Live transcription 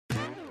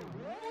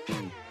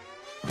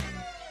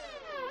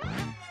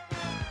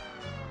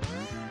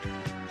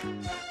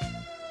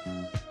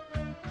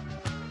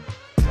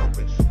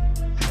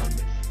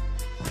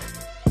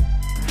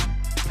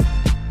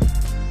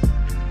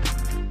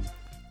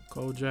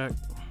Jack,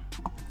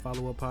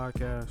 Follow Up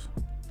Podcast.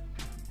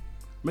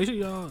 Make sure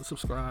y'all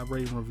subscribe,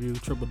 rate, and review.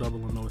 Triple double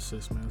and no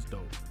assist, man. It's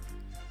dope.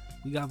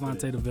 We got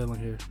Vontae the Villain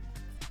here.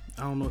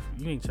 I don't know if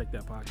you ain't checked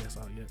that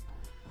podcast out yet.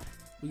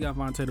 We got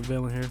Vontae the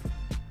Villain here.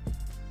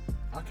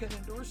 I can't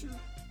endorse you.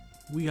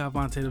 We got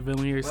Vontae the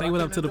Villain here. Say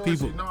what up to the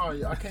people.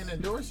 No, I can't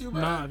endorse you,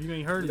 man. Nah, if you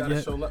ain't heard you it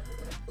yet. Show love.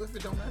 If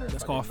it don't matter.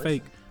 That's called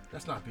fake.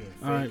 That's not being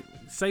fake. All right.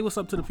 Say what's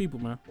up to the people,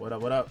 man. What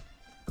up, what up?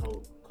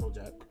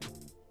 Kojak.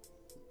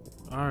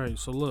 All right,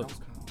 so look.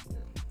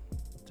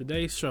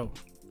 Today's show,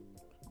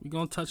 we're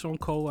going to touch on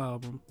Cole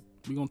album.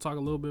 We're going to talk a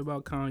little bit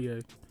about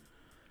Kanye.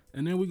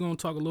 And then we're going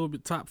to talk a little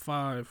bit top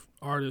 5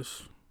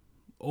 artists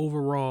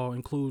overall,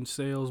 including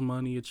sales,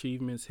 money,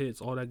 achievements, hits,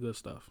 all that good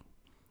stuff.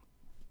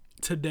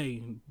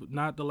 Today, but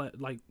not the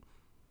like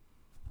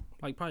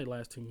probably the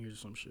last 10 years or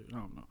some shit. I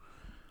don't know.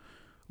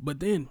 But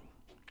then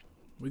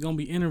we're going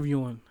to be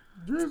interviewing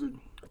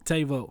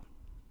Tavo.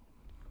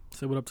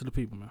 Say what up to the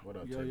people, man. What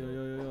up, Yo,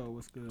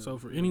 what's good? So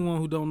for anyone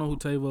who don't know who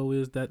Tavo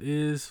is, that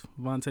is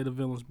Vontae the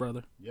Villain's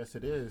brother. Yes,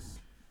 it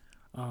is.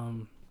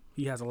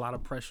 He has a lot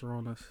of pressure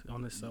on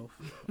himself.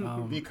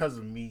 Because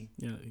of me.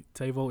 Yeah,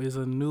 Tavo is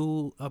a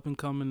new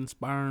up-and-coming,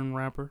 inspiring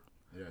rapper.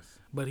 Yes.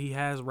 But he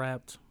has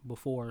rapped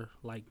before,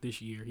 like this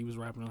year. He was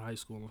rapping in high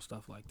school and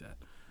stuff like that.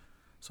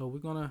 So we're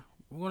gonna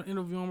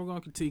interview him. We're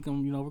gonna critique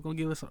him. You know, we're gonna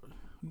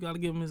we gotta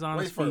give him his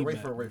honest feedback.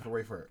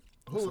 Wait for it.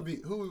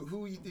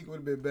 Who you think would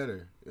have been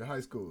better in high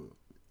school?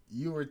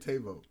 You or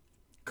Tavo?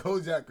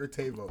 Kojak or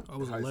Tavo? I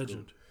was a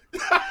legend.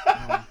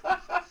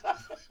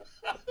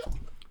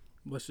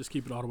 Let's just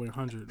keep it all the way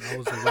 100. I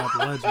was a rap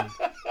legend.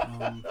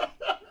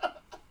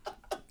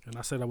 And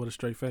I said that with a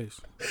straight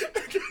face.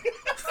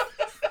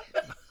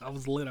 I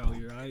was lit out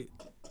here, right?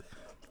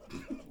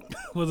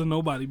 Wasn't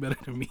nobody better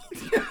than me.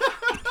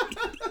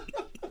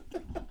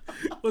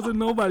 Wasn't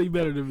nobody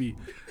better than me.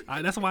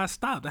 That's why I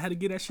stopped. I had to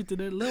get that shit to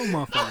that little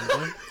motherfucker,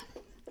 bro.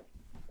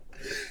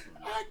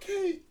 I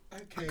can't.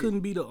 I couldn't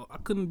be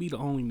the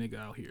only nigga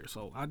out here.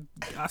 So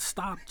I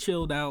stopped,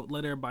 chilled out,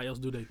 let everybody else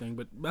do their thing.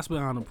 But that's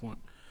behind the point.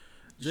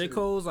 J.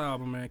 Cole's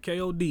album, man,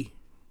 KOD.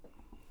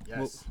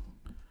 Yes.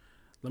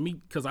 Well,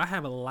 because I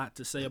have a lot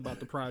to say about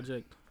the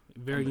project,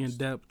 very in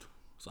depth.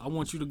 So I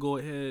want you to go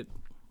ahead.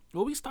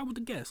 Well, we start with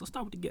the guests. Let's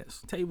start with the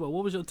guests. Tavo,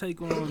 what was your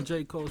take on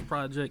J. Cole's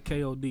project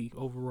KOD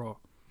overall?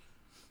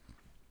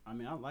 I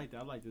mean, I liked it.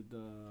 I liked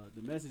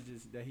the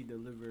messages that he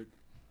delivered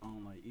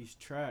on like each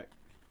track.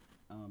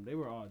 They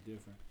were all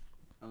different.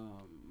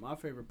 My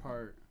favorite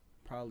part,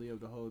 probably of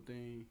the whole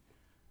thing,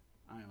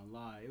 I ain't gonna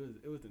lie, it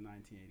was the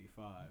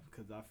 1985,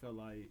 because I felt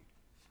like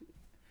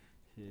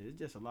shit, it's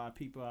just a lot of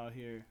people out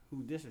here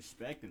who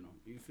disrespecting them.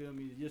 You feel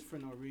me? Just for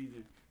no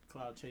reason,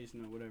 cloud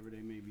chasing or whatever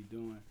they may be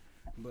doing.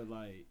 But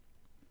like,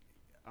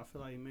 I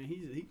feel like, man,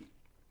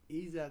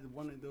 he's at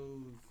one of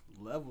those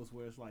levels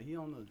where it's like he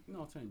on the, you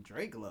know, turn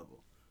Drake level.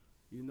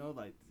 You know,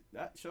 like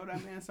that. Show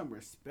that man some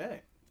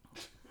respect.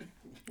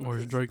 Or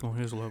is Drake on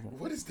his level?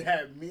 What does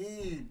that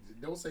mean?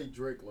 Don't say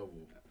Drake level.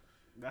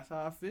 That's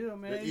how I feel,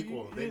 man. They're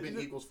equal. They've been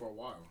equals for a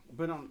while.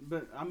 But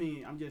I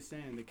mean, I'm just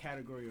saying the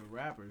category of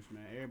rappers,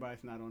 man.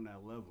 Everybody's not on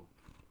that level.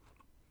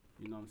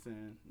 You know what I'm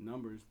saying?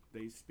 Numbers,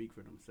 they speak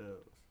for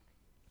themselves.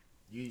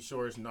 You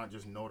sure it's not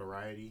just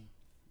notoriety?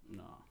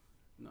 No.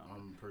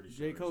 I'm pretty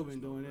sure. J. Cole been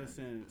doing this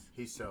since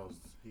he sells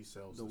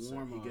the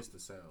warm up. He gets the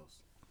sales.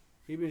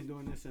 He been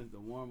doing this since the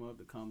warm up,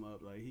 the come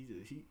up. Like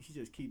he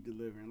just keep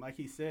delivering. Like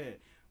he said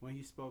when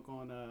he spoke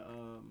on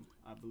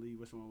I believe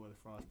which one was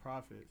Frost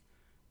Prophets.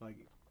 Like,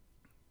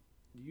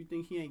 do you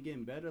think he ain't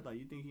getting better? Like,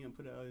 you think he gonna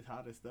put out his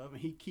hottest stuff and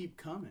he keep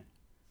coming?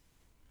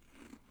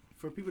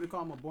 For people to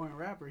call him a boring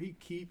rapper, he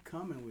keep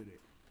coming with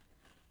it.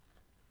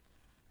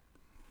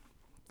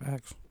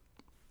 Facts.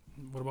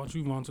 What about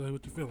you, Vontae?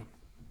 What you feeling?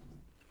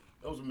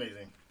 That was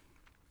amazing.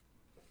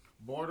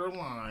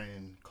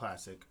 Borderline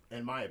classic,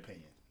 in my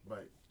opinion.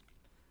 But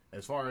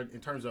as far in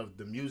terms of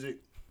the music,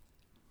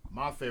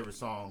 my favorite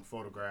song,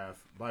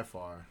 Photograph, by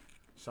far.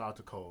 Shout out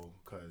to Cole,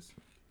 because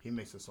he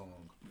makes a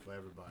song for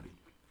everybody.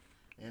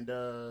 And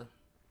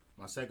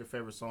my second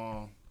favorite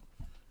song,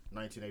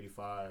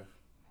 1985.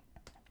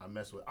 I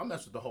mess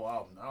with the whole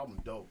album. The album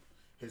dope.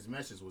 His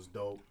message was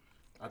dope.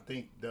 I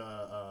think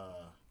the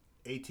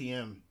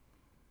ATM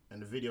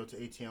and the video to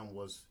ATM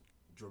was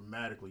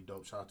dramatically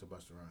dope. Shout out to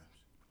Busta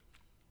Rhymes.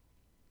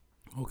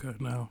 Okay,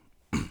 now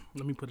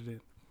let me put it in.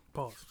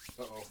 Pause.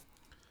 Uh-oh.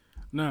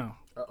 Now,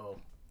 Uh-oh.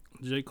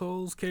 J.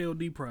 Cole's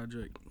KOD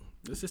project.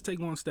 Let's just take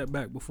one step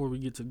back before we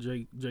get to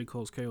J.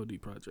 Cole's KOD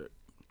project.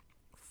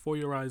 For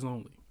Your Eyes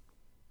Only.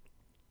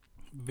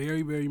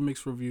 Very, very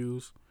mixed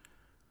reviews.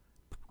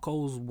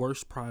 Cole's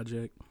worst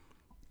project.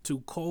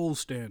 To Cole's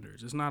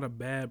standards, it's not a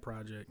bad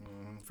project.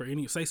 Mm-hmm. For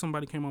say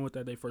somebody came on with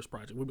that their first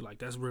project, we'd be like,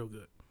 that's real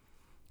good.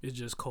 It's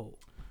just Cole.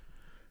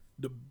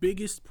 The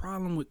biggest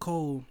problem with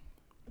Cole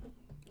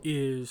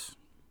is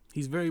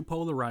he's very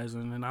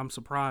polarizing, and I'm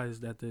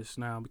surprised at this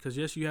now because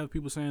yes, you have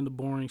people saying the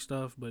boring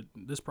stuff, but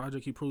this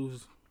project he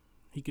proves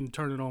he can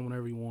turn it on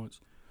whenever he wants.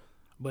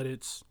 But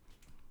it's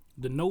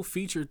the no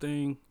feature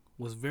thing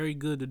was very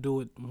good to do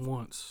it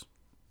once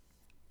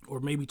or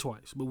maybe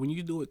twice. But when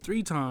you do it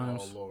 3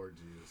 times, Oh Lord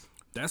Jesus.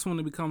 that's when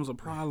it becomes a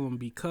problem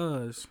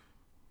because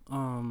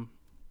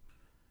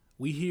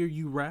we hear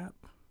you rap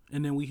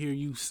and then we hear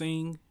you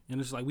sing, and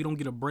it's like we don't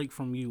get a break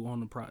from you on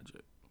the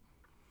project.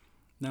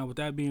 Now, with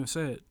that being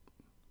said,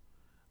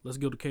 let's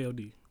go to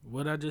KOD.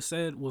 What I just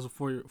said was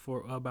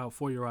for about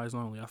For Your Eyes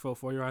Only. I felt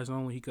For Your Eyes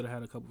Only, he could have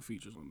had a couple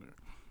features on there.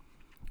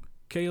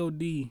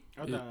 KOD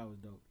I thought that was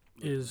dope.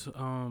 is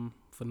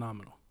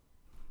phenomenal.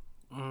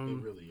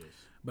 It really is.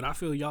 But I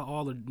feel y'all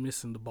all are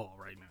missing the ball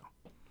right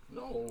now.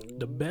 No.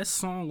 The best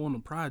song on the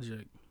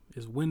project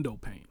is Window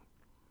Pane.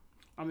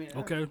 I mean,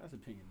 Okay. that's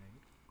opinion,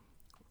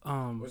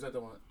 nigga. Was that the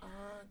one? I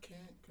can't.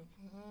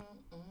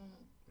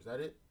 Is that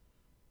it?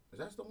 Is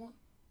that the one?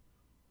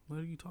 What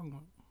are you talking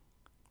about?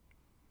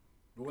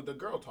 With the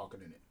girl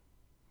talking in it.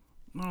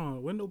 No,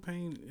 Window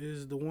Pane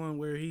is the one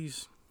where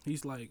he's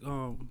like,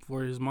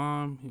 for his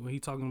mom, when he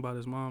talking about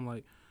his mom,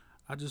 like,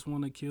 I just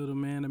want to kill the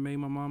man that made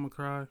my mama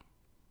cry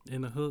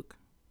in the hook.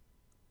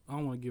 I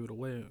don't want to give it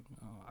away.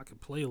 I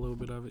could play a little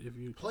bit of it if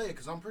you... Play it,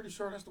 because I'm pretty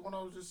sure that's the one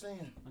I was just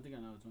saying. I think I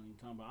know what you're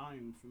talking about. I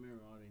ain't even familiar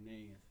with all their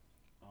names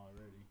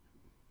already.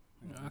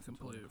 Yeah, I can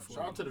play it for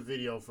Shout out to the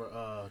video for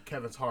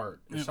Kevin's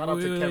Heart. And you. shout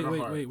out to Kevin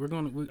Hart. Wait.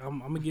 I'm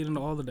gonna get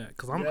into all of that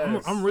because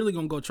Yes. I'm really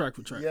gonna go track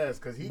for track. Yes,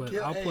 because he But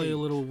killed. I'll play a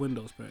little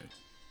Windows Pane.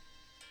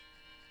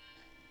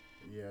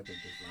 Yeah, I think this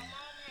one.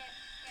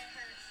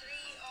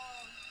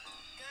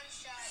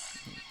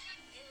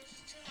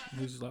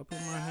 He's just like, put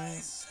my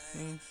hands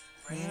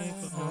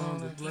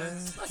on the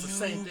glass. That's the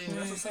same thing.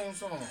 That's the same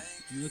song.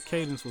 The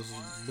cadence was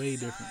way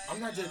different. I'm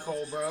not J.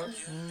 Cole, bro.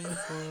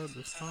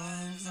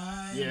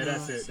 Yeah,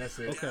 that's it. That's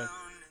it. Okay.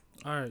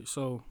 All right.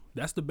 So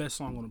that's the best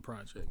song on the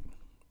project,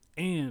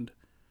 and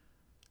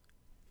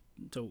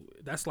so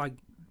that's like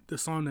the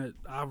song that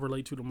I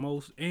relate to the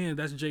most, and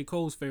that's J.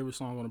 Cole's favorite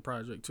song on the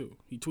project too.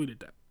 He tweeted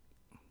that,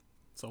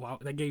 so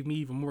that gave me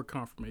even more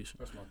confirmation.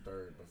 That's my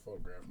third, but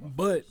Photograph.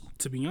 But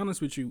to be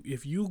honest with you,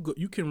 if you go,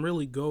 you can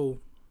really go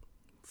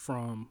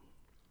from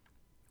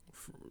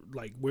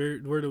like where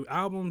the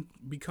album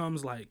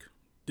becomes like,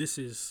 this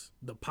is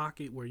the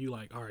pocket where you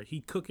like, all right, he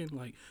cooking.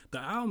 Like the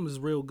album is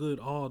real good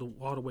all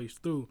the way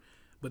through,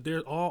 but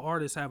all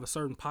artists have a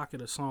certain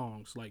pocket of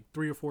songs, like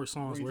 3 or 4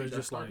 songs where it's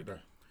just like,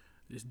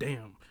 it's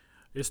damn.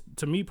 It's,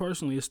 to me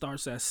personally, it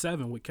starts at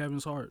 7 with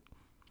Kevin's Heart.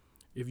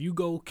 If you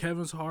go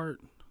Kevin's Heart,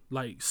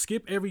 like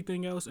skip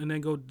everything else and then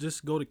go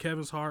to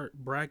Kevin's Heart,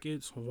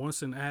 brackets,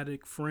 Once an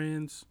Addict,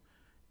 Friends,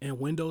 and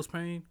Windows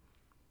Pane,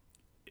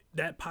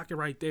 that pocket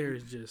right there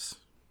is just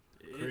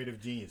Creative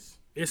genius.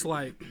 It's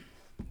like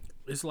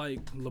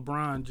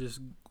LeBron just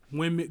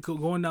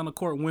going down the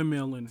court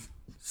windmilling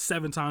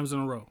 7 times in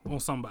a row on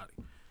somebody.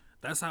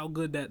 That's how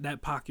good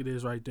that pocket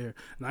is right there.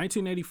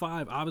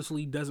 1985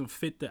 obviously doesn't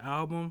fit the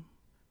album,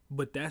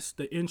 but that's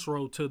the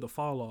intro to The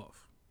Fall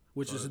Off,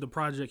 which is the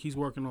project he's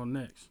working on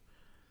next.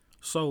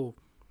 So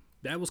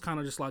that was kind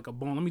of just like a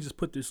bone. Let me just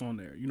put this on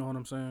there. You know what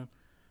I'm saying?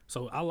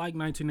 So I like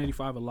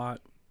 1985 a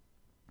lot.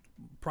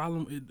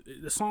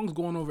 The song's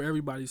going over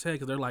everybody's head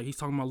because they're like, he's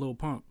talking about Lil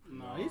Pump.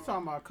 No, he's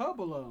talking about a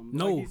couple of them.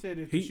 No, like he said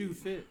if the shoe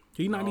fit.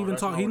 He's not even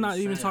talking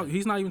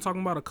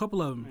about a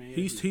couple of them. Man,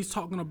 He's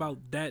talking about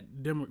that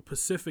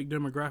specific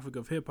demographic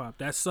of hip hop,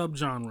 that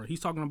subgenre. He's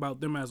talking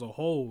about them as a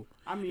whole.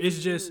 I mean,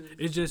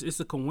 it's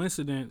a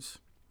coincidence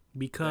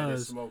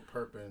because Smoke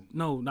Perp and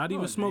no, not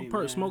even Smoke Perp.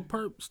 man. Smoke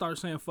Perp started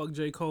saying fuck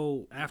J.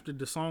 Cole after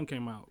the song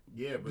came out.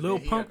 yeah, but Lil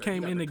then he Pump got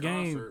came in the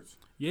game. concerts.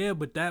 Yeah,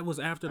 but that was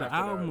after the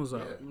album was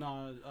out. yeah.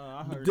 No,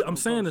 I heard. I'm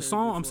saying the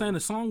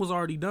song was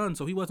already done,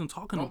 so he wasn't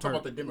talking I'm to talking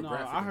Perp. about the No,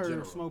 demographic I in heard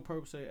general. Smoke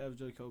Perp say F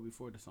J Cole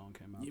before the song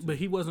came out. But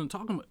he wasn't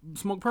talking about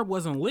Smoke Perp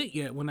wasn't lit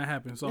yet when that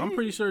happened. So I'm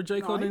pretty sure J.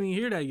 Cole didn't even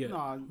hear that yet.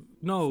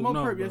 No, Smoke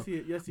Perp, bro.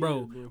 yes, he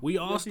Bro, is, we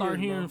all Yes, he start is,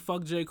 hearing bro.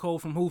 fuck J. Cole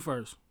from who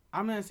first?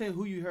 I'm not saying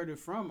who you heard it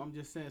from. I'm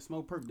just saying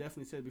Smoke Perp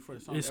definitely said it before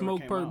the song. Is ever Smoke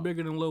came Perp out.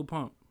 bigger than Lil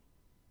Pump?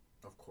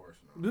 Of course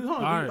not. Dude, hold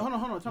on, All right. hold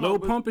on. Time Lil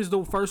out, but- Pump is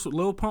the first.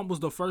 Lil Pump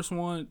was the first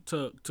one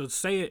to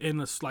say it in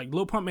this. Like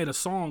Lil Pump made a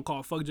song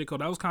called "Fuck J. Cole."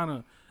 That was kind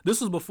of. This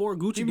was before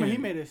Gucci He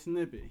Gang. made a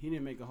snippet. He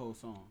didn't make a whole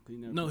song. He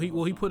never No, put a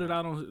whole he song put it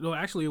out on. No,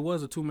 actually, it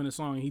was a 2-minute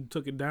song. He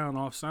took it down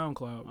off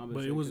SoundCloud, I'm but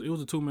just it was saying.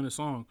 a 2-minute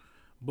song.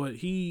 But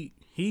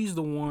he's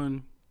the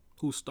one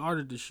who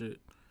started the shit.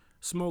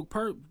 Smoke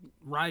Perp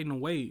riding a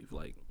wave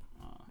like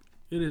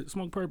it is.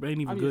 Smoke Perp ain't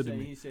even I'm good just to saying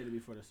me. he said it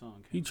before the song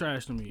came. He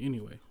trashed to me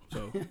anyway.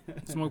 So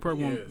Smoke Perp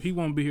Yes.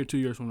 won't be here 2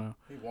 years from now.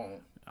 He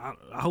won't. I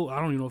hope. I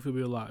don't even know if he'll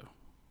be alive.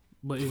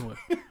 But anyway,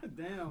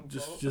 Damn,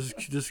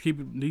 just keep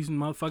it. These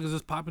motherfuckers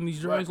is popping these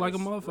drugs like a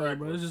Reckless, motherfucker,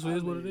 bro. It just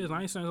is what it is.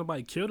 I ain't saying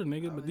somebody killed a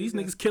nigga, but these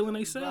niggas killing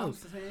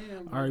themselves.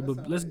 All right,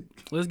 but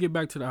let's get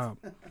back to the album.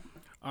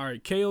 All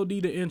right,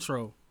 KOD the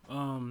intro.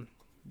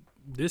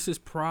 This is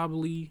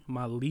probably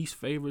my least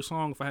favorite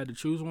song if I had to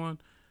choose one,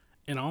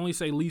 and I only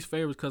say least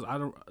favorite because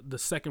the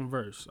second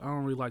verse. I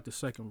don't really like the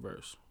second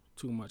verse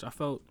too much. I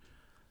felt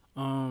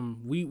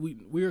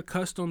we're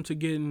accustomed to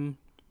getting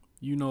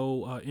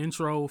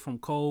intro from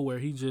Cole where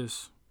he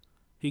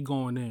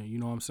going in. You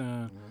know what I'm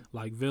saying? Mm-hmm.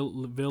 Like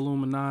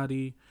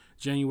Illuminati,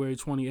 January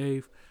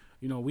 28th.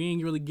 You know, we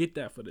ain't really get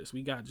that for this.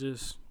 We got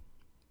just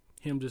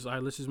him just, all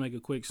right, let's just make a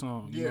quick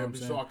song. You know what I'm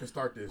saying? So I can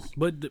start this.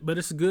 But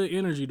it's good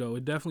energy though.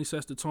 It definitely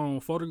sets the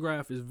tone.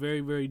 Photograph is very,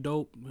 very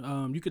dope.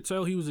 You could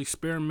tell he was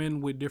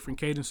experimenting with different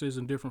cadences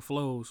and different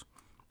flows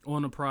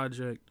on the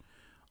project.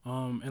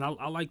 And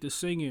I like the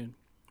singing.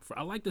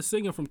 I like the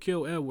singing from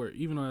Kill Edward,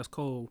 even though that's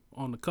Cole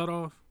on the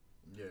cutoff.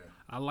 Yeah.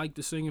 I like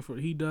the singing for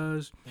what he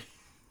does.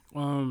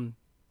 To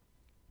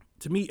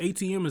me,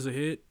 ATM is a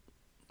hit,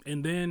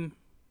 and then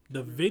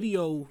the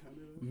video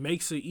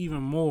makes it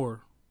even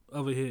more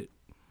of a hit.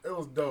 It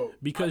was dope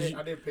Because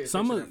I did pay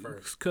some attention of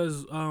at first.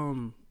 because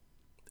and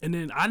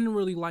then I didn't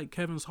really like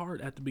Kevin's Heart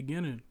at the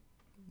beginning,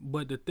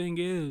 but the thing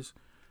is,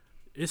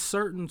 it's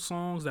certain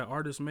songs that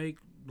artists make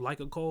like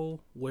a Cole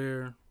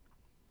where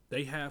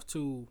they have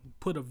to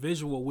put a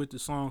visual with the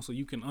song so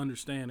you can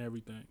understand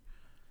everything.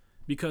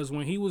 Because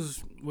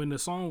when the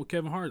song with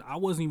Kevin Hart, I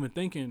wasn't even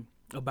thinking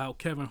about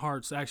Kevin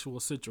Hart's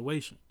actual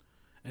situation,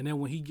 and then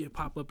when he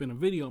pop up in a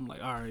video, I'm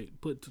like, all right,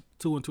 put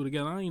two and two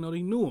together. I didn't know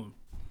they knew him.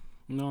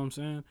 You know what I'm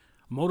saying?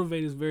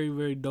 Motivate is very,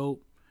 very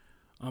dope.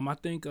 I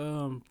think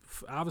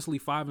obviously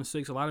 5 and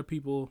 6. A lot of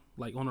people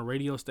like on a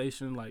radio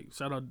station, like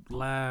shout out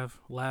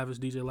Lavish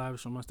DJ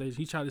Lavish on my stage.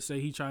 He tried to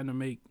say he trying to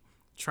make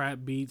trap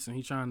beats and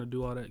he trying to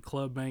do all that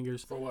club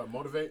bangers. For what?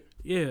 Motivate?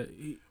 Yeah,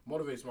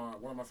 Motivate's one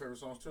of my favorite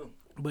songs too.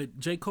 but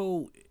J.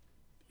 Cole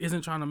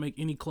isn't trying to make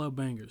any club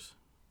bangers.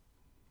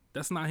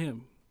 That's not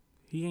him.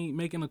 He ain't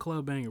making a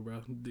club banger,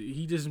 bro.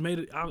 He just made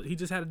it out. He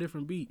just had a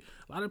different beat.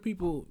 A lot of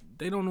people,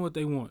 they don't know what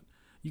they want.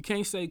 You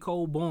can't say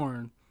Cole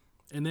born,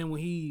 and then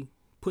when he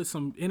put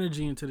some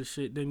energy into the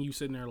shit, then you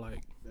sitting there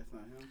like, That's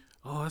not him.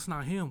 oh, that's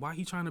not him. Why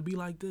he trying to be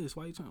like this?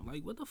 Why he trying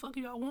like what the fuck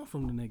do y'all want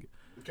from the nigga?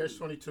 Catch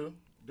 22.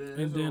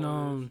 And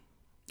then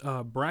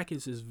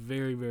Brackets is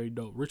very, very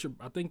dope.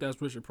 I think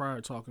that's Richard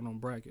Pryor talking on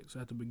Brackets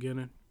at the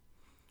beginning.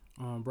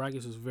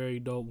 Brackets is very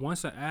dope.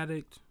 Once an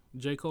Addict,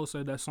 J. Cole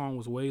said that song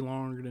was way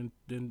longer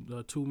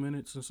than 2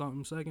 minutes and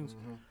something seconds.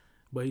 Mm-hmm.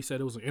 But he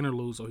said it was an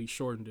interlude, so he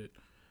shortened it.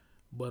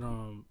 But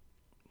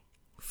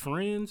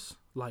Friends,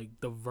 like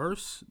the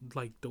verse,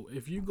 like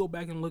if you go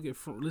back and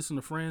listen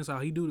to Friends, how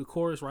he do the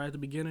chorus right at the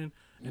beginning,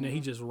 and then he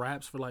just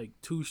raps for like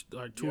two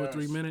or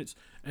 3 minutes,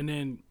 and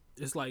then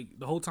it's like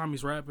the whole time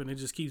he's rapping, it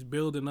just keeps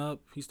building up.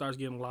 He starts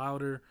getting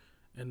louder,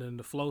 and then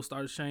the flow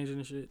starts changing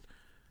and shit.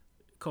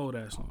 Cold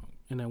ass song.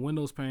 And then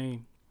Windows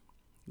Pane,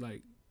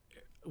 like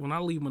when I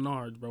leave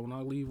Menards, bro, when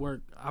I leave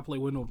work, I play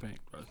Window Pane,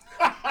 bro.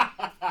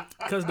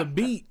 Cause the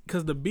beat,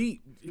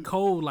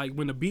 Cole, like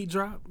when the beat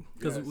drop,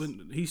 cause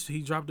when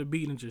he dropped the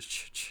beat and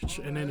just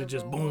and then it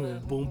just boom,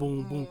 boom,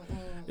 boom, boom.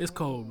 It's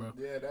cold, bro.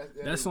 Yeah,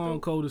 that song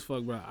dope. Cold as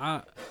fuck, bro.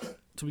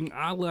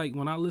 I like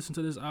when I listen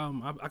to this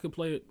album, I could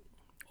play it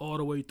all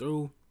the way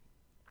through.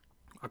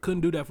 I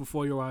couldn't do that for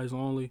For Your Eyes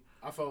Only.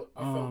 I felt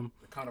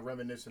kind of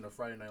reminiscent of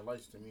Friday Night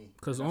Lights to me.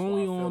 Cause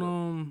only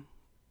on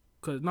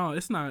cause no,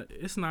 it's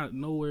not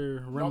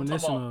nowhere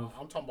reminiscent of.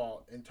 I'm talking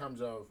about in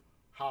terms of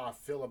how I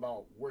feel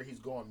about where he's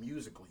going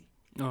musically.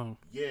 Oh.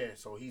 Yeah,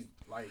 so he's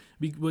like.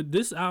 But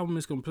this album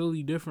is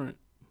completely different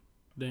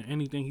than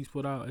anything he's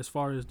put out as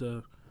far as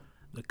the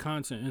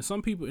content. And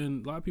some people,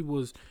 and a lot of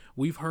people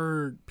we've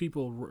heard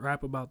people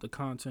rap about the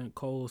content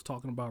Cole is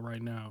talking about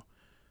right now.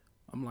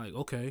 I'm like,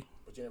 okay.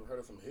 But you never heard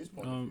it from his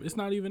point of view. It's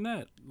not even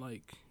that.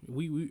 Like,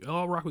 we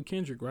all rock with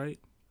Kendrick, right?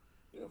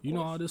 Yeah, you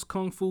know all this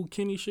Kung Fu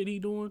Kenny shit he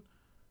doing?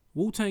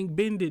 Wu-Tang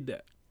Ben did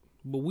that.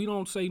 But we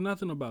don't say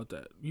nothing about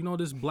that. You know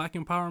this black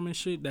empowerment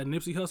shit that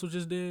Nipsey Hussle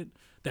just did?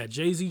 That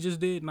Jay-Z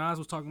just did? Nas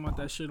was talking about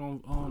that shit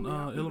on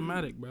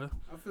Illmatic, bro.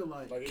 I feel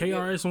like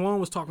KRS-One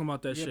was talking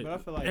about that shit. But I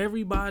feel like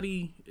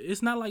everybody,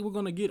 it's not like we're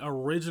going to get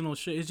original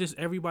shit. It's just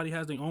everybody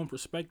has their own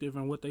perspective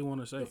and what they want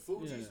to say. The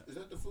Fugees? Yeah. Is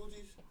that the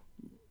Fugees?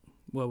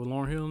 What, with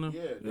Lauryn Hill and them?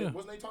 Yeah.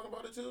 Wasn't they talking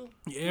about it too?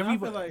 Yeah,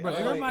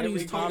 everybody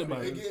was talking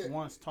about it.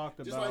 Once talked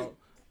about...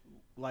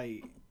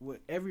 Like what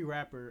every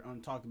rapper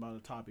talked about a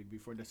topic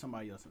before that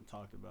somebody else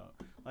talked about.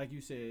 Like you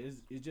said,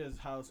 it's just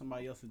how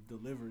somebody else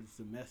delivers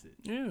the message.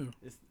 Yeah,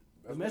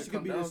 the message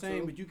could be the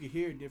same, but you can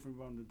hear it different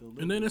from the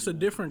delivery. And then it's a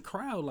different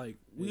crowd. Like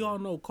we all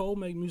know, Cole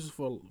make music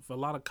for a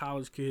lot of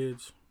college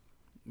kids.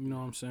 You know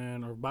what I'm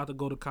saying? Or about to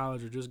go to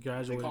college or just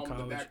graduated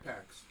college. The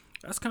backpacks.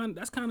 That's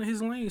kind of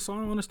his lane. So I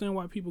don't understand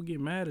why people get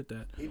mad at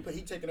that. He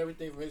taking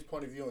everything from his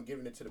point of view and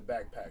giving it to the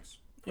backpacks.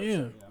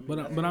 Yeah,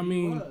 but I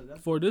mean,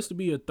 for this to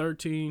be a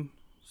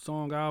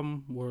 13-song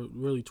album, or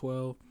really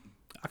 12,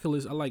 I could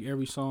listen. I like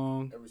every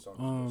song. Every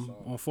song.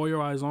 On For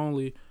Your Eyes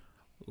Only,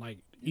 like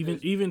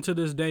even to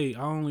this day,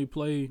 I only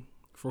play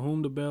For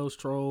Whom the Bells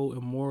Toll,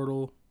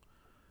 Immortal,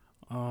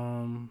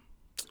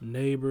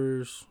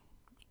 Neighbors,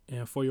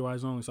 and For Your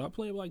Eyes Only. So I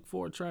play like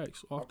 4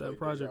 tracks off that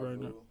project right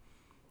now.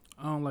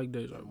 I don't like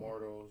Deja Vu.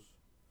 Immortals,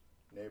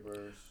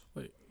 Neighbors.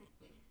 Wait,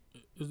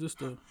 is this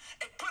the?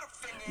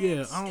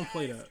 Yeah, I don't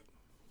play that.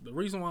 The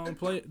reason why I don't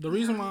play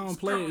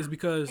it is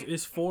because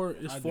it's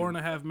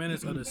 4.5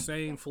 minutes of the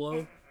same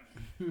flow.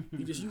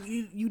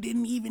 You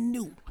didn't even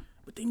knew,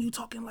 but then you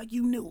talking like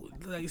you knew.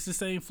 Like it's the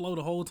same flow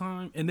the whole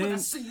time, and then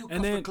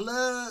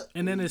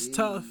it's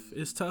tough.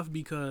 It's tough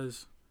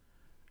because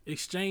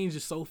Exchange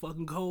is so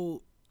fucking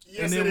cold.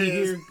 Yes, and then it we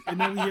is.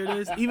 hear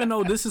this, even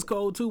though this is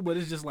cold too, but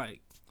it's just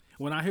like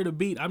when I hear the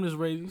beat, I'm just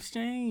ready to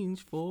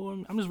exchange for.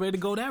 I'm just ready to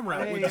go that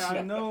route. with Hey, the I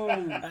shit. know.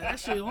 That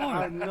shit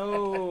I on.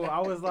 know. I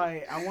was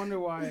like, I wonder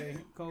why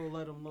Cole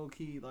let him low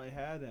key like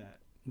have that.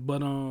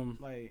 But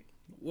Like,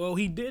 well,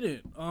 he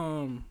didn't.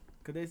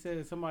 cause they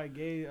said somebody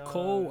gave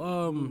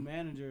Cole new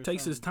manager or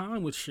takes his something.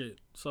 time with shit,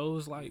 so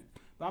it's like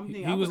But I'm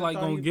thinking, he I was would've like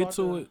thought gonna he get bought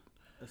to the it.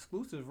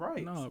 Exclusive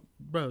rights. No,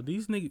 bro,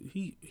 these niggas,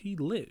 he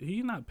lit.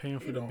 He not paying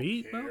for He the don't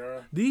beat, bro.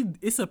 care.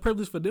 It's a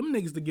privilege for them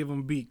niggas to give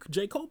him beat.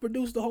 J. Cole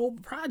produced the whole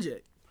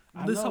project.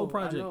 I This know, whole I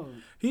project. know.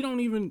 He don't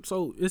even.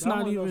 So it's But I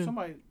not wanna know, even.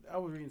 somebody. I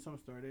was reading some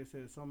story. They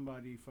said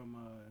somebody from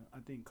I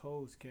think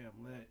Cole's camp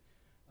let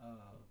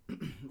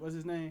what's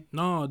his name?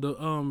 No,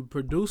 the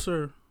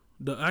producer,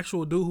 the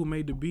actual dude who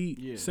made the beat,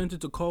 Yeah. sent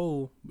it to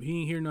Cole.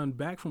 He ain't hear nothing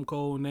back from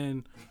Cole, and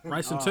then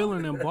Bryson Tiller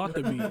and them bought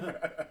the beat.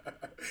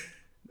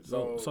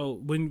 So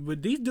when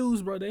with these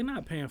dudes, bro, they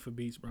not paying for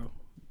beats, bro.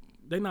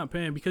 They not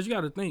paying because you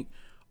got to think.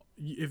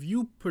 If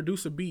you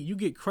produce a beat, you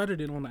get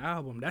credited on the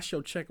album. That's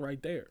your check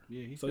right there.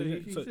 Yeah, he So said, yeah,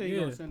 he so said yeah.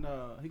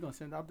 he gonna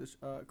send out this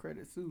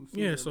credit soon.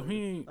 Yeah, so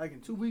he ain't. like in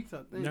 2 weeks,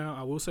 I think. Now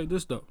I will say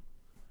this though.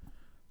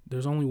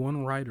 There's only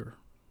one writer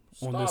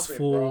on this Stop it,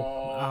 full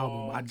bro.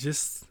 album. I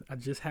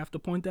just have to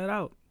point that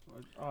out.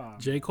 Ah,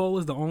 J. Cole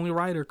is the only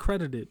writer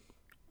credited.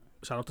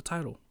 Shout out the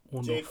title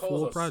on J. the full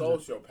Cole's a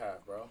project.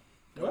 sociopath, bro.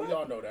 What? We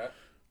all know that.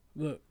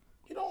 Look,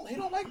 He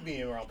don't like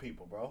being around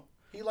people, bro.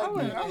 He like I'm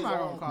being not his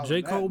gonna own. call J.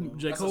 it that, Cole, though.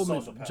 J. That's a Cole,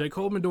 sociopath, J.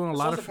 Cole been doing a A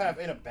lot of. sociopath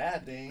ain't a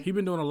bad thing. He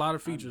been doing a lot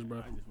of features, bro.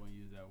 I just want to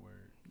use that word.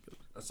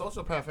 A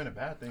sociopath ain't a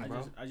bad thing,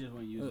 bro. I just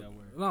want to use that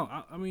word. No,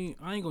 I mean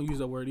I ain't gonna use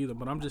that word either.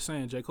 But I'm just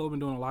saying J. Cole been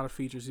doing a lot of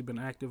features. He's been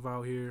active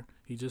out here.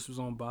 He just was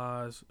on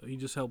Boz. He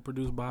just helped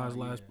produce Boz'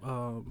 last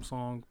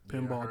song, Yeah,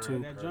 I Pinball heard 2.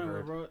 That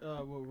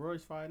joint with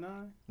Royce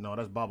 5'9"? No,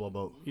 that's Boblo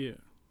Boat. Yeah,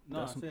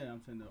 No, That's-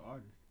 I'm saying the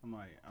artist. I'm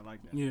like, I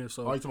like that. yeah.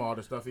 So Oh, you talking about all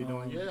the stuff he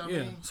doing? Yeah, I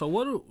mean,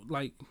 So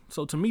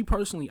so to me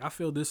personally, I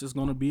feel this is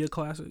gonna be a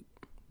classic.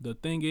 The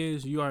thing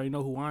is, you already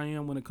know who I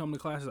am when it comes to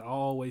classics. I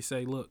always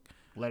say, look,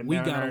 let him we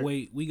marinate. gotta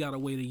wait. We gotta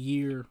wait a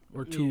year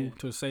or two Yeah.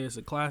 to say it's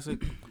a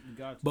classic. You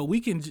got to. But we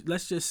can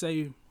let's just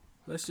say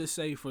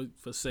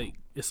for sake,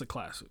 it's a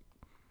classic.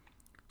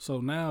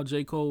 So now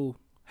J. Cole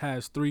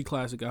has 3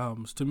 classic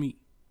albums to me.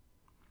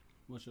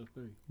 What's your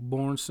 3?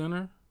 Born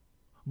Sinner.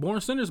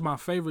 Born Sinner is my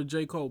favorite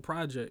J. Cole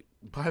project.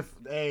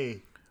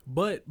 Hey,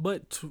 But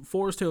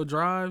Forest Hill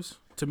Drives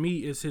to me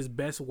is his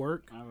best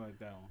work. I like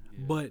that one.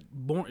 Yeah.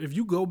 But if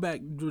you go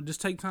back,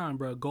 just take time,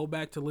 bro. Go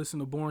back to listen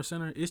to Born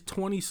Center. It's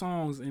 20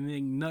 songs and it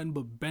ain't nothing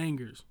but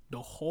bangers.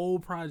 The whole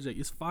project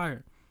is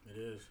fire. it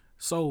is.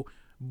 So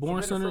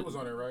Born Forbidden Center. Fruit was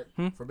on it,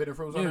 right? Forbidden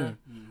Fruit was on Yeah. it.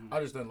 I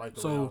just didn't like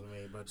the way it was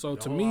made. But So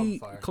the to whole me, album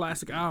fire.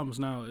 classic albums.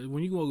 Now,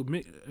 when you go,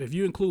 if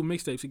you include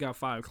mixtapes, you got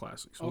 5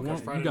 classics. Okay. You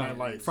Friday got Night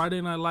Lights.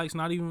 Friday Night Lights.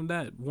 Not even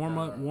that. Warm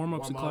up's a Warm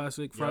Up,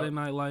 classic. yep. Friday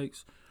Night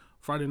Lights.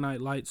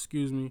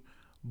 Excuse me.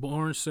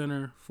 Born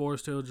Center,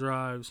 Forest Hill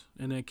Drives,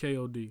 and then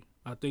KOD.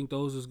 I think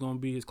those is gonna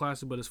be his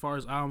classic. But as far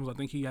as albums, I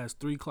think he has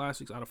 3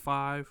 classics out of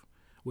 5,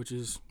 which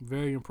is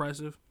very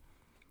impressive.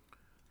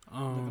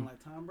 Looking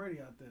like Tom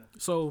Brady out there.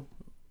 So,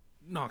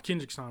 no,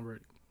 Kendrick's Tom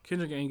Brady.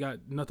 Kendrick ain't got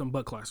nothing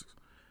but classics.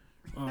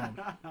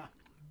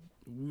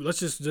 Let's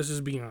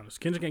just be honest.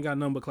 Kendrick ain't got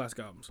nothing but classic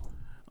albums.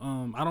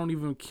 I don't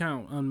even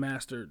count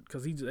Unmastered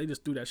because they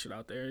just threw that shit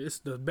out there. It's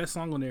the best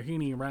song on there. He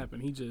ain't even rapping.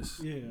 He just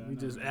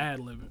ad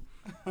libbing.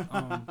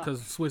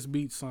 Because Swiss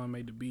Beats son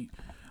made the beat.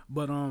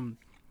 But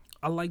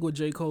I like what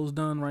J. Cole's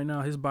done right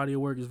now. His body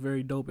of work is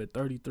very dope at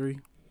 33.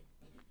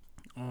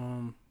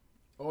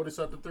 Oldest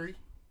of the 3.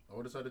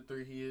 Oldest of the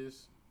 3 he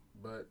is.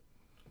 But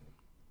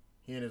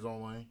he in his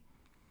own lane.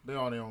 They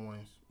all in their own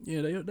lanes.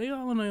 Yeah, they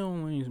all in their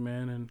own lanes,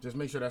 man. And Just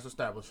make sure that's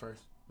established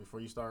first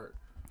before you start.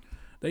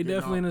 they Getting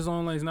definitely off. in his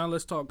own lanes. Now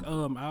let's talk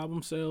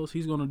album sales.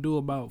 He's gonna do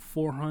about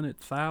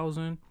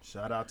 400,000,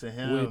 Shout out to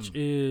him. which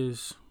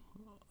is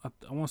I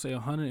want to say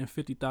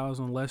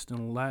 150,000 less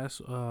than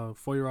last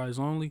For Your Eyes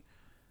Only.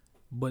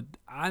 But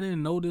I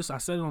didn't know this. I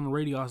said it on the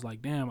radio. I was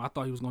like, damn, I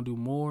thought he was gonna do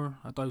more.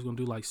 I thought he was gonna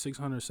do like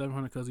 600,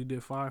 700 because he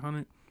did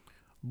 500.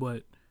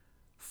 But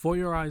For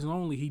Your Eyes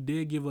Only, he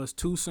did give us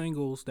 2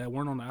 singles that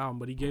weren't on the album,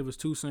 but he gave us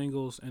 2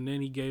 singles, and then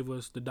he gave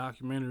us the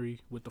documentary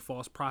with the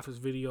False Prophets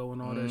video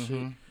and all that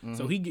shit.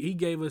 So he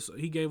gave us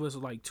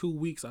like 2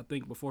 weeks, I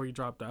think, before he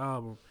dropped the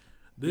album.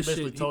 He This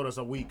basically shit, told us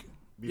a week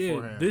yeah,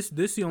 beforehand.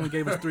 this he only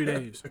gave us 3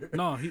 days.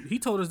 No, he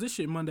told us this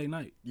shit Monday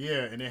night,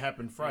 Yeah, and it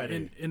happened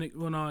Friday. and it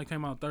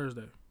came out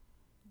Thursday.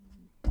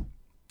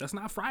 That's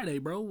not Friday,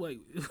 bro. Like,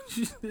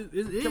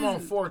 it Came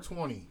on is.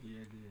 420. Yeah,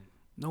 it did.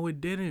 No,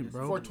 it didn't,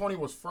 bro. 420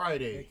 was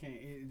Friday.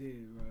 It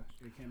did, bro.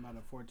 It came out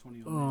at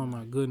 420. Oh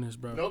my goodness,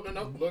 bro. No.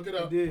 Look it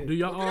up. It did. Do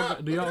y'all Look it all up,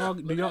 do look it y'all all up,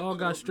 do look it y'all up, all look it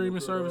got up, streaming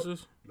look it up.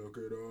 services? Look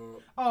it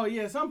up. Oh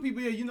yeah, some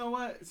people. Yeah, you know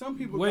what? Some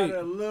people Wait, got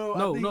a little.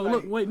 no, I think, no, like,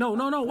 look, wait, no,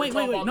 wait,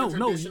 talking about no, the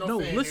no, traditional no.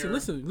 fan Listen,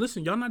 here.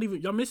 listen.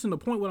 Y'all missing the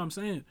point. What I'm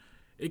saying.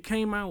 It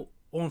came out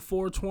on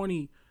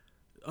 420,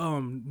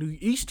 New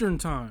Eastern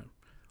time.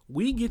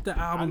 We get the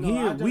album know, I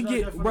here. just- We I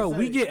get just bro. finna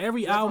We say. get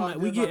every That's what I album. was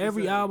We just get about to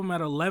every say. album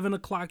at 11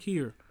 o'clock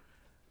here.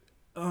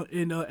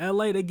 In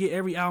LA, they get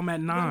every album at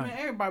But, 9. man,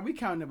 everybody, we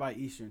counting it by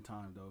Eastern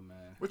time though, man.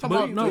 We're talking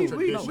But about no, the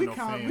we traditional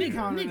count- fan. we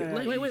count-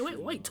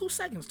 Nigga, wait, 2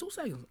 seconds.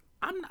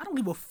 I don't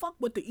give a fuck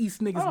what the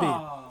East niggas did.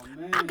 Oh,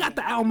 man. I got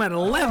the album at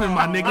 11,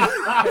 my nigga.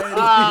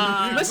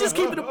 Let's just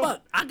keep it a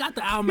buck. I got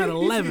the album at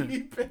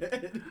 11.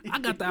 I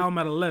got the album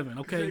at 11,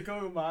 okay? I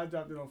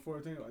dropped it on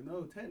 14. Like,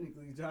 no,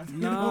 technically, you dropped it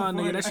Nah, on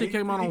nigga, that shit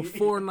came out on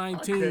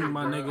 4/19,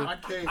 my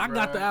nigga. I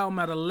got the album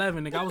at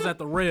 11, nigga. I was at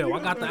the rail. I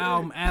got the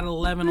album at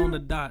 11 on the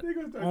dot,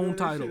 on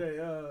title.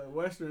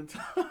 Western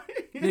time.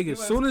 Nigga,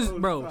 soon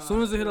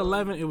as it hit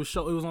 11, it was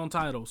on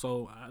title.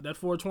 So that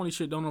 420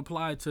 shit don't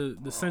apply to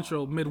the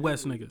Central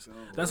Midwest niggas.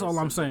 That's all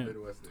I'm saying.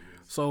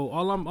 So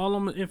all I'm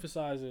gonna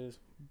emphasize is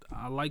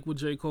I like what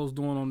J. Cole's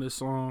doing on this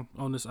song,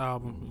 on this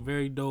album.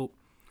 Very dope.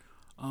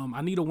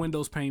 I need a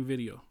Windows pane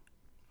video.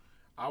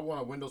 I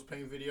want a Windows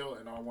pane video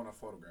and I want a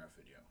photograph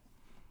video.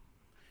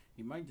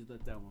 He might just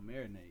let that one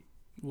marinate.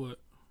 What?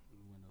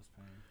 Windows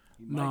pane.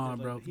 He might Nah,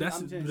 just bro. I'm That's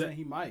just saying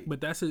he might.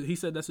 But he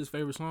said that's his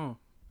favorite song.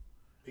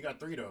 He got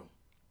 3 though.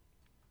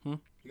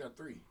 He got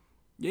 3.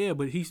 Yeah,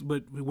 but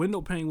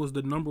Window Pane was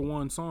the number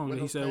 1 song that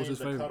he said was his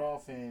favorite. Cut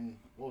off in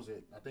what was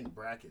it? I think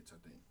Brackets. I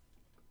think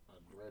I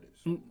read it.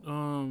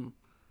 Somewhere.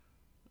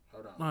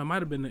 Hold on. No, it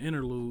might have been the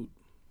interlude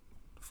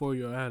for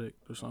your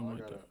addict or something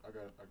like that. I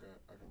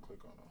can click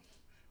on them.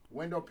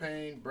 Window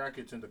pane,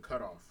 Brackets, and the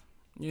cutoff.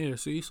 Yeah,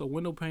 see, so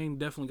Window Pane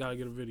definitely gotta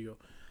get a video.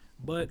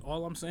 But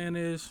all I'm saying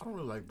is, I don't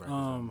really like Brackets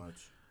that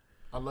much.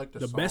 I like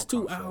the song best 2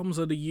 concept. albums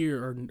of the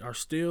year are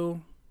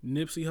still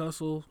Nipsey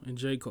Hussle and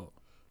J. Cole.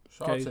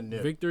 Shout out to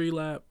Nip. Victory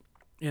Lap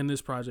and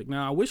this project.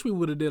 Now I wish we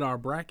would have did our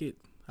bracket.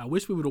 I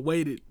wish we would have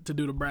waited to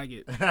do the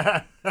bracket.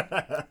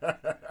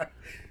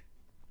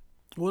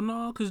 Well,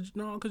 no, cause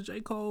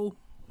J. Cole,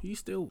 he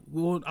still.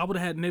 Well, I would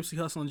have had Nipsey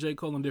Hussle and J.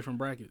 Cole in different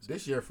brackets.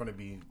 This year gonna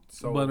be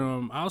so. But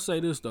I'll say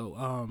this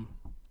though,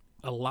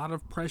 a lot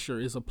of pressure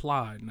is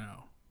applied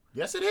now.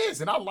 Yes, it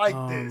is, and I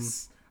like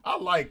this. I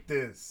like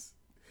this.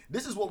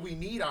 This is what we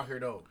need out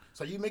here, though.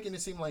 So you making it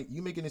seem like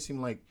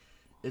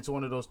it's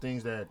one of those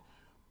things that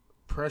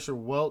pressure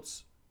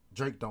welts.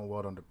 Drake don't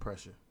welt under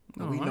pressure.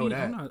 No, we know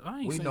that. I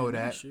ain't we saying know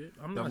that that. shit.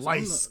 The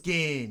light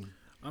skin.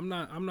 I'm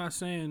not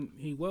saying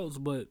he welts,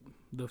 but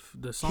the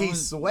song. He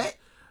sweat.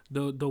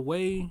 The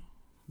way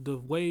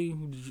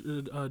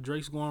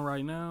Drake's going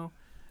right now,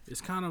 it's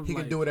kind of he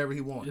can do whatever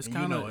he wants. It's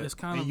kind of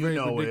very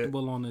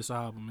predictable on this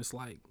album. It's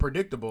like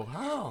predictable.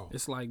 How?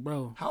 It's like,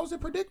 bro. How is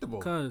it predictable?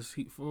 Because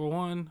for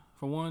one,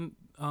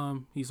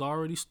 he's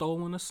already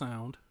stolen a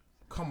sound.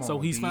 Come on. So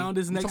he's found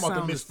his next sound. Talking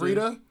about the Miss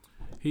Frida?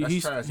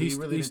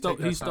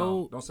 He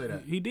stole. Don't say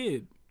that. He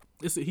did.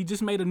 He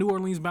just made a New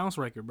Orleans bounce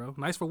record, bro.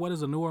 Nice for what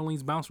is a New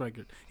Orleans bounce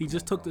record. He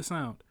just took the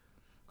sound.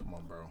 Come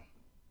on, bro.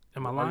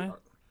 Am I lying?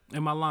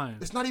 Am I lying?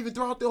 It's not even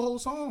throughout the whole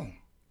song.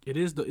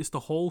 It's the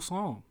whole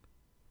song.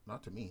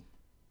 Not to me.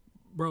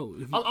 Bro,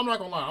 I'm not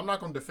gonna lie. I'm not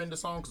gonna defend the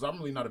song because I'm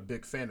really not a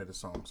big fan of the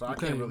song, so I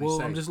can't really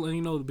say. I'm just letting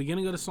you know the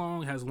beginning of the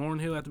song has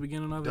Lauryn Hill at the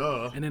beginning of it,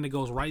 and then it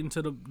goes right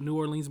into the New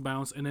Orleans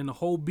bounce, and then the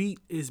whole beat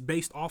is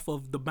based off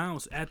of the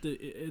bounce at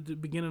the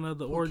beginning of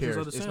the origins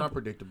of the sample. It's not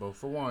predictable.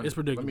 For one, it's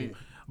predictable.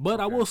 But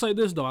I will say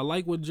this though, I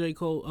like what J.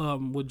 Cole,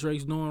 what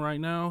Drake's doing right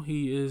now.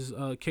 He is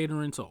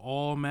catering to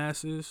all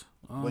masses,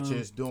 which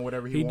is doing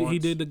whatever he wants. He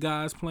did the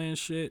guys playing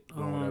shit,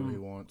 doing whatever he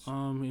wants.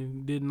 He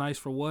did Nice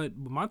for What.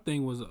 But my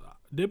thing was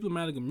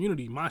Diplomatic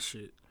Immunity, my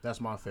shit.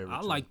 That's my favorite.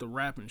 I like the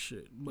rapping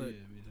shit, but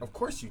of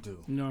course you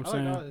do. You know what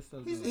I'm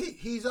saying?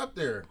 He's up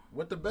there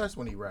with the best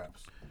when he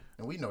raps,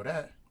 and we know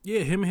that.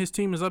 Yeah, him and his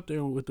team is up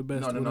there with the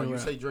best. No. You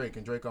say Drake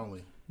and Drake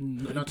only.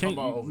 We're not talking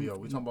about OVO.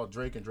 We're talking about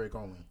Drake and Drake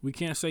only. We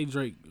can't say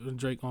Drake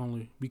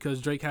only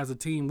because Drake has a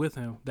team with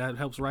him that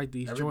helps write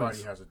these joints.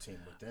 Everybody has a team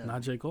with them.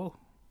 Not J. Cole.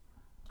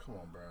 Come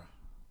on, bro.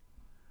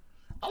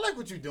 I like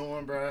what you're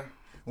doing, bro.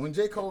 When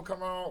J. Cole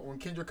come out, when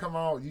Kendrick come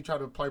out, you try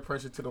to apply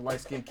pressure to the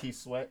light-skinned Keith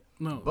Sweat.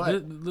 No,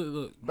 but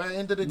look, by the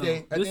end of the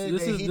day,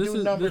 he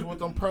do numbers with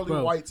them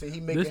pearly whites, and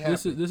he make it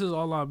happen. This is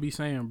all I'll be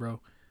saying,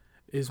 bro.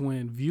 Is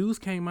when Views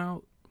came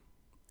out,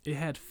 it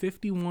had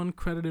 51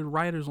 credited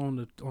writers on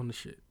the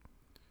shit.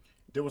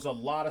 There was a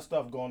lot of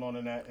stuff going on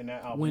in that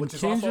album, which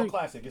is also a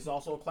classic. It's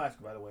also a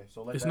classic, by the way.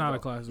 So it's not a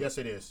classic. Yes,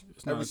 it is.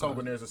 Every song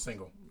on there is a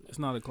single. It's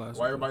not a classic.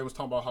 Why everybody was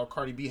talking about how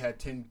Cardi B had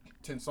 10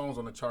 songs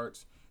on the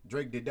charts.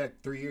 Drake did that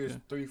 4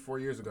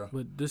 years ago.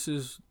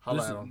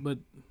 But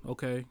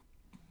okay.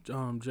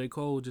 J.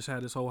 Cole just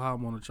had his whole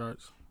album on the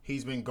charts.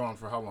 He's been gone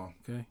for how long?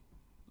 Okay.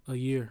 A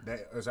year.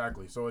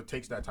 Exactly. So it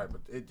takes that type of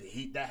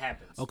that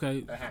happens.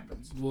 Okay. That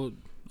happens. Well,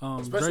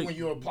 especially Drake, when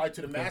you apply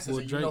to the masses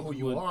and Drake, you know who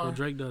you are. Well,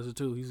 Drake does it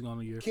too. He's gone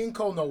a year. King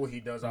Cole know what he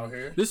does out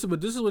here. This is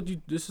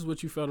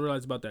what you fail to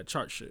realize about that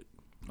chart shit.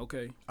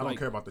 Okay. I don't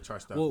care about the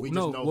chart stuff. Well, we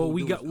just know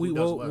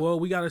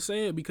we gotta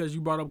say it because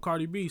you brought up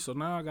Cardi B. So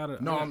now I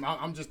gotta. No,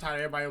 I'm just tired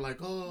of everybody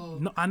like, oh.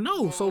 No, I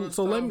know. So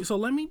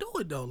let me do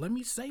it though. Let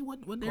me say what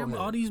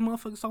all these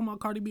motherfuckers talking about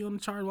Cardi B on the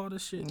chart, all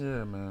this shit.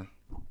 Yeah, man.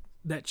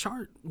 That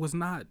chart was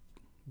not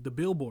the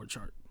Billboard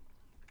chart.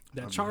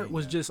 That I've been chart hating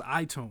was that. just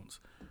iTunes.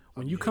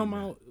 When I've you been come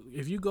hating out,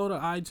 if you go to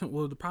iTunes,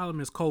 well, the problem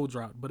is Cole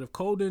dropped. But if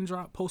Cole didn't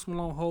drop, Post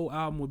Malone whole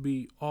album would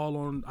be all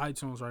on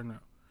iTunes right now.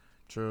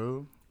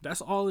 True.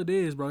 That's all it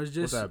is, bro. It's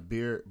What's just that?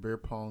 Beer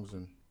pongs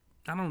and.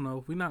 I don't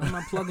know. I'm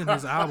not plugging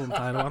his album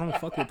title. I don't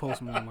fuck with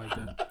Post Malone like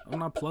that. I'm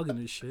not plugging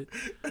this shit.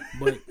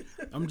 But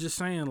I'm just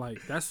saying,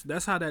 like,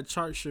 that's how that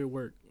chart shit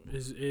work.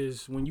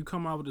 Is when you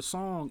come out with a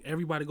song,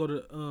 everybody go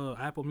to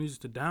Apple Music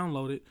to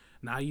download it.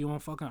 Now you on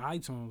fucking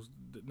iTunes.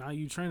 Now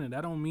you trending.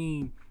 That don't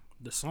mean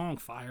the song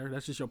fire.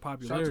 That's just your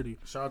popularity.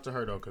 Shout out to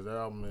her though, because that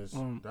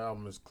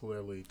album is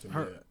clearly to me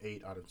an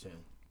 8 out of 10.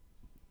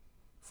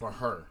 For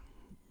her.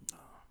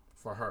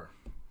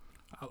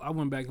 I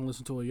went back and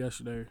listened to it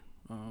yesterday.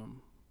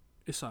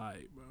 It's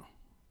alright, bro.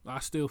 I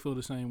still feel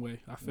the same way.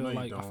 I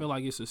feel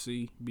like it's a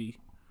C B.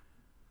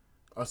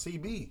 A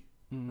CB.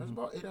 That's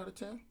about 8 out of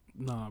 10.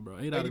 Nah, bro.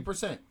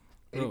 80%.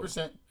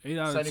 80%. 8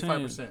 out of 10.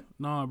 75%.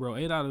 Nah, bro.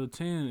 8 out of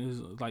 10 is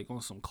like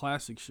on some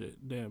classic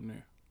shit. Damn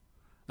near.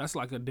 That's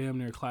like a damn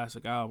near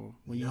classic album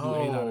when you do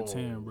 8 out of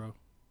 10, bro.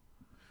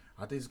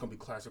 I think it's gonna be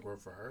classic work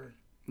for her.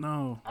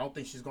 No, I don't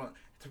think she's gonna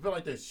to feel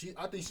like this.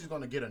 I think she's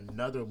gonna get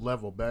another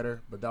level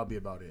better, but that'll be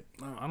about it.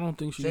 I don't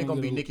think She ain't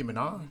gonna be Nicki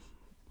Minaj.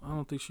 I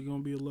don't think she's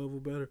gonna be a level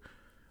better.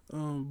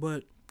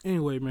 But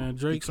anyway, man,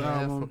 Drake's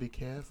album. Be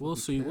careful. We'll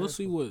see. We'll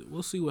see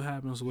what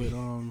happens with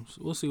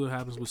We'll see what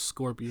happens with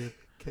Scorpion.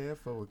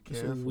 Careful.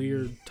 It's a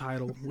weird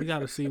title. We got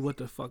to see what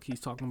the fuck he's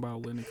talking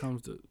about when it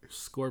comes to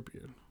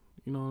Scorpion.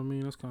 You know what I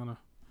mean? That's kind of.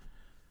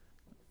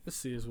 Let's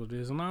see is what it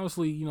is. And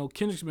obviously, you know,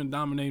 Kendrick's been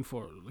dominating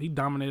he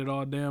dominated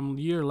all damn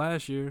year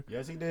last year.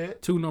 Yes, he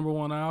did. 2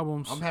 #1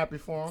 albums. I'm happy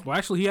for him. Well,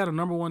 actually, he had a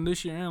 #1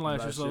 this year and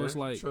last year, so it's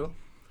like. True.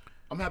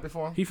 I'm happy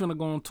for him. He finna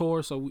go on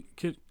tour, so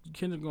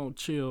Kendrick gonna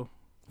chill.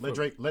 Let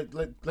Drake,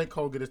 let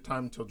Cole get his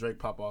time until Drake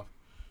pop off.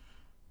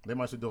 They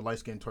might should do a light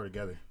skin tour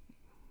together.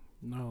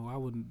 No, I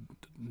would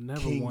never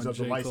Kings want of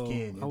the J. light Cole.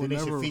 skin. I And would then they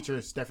never, should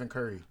feature Stephen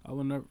Curry. I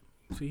would never.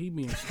 See, he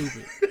being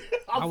stupid.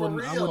 I I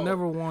would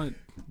never want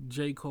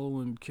J. Cole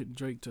and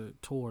Drake to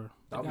tour.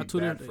 That would be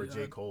bad for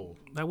J. Cole.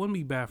 That wouldn't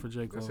be bad for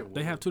J. Cole. Yes,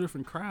 they have 2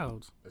 different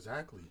crowds.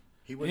 Exactly.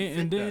 He wouldn't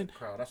And fit then- that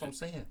crowd. That's what I'm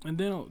saying. And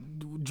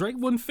then Drake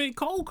wouldn't fit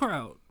Cole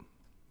crowd.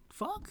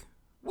 Fuck.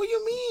 What do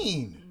you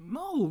mean?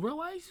 No, bro.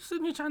 Why are you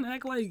sitting here trying to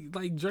act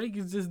like Drake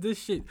is just this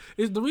shit?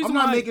 It's the reason I'm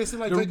not why making it seem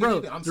like Drake is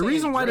anything. I'm the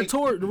reason why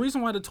saying the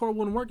reason why the tour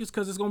wouldn't work is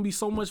because it's gonna be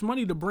so much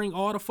money to bring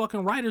all the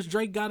fucking writers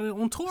Drake got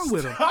on tour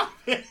with him.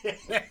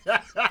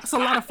 That's a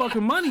lot of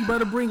fucking money, bro.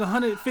 To bring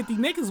 150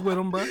 niggas with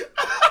him, bro. Know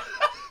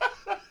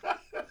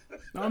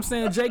what I'm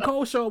saying? J.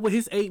 Cole show up with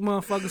his 8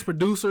 motherfuckers,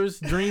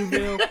 producers,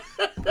 Dreamville.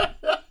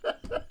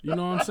 You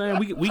know what I'm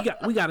saying?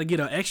 We gotta get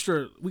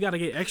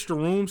extra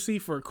room seat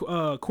for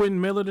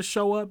Quentin Miller to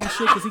show up and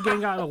shit because he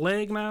ain't got a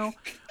leg now.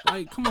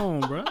 Like, come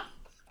on, bro.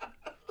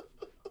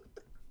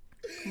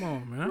 Come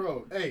on, man.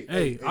 Bro,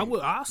 hey,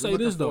 I'll say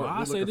this though.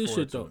 I'll say this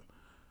shit though.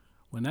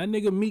 When that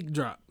nigga Meek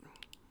drop,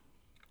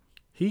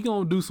 he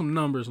gonna do some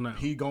numbers now.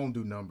 He gonna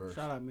do numbers.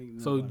 Shout out Meek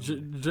Mill. So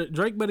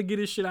Drake better get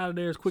his shit out of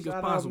there as quick as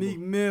Shout possible. out Meek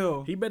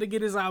Mill. He better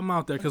get his album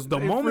out there because the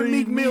They moment free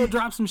Meek Mill Meek.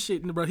 drops some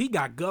shit, bro, he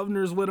got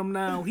governors with him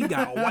now. He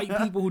got white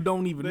people who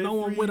don't even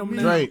know him with him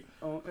now.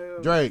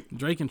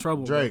 Drake in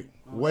trouble. Drake,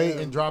 bro. wait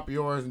and drop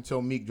yours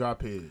until Meek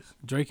drop his.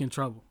 Drake in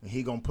trouble. And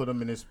he gonna put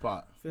him in his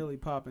spot. Philly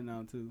popping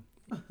now too.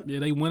 Yeah,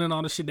 they winning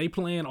all the shit. They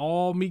playing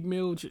all Meek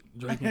Mill.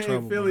 Drake in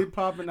trouble. Philly bro.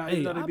 popping out.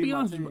 Hey, I'll be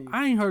honest, bro,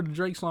 I ain't heard the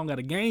Drake song "Got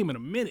a Game" in a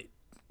minute.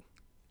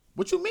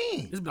 What you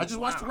mean? It's been I just a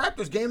watched the while.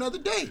 Raptors game the other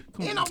day.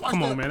 Come on,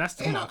 man.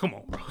 Come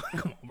on, bro.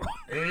 Come on, bro.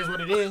 It is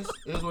what it is.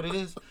 It is what it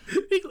is.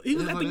 He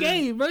was at the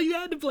game, bro. You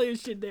had to play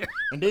his shit there.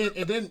 And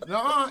then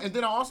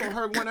I also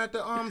heard one at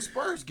the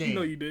Spurs game.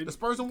 No, you did. The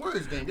Spurs and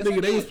Warriors game. Yes, Nigga,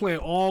 I they did. was playing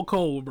all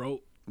cold, bro.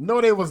 No,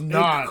 they was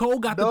not. Cole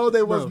got no, they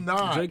bro, was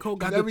not. J. Cole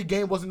got 'Cause every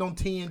game wasn't on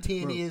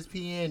TNT and Bro.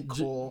 ESPN.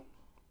 Cole.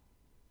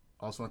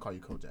 I was gonna call you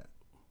Kojak,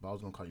 but I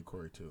was gonna call you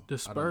Corey too. The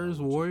Spurs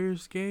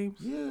Warriors games,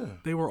 Yeah.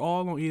 they were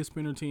all on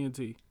ESPN or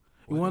TNT.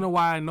 You wanna know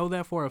why I know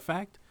that for a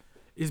fact?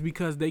 Is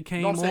because they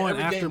came I'm saying on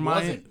every after game my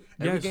wasn't.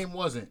 Every game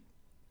wasn't.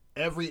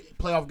 Every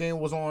playoff game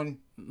was on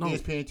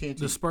ESPN, TNT.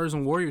 The Spurs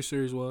and Warriors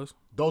series was.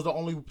 Those are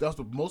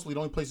mostly the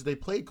only places they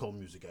played Cole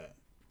music at.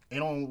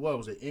 And on what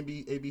was it?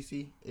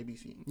 ABC.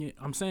 Yeah,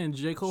 I'm saying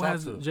J. Cole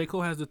has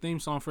the theme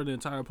song for the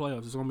entire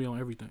playoffs. It's gonna be on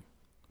everything.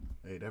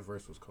 Hey, that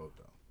verse was cold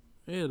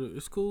though. Yeah,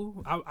 it's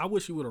cool. I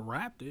wish he would have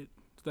rapped it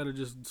instead of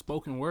just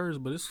spoken words,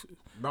 but it's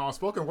No,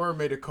 spoken word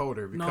made it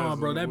colder. Because no,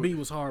 bro. That beat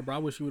was hard, bro. I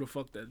wish he would have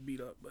fucked that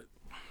beat up, but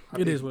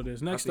it is what it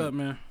is. Next up,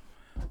 man.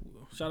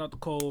 Shout out to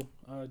Cole,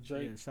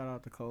 Drake. Yeah, shout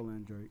out to Cole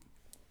and Drake.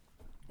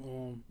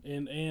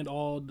 And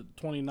all the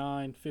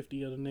 29,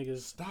 50 of the niggas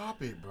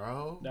Stop it,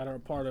 bro. that are a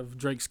part of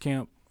Drake's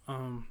camp.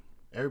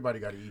 Everybody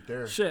got to eat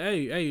theirs. Shit,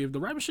 hey, if the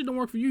rapping shit don't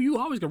work for you, you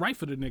always can write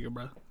for the nigga,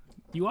 bro.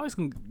 You always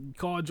can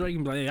call Drake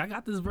and be like, hey, I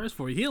got this verse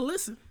for you. He'll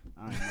listen.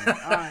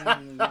 I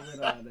ain't even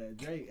with all that.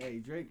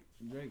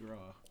 Drake raw.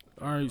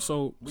 All right,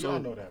 so We all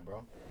know that,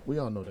 bro. We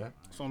all know that.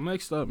 So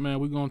next up, man,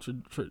 we're going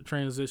to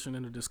transition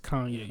into this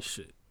Kanye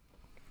shit.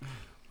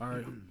 All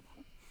right.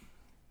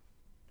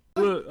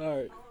 Look,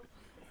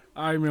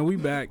 all right, man. We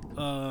back.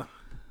 All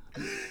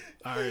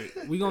right,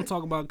 we gonna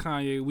talk about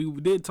Kanye. We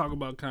did talk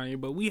about Kanye,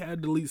 but we had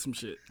to delete some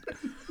shit.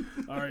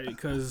 All right,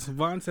 because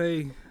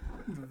Vontae.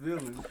 The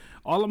villain.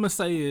 All I'm gonna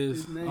say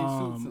is, His name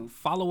suits him.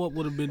 follow up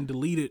would have been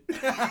deleted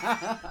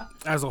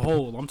as a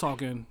whole. I'm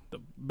talking the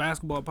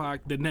basketball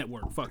pod, the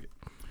network. Fuck it.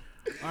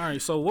 All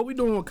right, so what we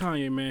doing with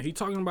Kanye, man? He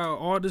talking about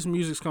all this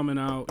music's coming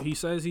out. He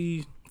says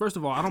first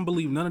of all, I don't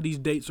believe none of these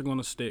dates are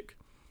gonna stick.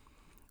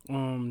 I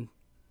don't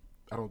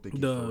think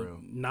he's for The real.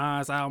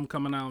 Nas album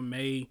coming out in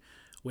May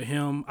with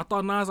him. I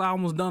thought Nas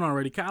album was done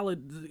already.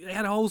 Khaled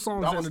had a whole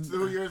song. That was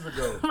 2 years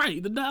ago.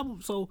 Right, the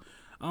double. So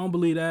I don't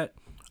believe that.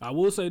 I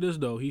will say this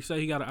though. He said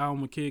he got an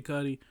album with Kid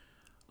Cudi.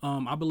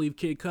 I believe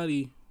Kid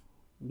Cudi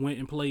went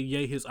and played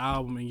Ye his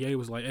album, and Ye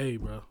was like, "Hey,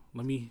 bro,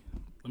 let me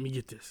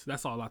get this."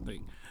 That's all I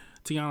think.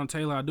 Tiana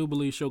Taylor, I do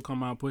believe she'll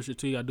come out. Pusha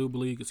T, I do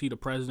believe, because he the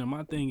president.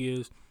 My thing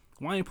is,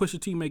 why ain't Pusha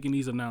T making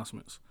these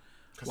announcements?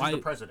 Because he's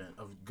the president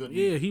of good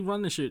Yeah, music. he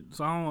run the shit.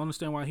 So I don't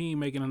understand why he ain't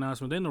making an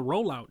announcement. Then the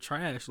rollout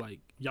trash. Like,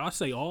 y'all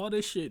say all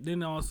this shit,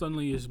 then all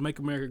suddenly is Make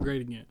America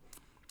Great Again.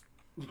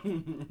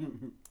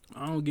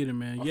 I don't get it,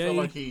 man. I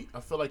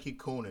feel like he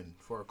cooning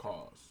for a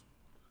cause.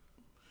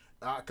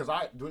 Because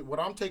what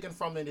I'm taking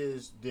from it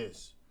is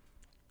this.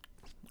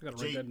 I gotta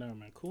write that down,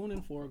 man.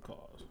 Cooning for a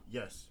cause.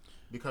 Yes,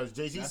 because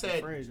Jay-Z That's said.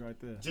 the phrase right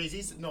there.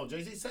 Jay-Z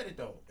said it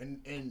though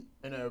in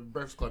a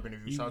Breakfast Club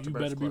interview. You Shout out to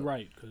better Breakfast be Club.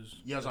 right, because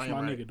Yes, that's I am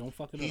my right. nigga. Don't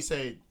fuck it He up.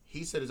 said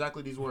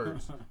exactly these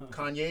words.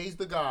 Kanye's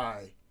the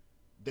guy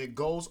that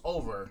goes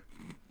over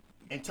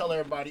and tell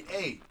everybody,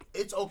 hey,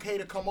 it's okay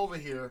to come over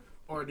here,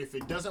 or if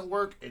it doesn't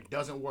work, it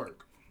doesn't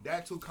work.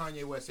 That's who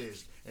Kanye West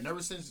is. And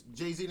ever since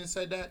Jay-Z done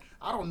said that,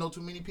 I don't know too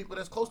many people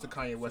that's close to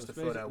Kanye West to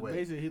feel that way.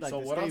 basically, he like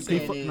So the what I'm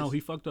scapegoat. saying is... He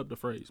fucked up the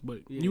phrase,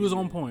 but Yeah, he was yeah,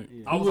 on point.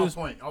 yeah. I was on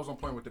point. I was on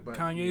point with the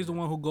button. Kanye's the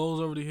one who goes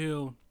over the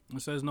hill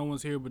and says no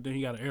one's here, but then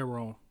he got an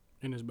arrow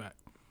in his back.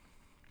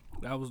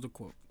 That was the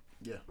quote.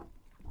 Yeah,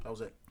 that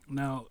was it.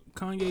 Now,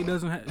 Kanye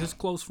doesn't have... His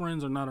close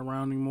friends are not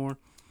around anymore.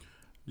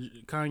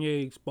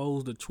 Kanye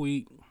exposed a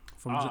tweet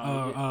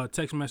from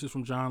text message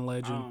from John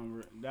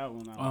Legend. That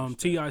one. I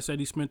T.I. said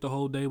he spent the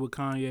whole day with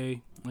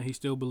Kanye, and he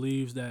still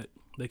believes that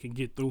they can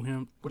get through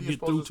him. What do you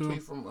suppose this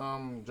tweet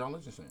from John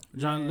Legend saying?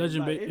 John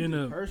Legend like, in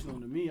a personal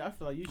to me. I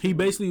feel like you. he should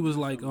basically was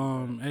do like,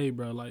 something hey,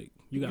 bro, like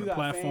you got a fans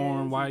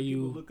platform. Why and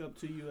people you? look up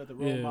to you as a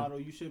role model?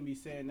 You shouldn't be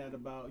saying that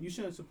about. You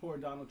shouldn't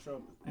support Donald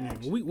Trump. Yeah,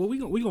 we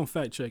gonna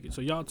fact check it.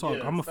 So y'all talk. Yeah,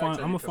 I'm gonna fact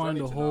check it, 'cause I find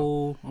need the to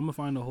whole. I'm gonna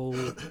find the whole.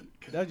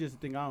 That's just the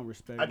thing I don't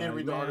respect. I did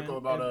read the article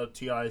about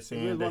T.I.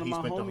 saying that he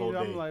spent the whole day.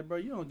 I'm like, bro,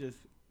 you don't just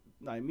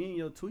like me and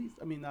your tweets.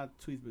 I mean, not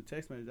tweets, but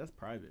text messages. That's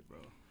private, bro.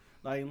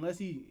 Like unless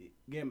he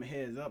gave him a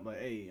heads up, like,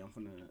 hey, I'm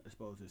finna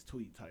expose his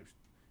tweet types.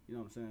 You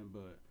know what I'm saying?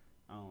 But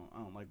I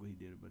don't like what he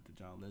did with the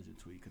John Legend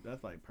tweet because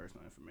that's like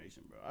personal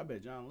information, bro. I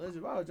bet John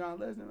Legend. Why was John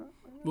Legend?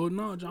 Well,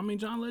 no, I mean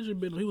John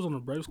Legend. He was on the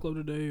Breakfast Club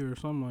today or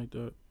something like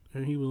that,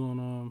 and he was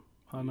on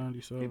Hot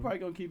 97. He probably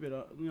gonna keep it,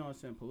 you know what I'm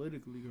saying,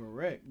 politically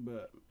correct.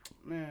 But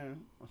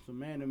man, from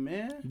man to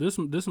man. This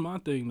is my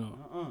thing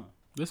though.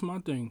 This is my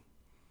thing.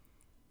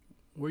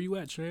 Where you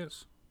at,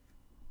 Chance?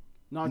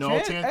 No,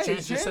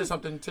 Chance just said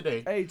something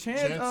today. Hey,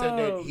 Chance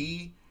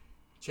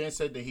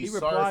said that he's he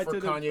sorry for to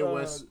Kanye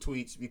West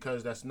tweets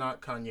because that's not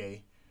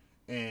Kanye.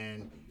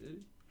 And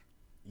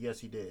yes,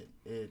 he did.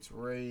 It's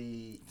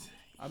right.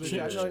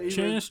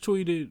 Chance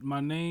tweeted my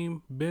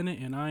name Bennett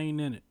and I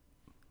ain't in it.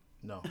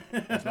 No,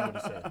 that's not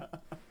what he said.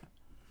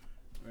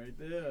 Right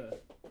there.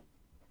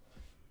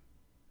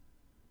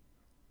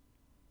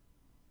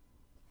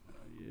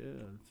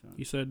 Yeah.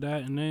 He said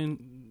that, and then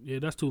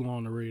that's too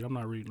long to read. I'm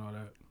not reading all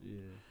that.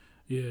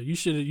 Yeah, you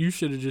should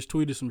have just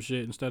tweeted some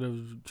shit instead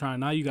of trying.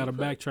 Now you got to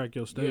backtrack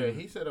your statement.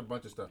 Yeah, he said a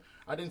bunch of stuff.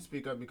 I didn't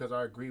speak up because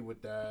I agree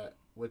with that,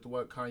 with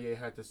what Kanye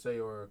had to say,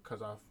 or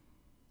because I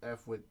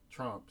F with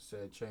Trump,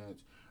 said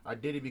Chance. I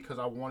did it because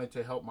I wanted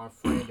to help my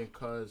friend and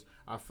because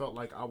I felt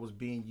like I was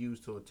being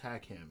used to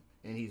attack him,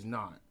 and he's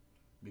not,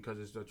 because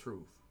it's the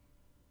truth.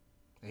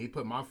 And he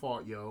put my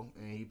fault, yo,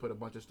 and he put a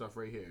bunch of stuff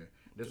right here.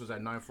 This was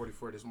at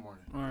 9:44 this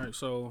morning. All right,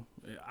 so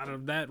out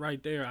of that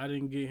right there, I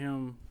didn't get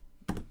him.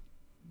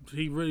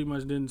 He really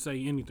much didn't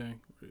say anything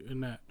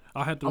in that.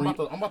 I had to. I'm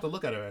about to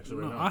look at it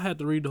actually. Right now. I had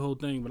to read the whole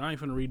thing, but I ain't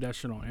finna read that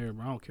shit on air.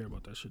 But I don't care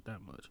about that shit that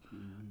much.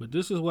 Mm-hmm. But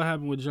this is what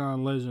happened with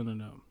John Legend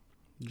and them.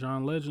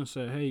 John Legend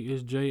said, "Hey,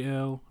 it's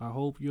JL. I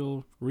hope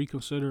you'll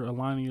reconsider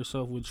aligning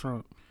yourself with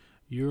Trump.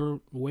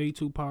 You're way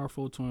too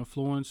powerful to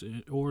influence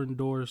or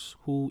endorse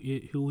who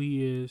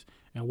he is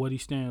and what he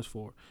stands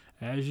for.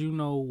 As you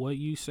know, what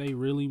you say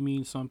really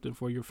means something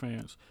for your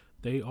fans.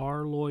 They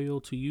are loyal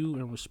to you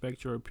and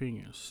respect your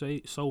opinions.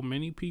 So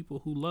many people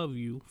who love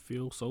you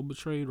feel so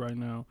betrayed right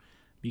now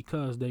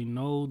because they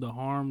know the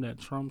harm that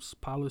Trump's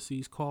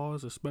policies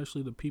cause,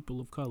 especially the people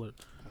of color.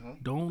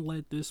 Don't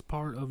let this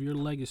part of your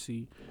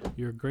legacy.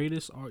 You're the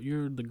greatest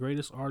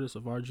artist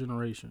of our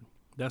generation."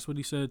 That's what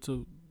he said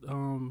to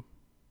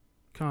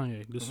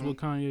Kanye. This is what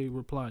Kanye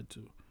replied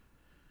to.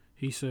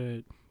 He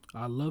said,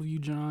 I love you,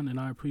 John, and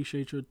I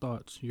appreciate your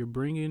thoughts. You're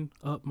bringing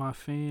up my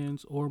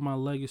fans or my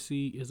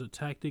legacy is a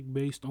tactic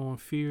based on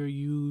fear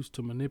used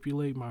to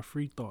manipulate my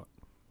free thought.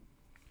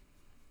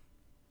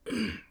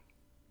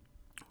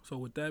 So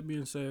with that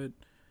being said,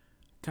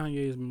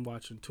 Kanye has been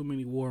watching too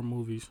many war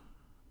movies,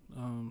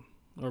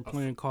 or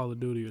playing Call of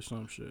Duty or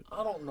some shit.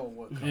 I don't know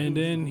what. And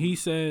then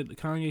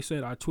Kanye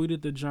said, I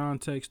tweeted the John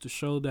text to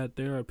show that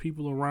there are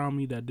people around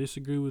me that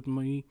disagree with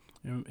me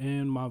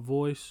and my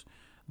voice.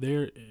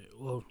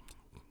 Well,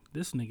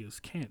 this nigga's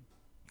can't.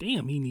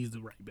 Damn, he needs to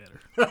write better.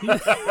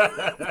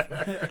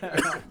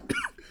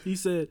 He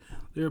said,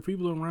 there are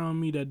people around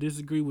me that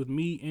disagree with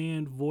me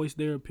and voice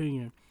their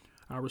opinion.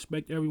 I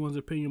respect everyone's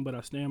opinion, but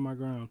I stand my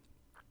ground.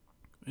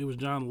 It was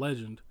John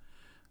Legend.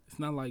 It's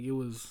not like it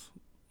was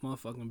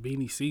motherfucking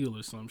Beanie Siegel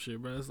or some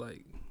shit, bro. It's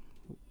like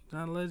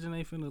John Legend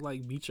ain't finna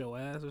like beat your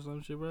ass or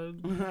some shit, bro.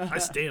 I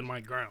stand my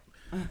ground.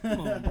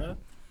 Come on, bro.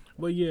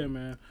 But yeah,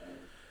 man.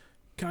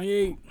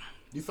 Kanye.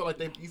 You feel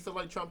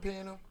like Trump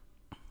paying him?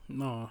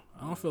 No,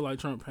 I don't feel like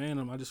Trump paying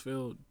him. I just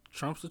feel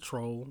Trump's a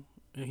troll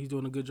and he's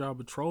doing a good job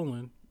of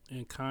trolling,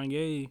 and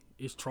Kanye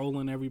is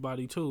trolling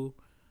everybody too.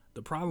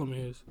 The problem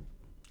is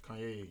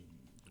Kanye.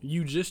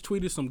 You just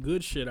tweeted some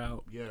good shit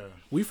out. Yeah.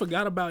 We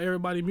forgot about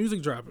everybody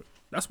music dropping.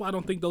 That's why I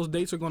don't think those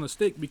dates are going to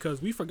stick,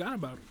 because we forgot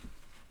about it.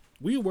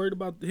 We were worried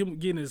about him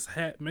getting his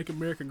hat, Make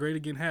America Great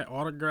Again hat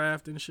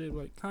autographed and shit.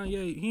 Like,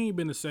 Kanye, he ain't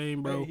been the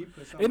same, bro. Hey,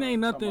 it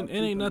ain't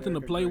nothing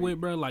to play with,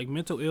 bro. Like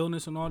mental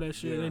illness and all that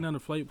shit. Yeah. Ain't nothing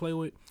to play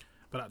with.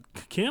 But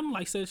Kim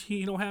says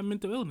he don't have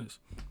mental illness.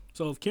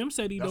 So if Kim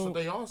said That's what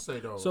they all say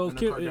though. So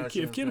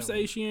if Kim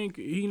says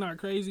he not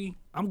crazy,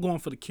 I'm going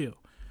for the kill.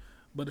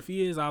 But if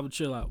he is, I would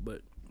chill out.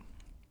 But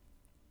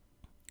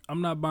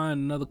I'm not buying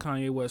another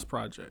Kanye West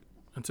project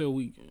until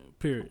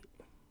period.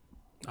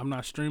 I'm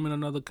not streaming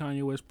another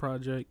Kanye West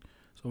project.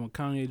 So when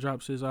Kanye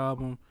drops his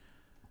album,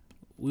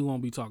 we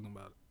won't be talking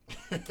about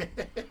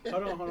it.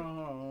 Hold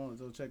on.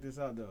 So check this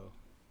out though.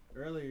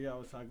 Earlier y'all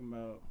was talking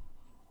about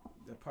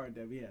the part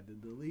that we had to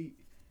delete,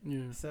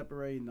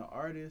 separating the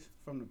artist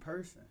from the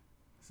person.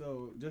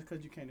 So just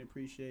because you can't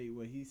appreciate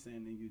what he's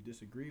saying and you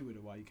disagree with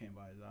it, why you can't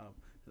buy his album?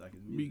 Like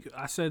his music.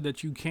 I said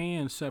that you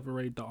can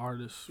separate the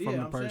artist from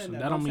the person.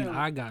 That don't mean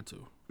I got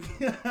to.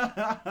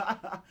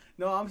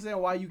 No, I'm saying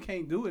why you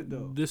can't do it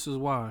though. This is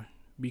why.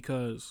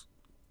 Because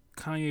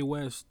Kanye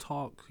West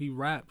he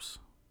raps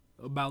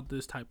about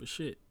this type of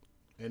shit.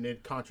 And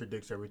it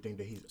contradicts everything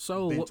that he's been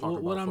talking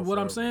about. What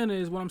I'm saying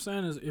is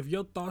if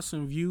your thoughts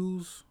and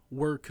views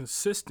were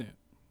consistent,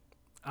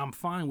 I'm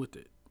fine with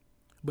it.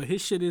 But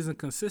his shit isn't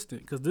consistent,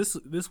 because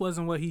this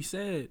wasn't what he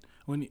said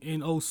when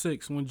in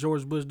 2006 when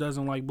George Bush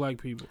doesn't like black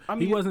people. I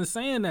mean, he wasn't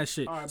saying that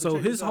shit. Right, so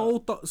his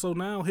whole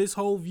now his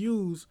whole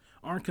views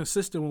aren't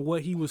consistent with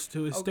what his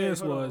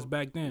stance was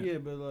back then. Yeah,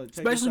 but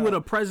especially with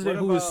a president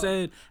who has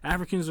said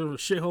Africans are a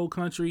shithole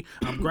country.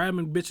 I'm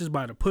grabbing bitches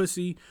by the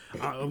pussy.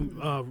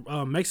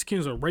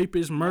 Mexicans are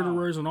rapists,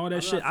 murderers, and all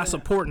that shit. I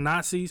support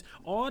Nazis.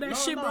 All that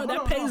shit, bro.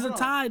 That pays a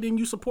tithe, and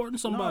you supporting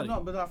somebody. No,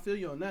 but I feel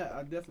you on that.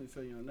 I definitely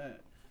feel you on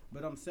that.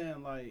 But I'm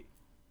saying, like,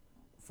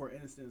 for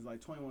instance, like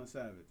 21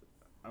 Savage.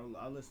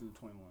 I listened to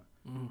 21.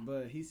 Mm-hmm.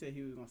 But he said he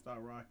was going to start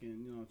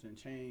rocking, you know what I'm saying,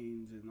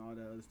 chains and all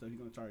that other stuff. He's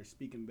going to start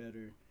speaking better,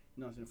 you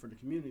know what I'm saying, for the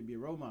community, be a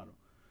role model.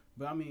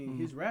 But, I mean,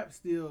 his rap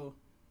still,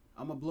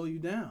 I'm going to blow you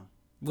down.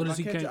 What does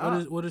he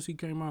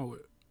came out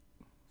with?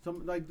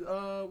 Some, like,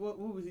 what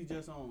was he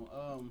just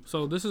on?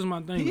 So this is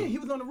my thing. He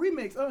was on the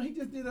remix. He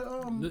just did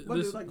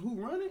Who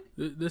Run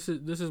It? This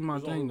is my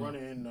thing.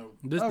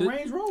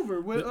 Range Rover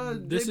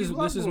with this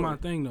is my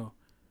thing though.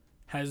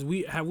 Have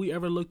we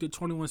ever looked at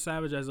 21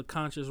 Savage as a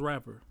conscious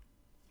rapper?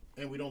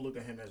 And we don't look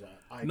at him as an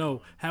icon.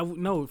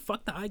 No,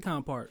 fuck the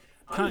icon part.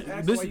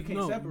 This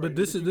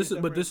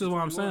is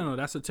what I'm saying though.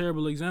 That's a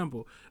terrible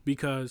example,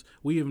 because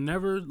we have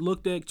never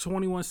looked at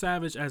 21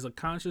 Savage as a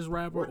conscious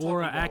rapper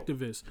or an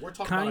activist. We're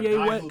talking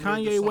about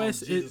Kanye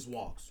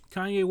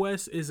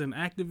West is an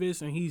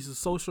activist, and he's a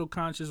social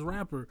conscious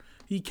rapper.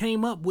 He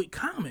came up with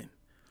Common.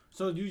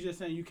 So you just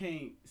saying you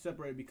can't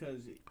separate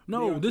because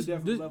this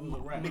levels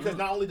of rap. Because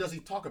not only does he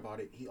talk about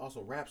it, he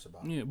also raps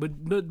about it. Yeah, but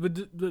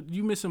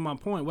you missing my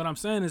point. What I'm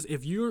saying is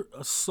if you're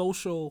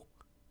socially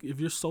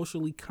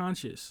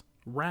conscious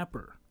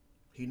rapper,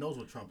 he knows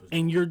what Trump is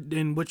doing.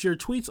 And what your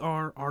tweets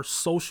are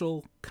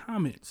social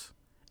comments,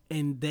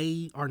 and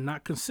they are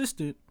not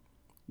consistent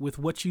with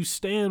what you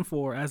stand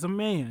for as a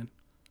man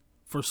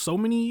for so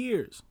many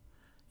years.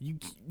 You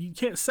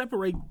can't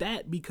separate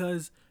that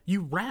because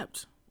you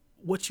rapped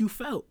what you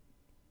felt,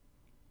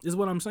 is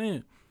what I'm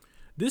saying.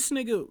 This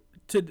nigga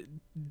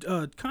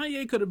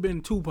Kanye could have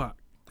been Tupac.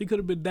 He could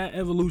have been that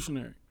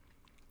evolutionary.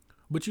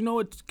 But you know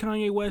what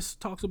Kanye West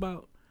talks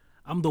about?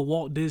 I'm the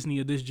Walt Disney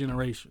of this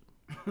generation.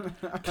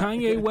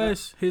 Kanye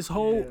West,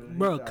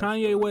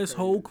 Kanye West's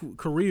whole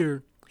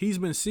career, he's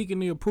been seeking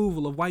the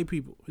approval of white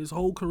people his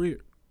whole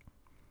career.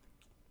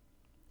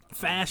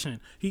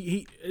 Fashion,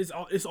 it's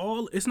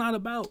not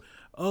about,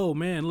 oh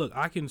man, look,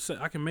 I can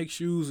make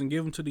shoes and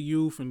give them to the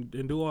youth and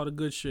do all the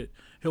good shit.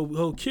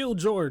 He'll kill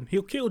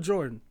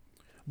Jordan.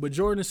 but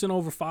Jordan sent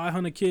over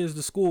 500 kids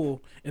to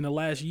school in the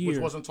last year. Which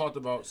wasn't talked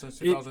about since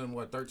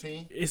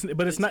 2013.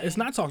 It's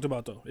not talked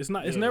about though. It's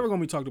never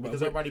gonna be talked about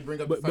because everybody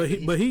bring up the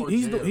fact but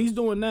that he's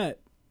doing that.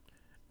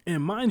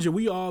 And mind you,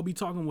 we all be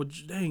talking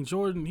with dang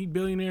Jordan. He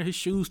billionaire. His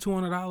shoes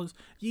 $200.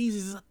 Yeezys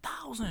is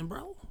 $1,000,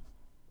 bro.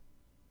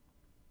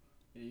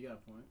 Yeah, you got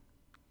a point.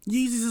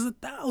 Yeezys is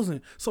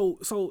 $1,000.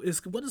 So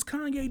it's what is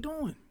Kanye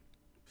doing?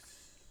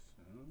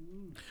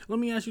 Let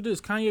me ask you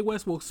this: Kanye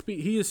West will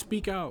speak. He'll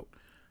speak out.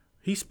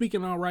 He's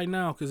speaking out right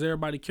now because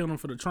everybody killed him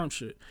for the Trump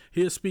shit.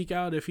 He'll speak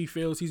out if he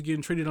feels he's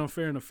getting treated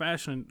unfair in the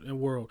fashion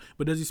world.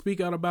 But does he speak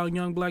out about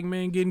young black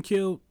men getting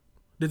killed?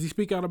 Does he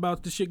speak out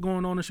about the shit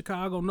going on in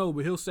Chicago? No,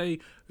 but he'll say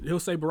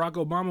Barack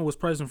Obama was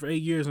president for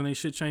 8 years and they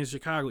shit changed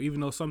Chicago,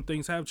 even though some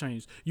things have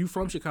changed. You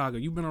from Chicago.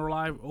 You've been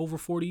alive over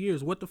 40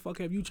 years. What the fuck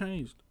have you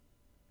changed?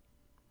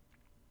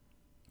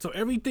 So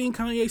everything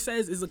Kanye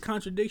says is a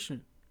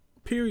contradiction.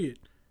 Period.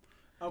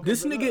 Okay,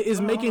 This nigga look, is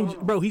hold on, making, hold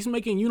on. bro, he's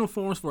making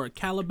uniforms for a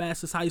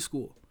Calabasas high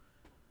school.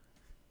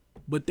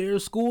 But there are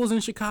schools in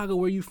Chicago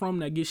where you from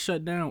that get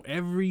shut down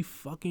every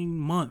fucking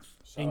month.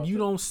 And you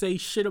don't say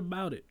shit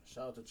about it.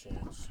 Shout out to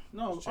Chance.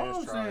 No,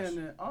 Chance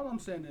all I'm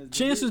saying is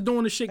Chance is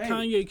doing the shit Hey,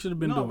 Kanye should have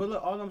been no, doing. but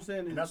look, all I'm saying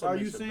And is, that's what are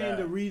you makes it saying bad.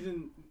 the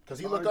reason? 'Cause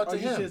he look up to Are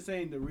him. you just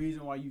saying the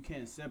reason why you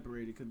can't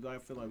separate it? Because I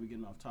feel like we're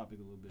getting off topic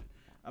a little bit.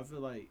 I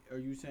feel like, are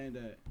you saying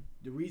that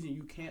the reason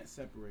you can't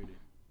separate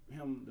it,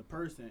 him the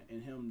person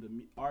and him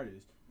the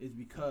artist, is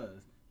because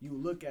you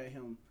look at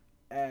him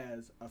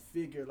as a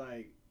figure,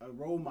 like a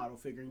role model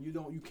figure, and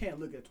you can't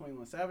look at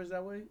 21 Savage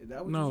that way? Is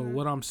that what No, you're saying?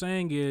 what I'm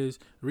saying is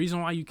the reason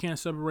why you can't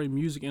separate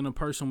music and a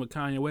person with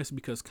Kanye West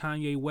because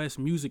Kanye West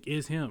music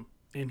is him,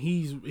 and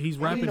he's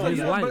rapping knows his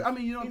that. life. But, I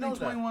mean, you don't He think knows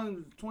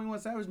that. 21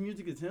 Savage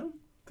music is him?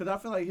 Because I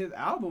feel like his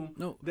album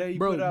No, that he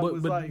bro, put out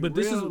was like but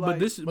this real, is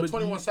like, But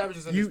 21 Savage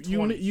is in you his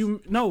 20s.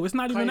 you no, it's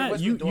not even Kanye that.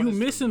 West You been doing this for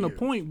missing the years.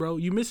 point, bro.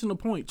 You missing the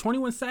point.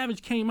 21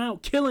 Savage came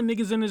out killing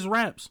niggas in his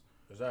raps.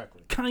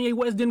 Exactly. Kanye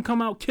West didn't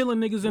come out killing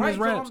niggas in his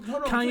so raps.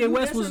 hold on, so Kanye you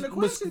West answering the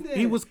question then.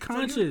 he was So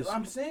conscious.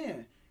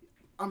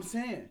 I'm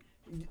saying,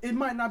 it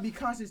might not be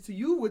conscious to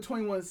you what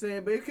 21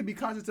 saying, but it could be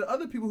conscious to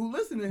other people who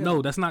listen to him.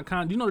 No, that's not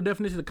You know the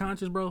definition of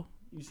conscious, bro?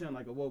 You sound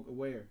like awoke,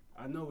 aware.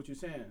 I know what you're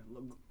saying.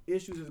 Look,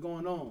 issues is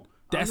going on.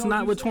 That's I know not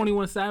you're what saying.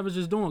 21 Savage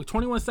is doing.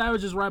 21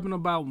 Savage is rapping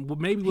about what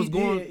maybe was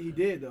going. He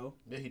did though.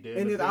 Yeah, he did.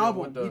 In The his video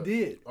album, with the he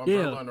did.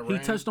 Umbrella Yeah, in the he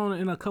Rain. touched on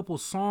it in a couple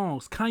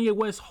songs. Kanye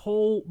West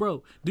whole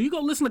bro. Do you go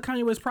listen to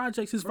Kanye West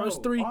projects? His Bro,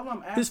 first three. all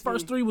I'm His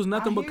first asking- three was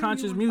nothing I but hear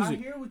conscious you- music.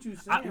 I hear what you're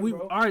saying,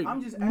 bro. All right,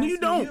 I'm just you asking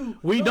don't. you.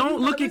 We No, don't you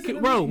look gotta at listen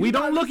to bro. me. We You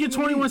don't gotta look at listen to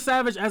me. 21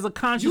 Savage as a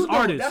conscious You don't.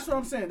 artist. That's what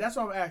I'm saying. That's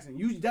what I'm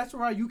asking. That's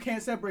why you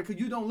can't separate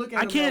because you don't look at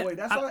I him can't. that way.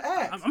 That's what I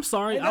asked. I'm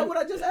sorry. Ain't that what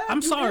I just asked? I'm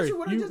You sorry. answered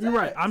what I just You're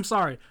right. asked. I'm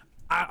sorry.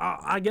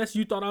 I guess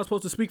you thought I was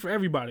supposed to speak for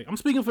everybody. I'm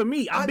speaking for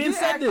me. I've been did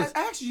said ask- this. I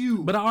asked you.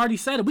 But I already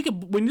said it. We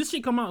could when this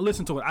shit come out,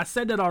 listen to it. I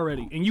said that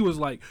already, and you was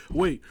like,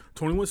 "Wait,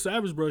 21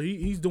 Savage, bro.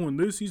 He's doing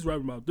this. He's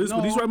rapping about this,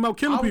 but he's rapping about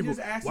killing I was people.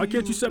 just asking Why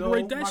can't you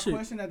separate my that shit?"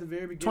 question at the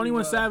very beginning 21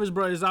 was- Savage,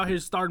 bro, is out here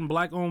starting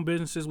black-owned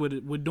businesses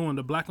with doing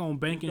the black-owned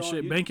banking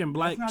shit, banking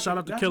black. that's Shout not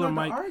out to the- Killer that's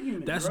not Mike. the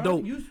argument, That's bro.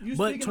 dope. You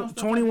But speaking on stuff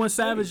I 21 didn't say.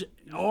 Savage,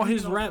 You all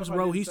his speaking on raps, stuff I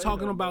bro, didn't he's say,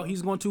 talking though, about bro.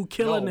 he's going to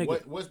kill a No,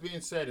 nigga. what's being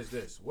said is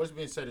this. What's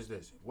being said is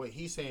this. What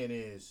he's saying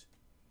is,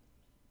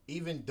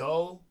 even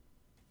though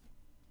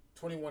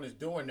 21 is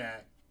doing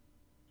that,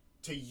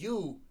 to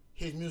you,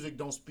 his music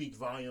don't speak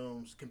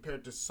volumes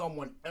compared to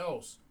someone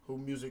else who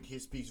music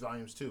his speaks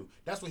volumes to.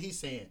 That's what he's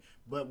saying.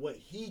 But what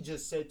he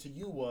just said to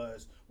you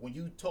was, when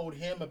you told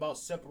him about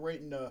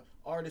separating the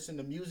artist and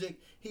the music,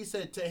 he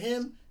said to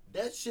him,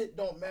 that shit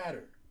don't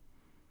matter.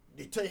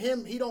 To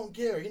him, he don't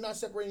care. He's not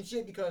separating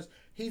shit because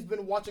he's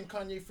been watching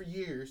Kanye for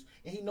years,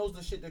 and he knows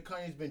the shit that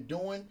Kanye's been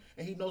doing,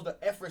 and he knows the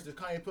efforts that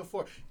Kanye put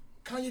forth.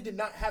 Kanye did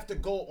not have to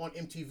go on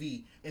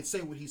MTV and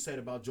say what he said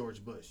about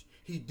George Bush.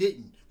 He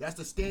didn't. That's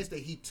the stance that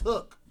he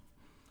took.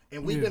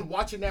 And we've been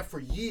watching that for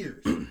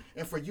years.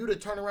 And for you to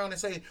turn around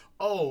and say,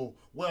 "Oh,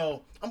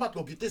 well, I'm about to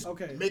go get this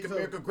Okay, Make so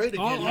America Great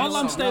Again." all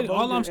I'm song." stating- Y'all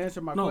all both I'm- didn't answer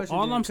my no, question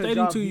all then, I'm 'cause stating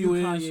y'all to you view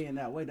is- Kanye in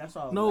that way. That's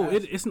all. No, I'm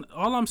asking. it's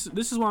all I'm.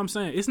 This is what I'm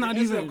saying. It's not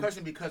Answer your even.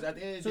 question, because at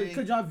the end of the So day,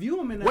 could y'all view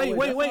him in that way?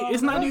 Wait. That's all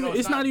It's I'm not asking. even. it's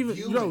It's not not even.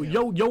 using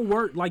Yo, him. your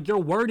word, like your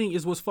wording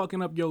is what's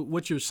fucking up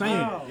what you're saying.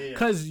 How? Yeah.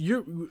 Cause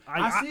you're.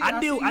 I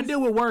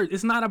deal with words.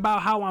 It's not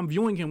about how I'm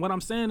viewing him. What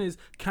I'm saying is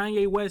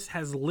Kanye West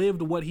has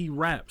lived what he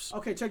raps.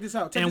 Okay, check this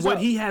out. And what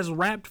he has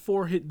rapped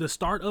for the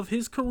start of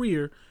his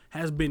career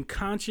has been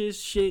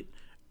conscious shit,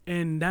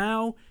 and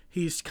now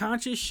his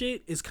conscious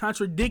shit is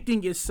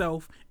contradicting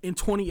itself in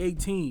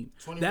 2018.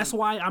 That's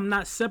why I'm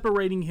not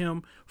separating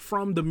him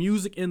from the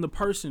music and the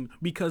person,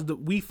 because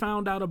we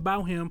found out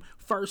about him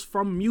first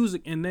from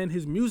music, and then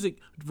his music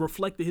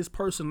reflected his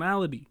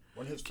personality.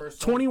 when his first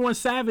song, 21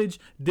 Savage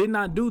did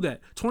not do that.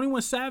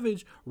 21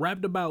 Savage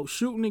rapped about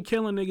shooting and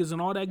killing niggas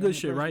and all that good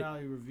shit, right?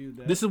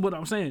 This is what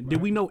I'm saying.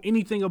 Did we know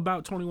anything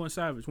about 21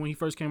 Savage when he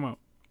first came out?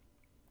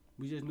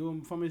 We just knew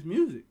him from his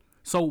music.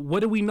 So what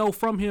do we know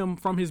from him,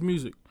 from his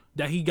music?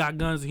 That he got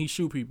guns and he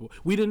shoot people.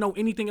 We didn't know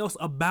anything else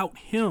about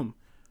him.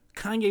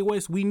 Kanye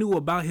West, we knew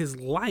about his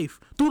life.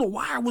 Through the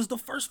Wire was the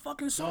first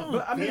fucking song.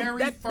 But, I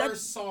mean,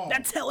 first song.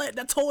 That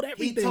told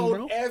everything, he told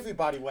bro.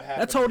 everybody what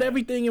happened. That told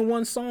everything in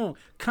one song.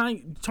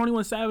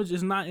 21 Savage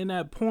is not in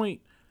that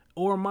point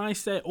or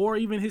mindset or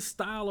even his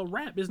style of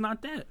rap is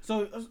not that.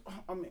 So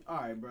I mean, all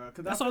right, bro.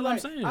 Because that's all I'm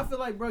saying. I feel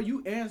like, bro,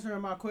 you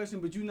answering my question,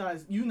 but you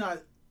not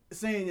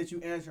saying that you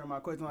answering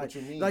my question. Like, what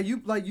you mean?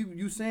 like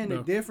you saying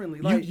it differently.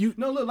 Like you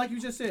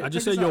just said. I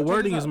just said your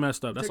wording is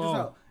messed up. That's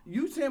all.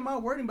 You saying my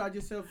wording, but I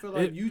just feel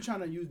like you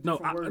trying to use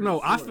different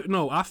words.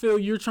 I feel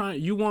you're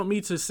trying. You want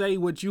me to say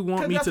what you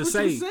want me to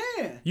say. That's what you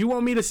saying. You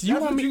want me to. You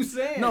that's want what me. you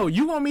saying. No,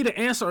 you want me to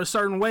answer a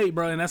certain way,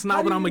 bro, and that's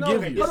not what I'm gonna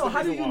give you. Hold on.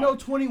 How do you know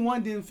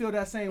 21 didn't feel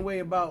that same way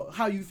about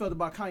how you felt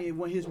about Kanye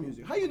when his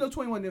music? How you know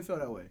 21 didn't feel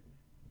that way?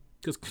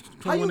 Because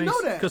how you know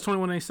that? Because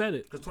 21 ain't said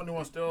it. Because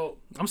 21 still.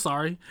 I'm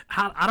sorry.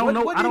 I don't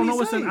know. I don't know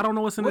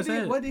what's in his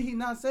head. What did he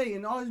not say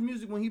in all his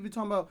music when he be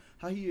talking about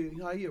how he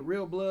a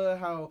real blood,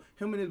 how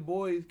him and his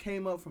boys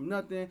came up from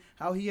nothing,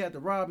 how he had to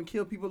rob and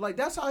kill people? Like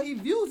that's how he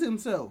views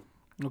himself.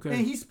 Okay. And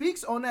he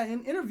speaks on that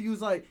in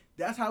interviews. Like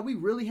that's how we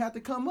really had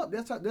to come up.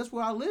 That's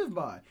what I live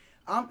by.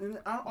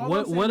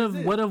 What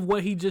of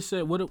what he just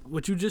said?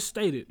 What you just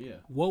stated? Yeah.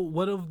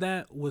 What of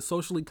that was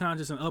socially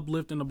conscious and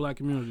uplifting the black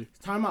community?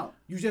 Time out.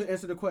 You just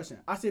answered the question.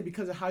 I said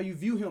because of how you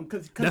view him.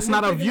 Cause that's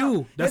not a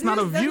view. That's not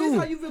a view. That is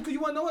how you feel. Cause you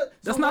want to know what?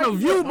 That's not a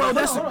view, bro.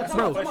 That's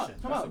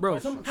bro.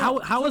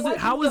 How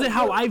is it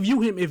how I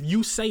view him if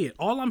you say it?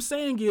 All I'm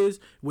saying is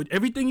with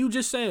everything you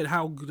just said,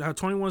 how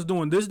 21's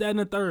doing this, that, and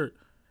the third.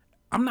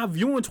 I'm not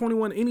viewing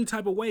 21 any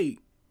type of way.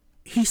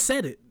 He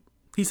said it.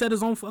 He said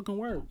his own fucking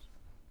words.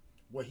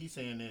 What he's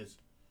saying is,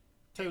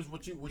 tell us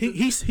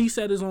he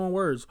said his own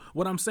words.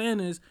 What I'm saying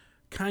is,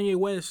 Kanye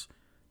West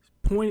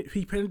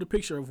painted the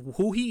picture of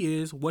who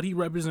he is, what he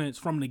represents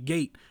from the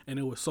gate, and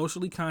it was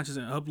socially conscious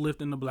and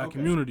uplifting the black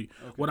community.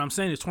 Okay. What I'm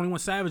saying is, 21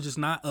 Savage is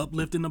not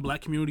uplifting the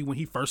black community when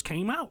he first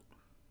came out.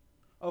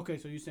 Okay,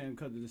 so you're saying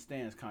because of the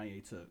stance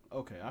Kanye took.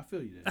 Okay, I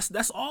feel you there.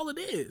 That's all it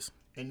is.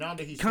 And now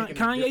that he's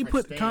Kanye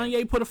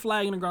put a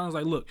flag in the ground. He's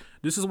like, look,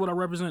 this is what I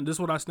represent. This is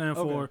what I stand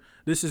for.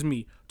 This is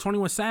me.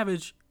 21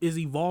 Savage is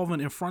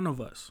evolving in front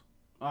of us.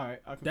 All right,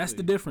 that's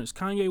the difference.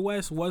 Kanye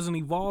West wasn't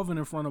evolving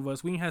in front of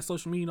us. We ain't had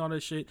social media and all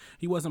that shit.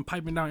 He wasn't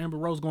piping down Amber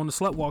Rose going to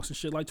slut walks and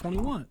shit like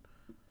 21.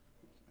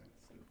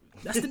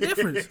 That's the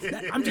difference.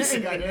 I'm just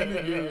saying.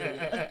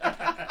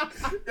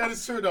 That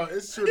is true though.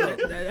 It's true though.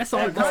 That's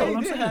all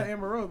I'm saying. Have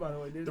Amber Rose, by the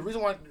way. The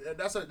reason why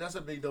that's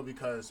a big deal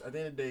because at the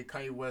end of the day,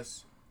 Kanye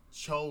West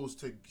chose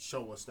to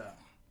show us that.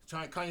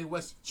 Kanye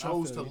West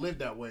chose to live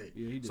that way.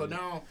 Yeah, he did. So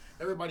now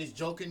everybody's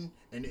joking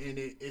and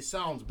it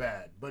sounds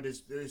bad, but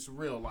it's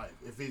real life.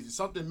 If it's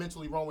something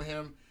mentally wrong with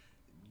him,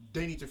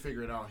 they need to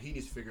figure it out. He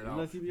needs to figure it out.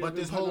 But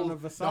this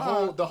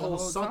the whole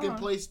sunken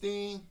place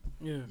thing,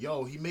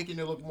 yo, he making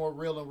it look more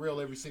real and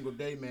real every single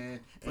day, man.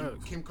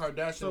 And Kim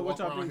Kardashian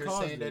walking around here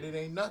saying that it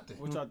ain't nothing.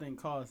 What y'all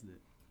think caused it?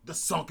 The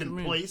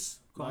sunken place.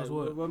 Caused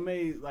what? What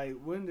made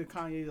when did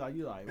Kanye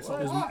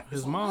what?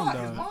 His mom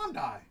died. His mom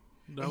died.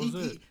 That was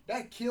it.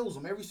 That kills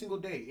him every single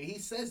day, and he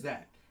says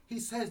that. He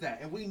says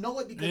that, and we know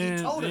it because he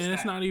told us that.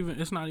 It's not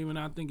even.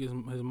 I think his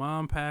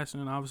mom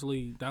passing.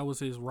 Obviously, that was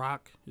his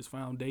rock, his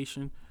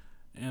foundation.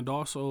 And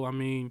also, I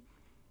mean,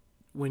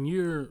 when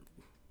you're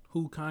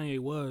who Kanye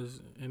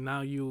was, and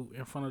now you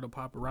in front of the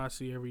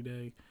paparazzi every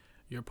day,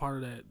 you're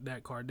part of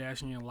that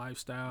Kardashian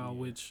lifestyle,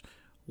 which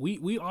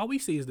we all we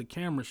see is the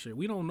camera shit.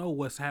 We don't know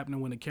what's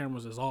happening when the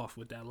cameras is off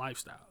with that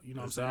lifestyle. You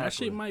know what I'm saying? That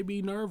shit might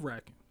be nerve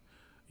wracking.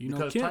 You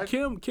know,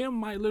 Kim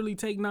might literally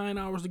take 9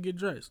 hours to get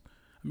dressed.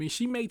 I mean,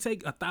 she may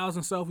take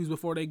 1,000 selfies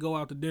before they go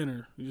out to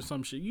dinner or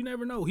some shit. You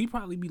never know. He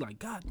probably be like,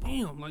 God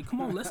damn, like,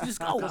 come on, let's just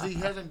go. Because he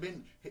hasn't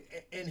been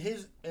in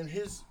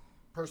his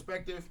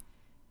perspective.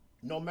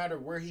 No matter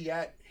where he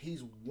at,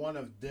 he's one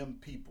of them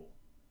people.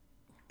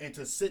 And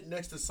to sit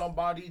next to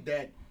somebody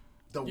that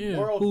the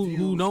world views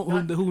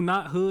who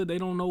not hood, they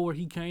don't know where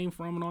he came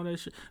from and all that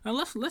shit. Now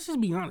let's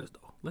just be honest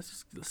though.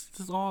 Let's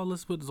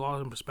put this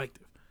all in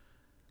perspective.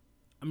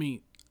 I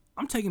mean,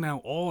 I'm taking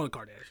out all the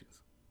Kardashians.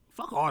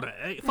 Fuck all that.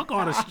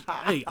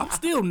 Hey, I'm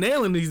still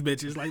nailing these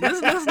bitches. Like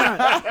let's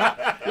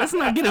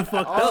not get it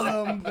fucked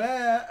up.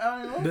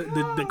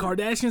 The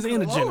Kardashians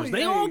and the Jenners,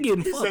 they all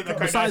getting fucked.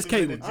 Besides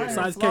Caitlyn.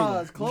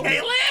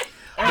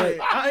 Hey,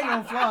 I ain't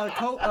gonna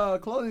fly.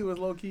 Chloe was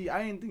low key.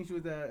 I didn't think she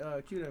was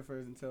that cute at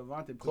first until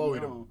Vontae put me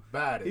on.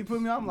 Baddest. He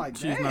put me on. I'm like,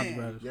 she's not the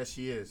baddest. Yes,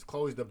 she is.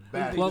 Chloe's the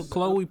baddest.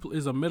 Chloe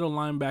is a middle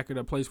linebacker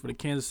that plays for the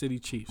Kansas City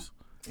Chiefs.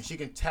 And she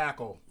can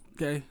tackle.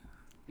 Okay.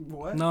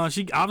 What? No,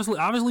 she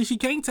obviously she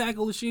can't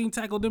tackle if she ain't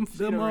tackled them. She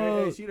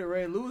the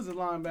Ray Lewis of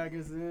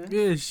linebackers then.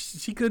 Yeah,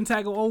 she couldn't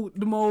tackle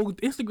them old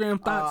Instagram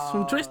thoughts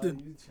from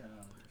Tristan.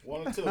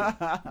 One or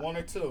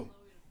two.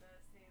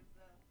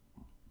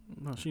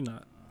 No, she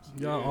not.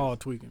 Y'all all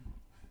tweaking.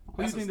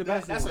 Who do you think the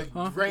best is? That's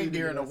a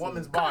reindeer in a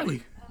woman's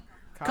body.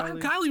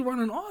 Kylie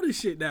running all this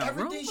shit down,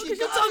 bro. Everything she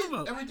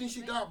got, everything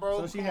she got, bro.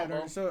 So she had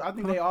her. So I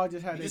think they all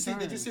just had their turn.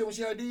 Did you see when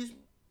she had these?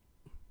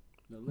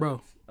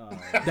 Bro,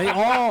 they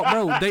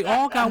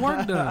all got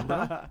work done,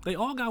 bro. They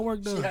all got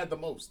work done. She had the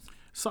most.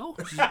 So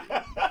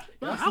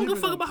I don't give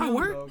a fuck about her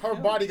work. Her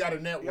body got a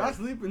net Y'all worth.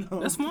 sleeping though.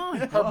 That's fine.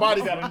 Her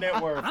body got a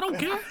net worth. I don't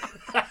care.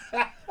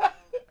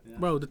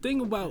 Bro, the thing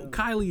about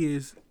Kylie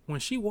is when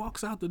she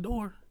walks out the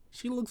door,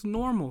 she looks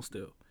normal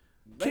still.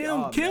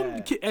 Kim,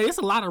 hey, it's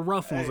a lot of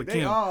rough ones of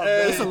Kim.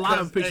 It's a lot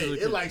of pictures of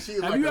Kim. Like she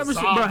Have you ever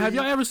seen, bro? Have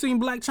y'all ever seen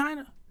Black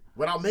China?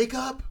 without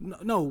makeup?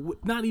 No,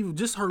 not even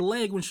just her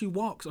leg when she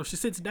walks or she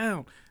sits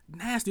down.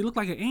 Nasty, look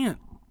like an ant.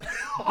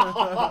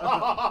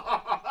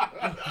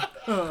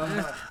 All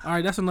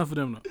right, that's enough of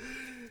them though.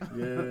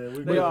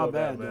 Yeah, They all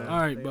bad, man. though. All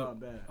right, They but all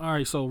bad. all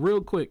right. So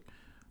real quick,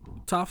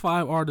 top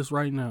 5 artists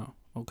right now.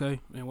 Okay,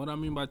 and what I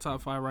mean by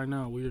top 5 right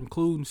now, we're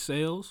including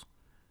sales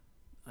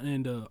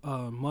and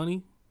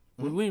money.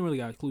 We ain't really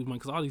got to include money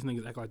because all these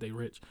niggas act like they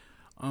rich.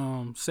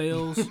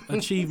 Sales,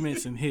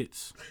 achievements, and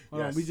hits.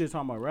 Hold on, Yes. we just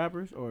talking about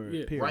rappers or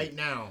Yeah. period? Right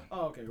now.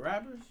 Oh, okay,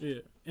 rappers. Yeah,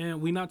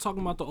 and we not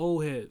talking about the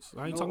old heads.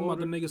 I ain't No talking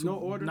order? about the niggas. No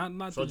who, order?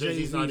 Not So the Jay-Z's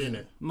Jay-Z's. not in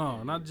it?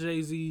 No, not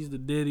Jay-Z's, the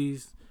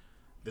Diddy's,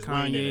 Is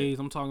Wayne in Kanye's.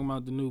 it? I'm talking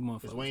about the new Is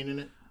motherfuckers. Wayne in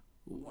it?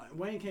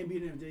 Wayne can't be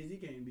in it. Jay Z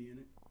can't be in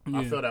it.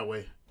 I Yeah. feel that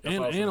way. That's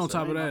what I was And gonna on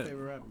top say. of Wayne my that,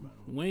 favorite rapper, by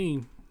the way.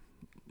 Wayne.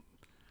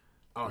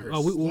 Out here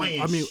Oh,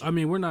 slaying I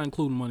mean, we're not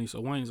including money, so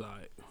Wayne's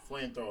alright.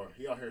 flamethrower.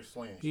 He out here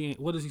slaying He ain't.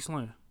 What is he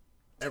slaying?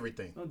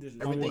 everything. No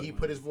disrespect. Everything what? he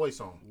put his voice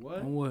on. What?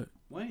 On what?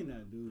 Wayne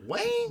that dude.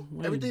 Wayne?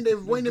 Everything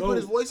that Wayne done put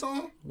his voice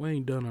on?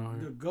 Wayne done out The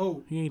here.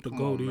 GOAT. He ain't the Come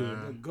GOAT on, either.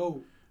 man. The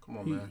GOAT. Come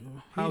on, He,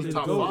 man. how's He he the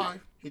top GOAT.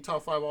 5. He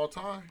top 5 all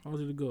time. How's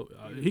he the GOAT?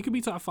 He could be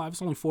top 5.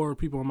 It's only 4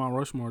 people on Mount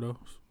Rushmore though,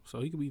 so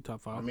he could be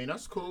top 5. I mean,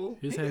 that's cool.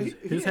 his He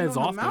head's ain't on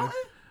off the there.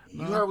 mountain?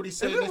 You heard what he If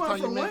said it next time wasn't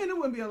you for mentioned. Wayne, there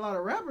wouldn't be a lot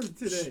of rappers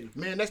today.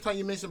 Man, next time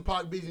you mention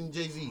Pac, Biggie, and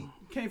Jay-Z,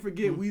 Can't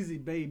forget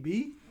Weezy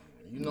Baby.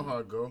 you know how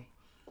it go.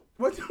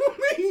 What you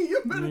mean?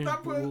 You better Yeah,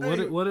 stop putting.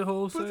 what did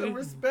Hov Put say? some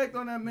respect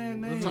on that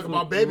man's name. Talk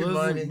about Baby Was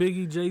Money. it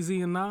Biggie,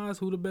 Jay-Z, and Nas.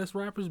 Who the best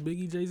rappers?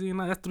 Biggie, Jay-Z, and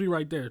Nas. That's 3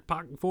 right there.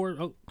 Pac 4.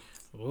 Oh,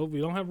 well, we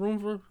don't have room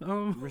for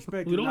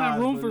Respect. we to don't have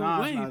Nas, room but for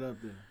Nas Wayne. not up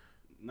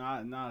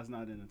there. Nas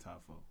not in the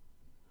top 4.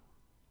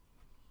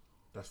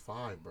 That's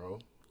 5, bro.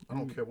 I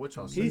don't care what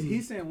y'all say.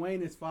 He's saying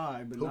Wayne is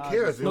 5, but Who Nas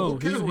cares? is No, Who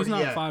cares he's where he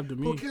not at? 5 to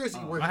me. Who cares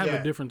where I he have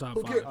at? a different top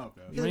Who 5. cares?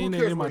 Okay. Yeah, Wayne who ain't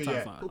cares in my where he top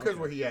at? 5. Who cares Okay.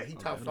 where he at? He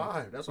top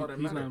 5. That's all that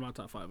He's not matters. in my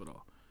top 5 at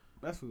all.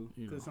 That's cool.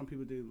 You Because know. some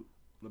people do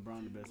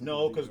LeBron the best.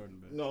 No, some people do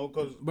Jordan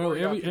the best.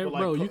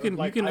 Bro, you can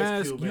Ice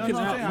ask Cube you and can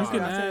No, top I'm ask, you saying,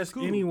 can I said it's ask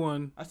cool.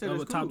 anyone I said of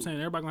it's a top cool. 10.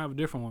 Everybody gonna have a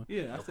different one.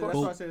 Yeah, Of that's course.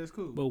 why I said it's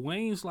cool. But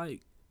Wayne's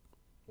like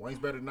Wayne's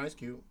better than Ice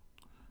Cube.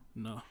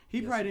 no.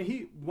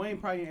 Wayne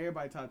probably in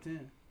everybody top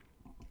 10.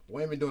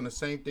 Wayne been doing the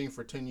same thing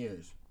for 10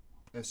 years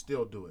and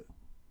still do it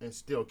and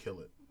still kill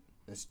it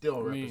and still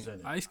I mean,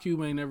 represent it. Ice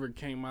Cube ain't never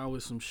came out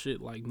with some shit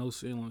like No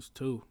Ceilings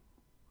too.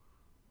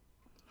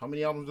 How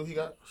many albums do he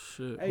got?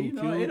 Shit. Hey, you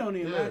know, it don't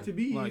even Yeah. matter to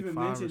be Like even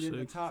 5 or mentioned in the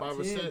 6. top 5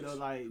 or 10. 6. Though.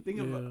 Like, think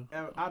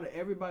about out of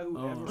everybody who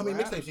ever How many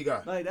rapped, mixtapes he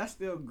got? like, that's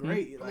still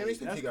great. How many Like, mixtapes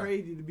that's he got?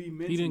 crazy to be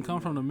mentioned. He didn't come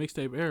in from the that.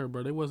 mixtape era,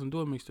 bro. They wasn't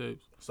doing mixtapes.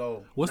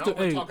 So What's now the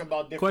we're talking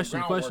about different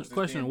question? groundworks that's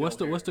Question. being What's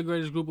built the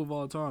greatest group of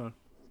all time?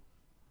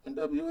 here.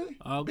 NWA?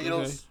 Okay.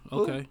 Beatles?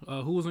 Okay.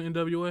 Who was in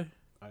NWA?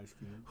 Ice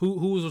Cube.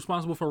 Who was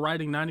responsible for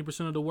writing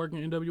 90% of the work in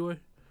NWA?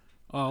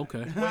 Oh, okay.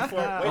 Wait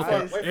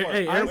for it.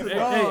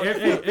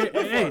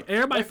 Hey,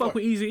 everybody fuck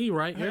with Eazy-E,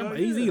 right?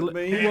 Everybody, Eazy-E, who vote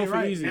for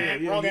Eazy?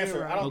 Yeah, Wrong yeah, answer.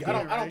 right. I don't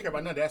Okay. care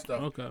about none of that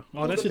stuff. Okay. Oh,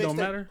 Who's that the shit don't mixtape-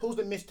 matter. Who's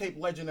the mixtape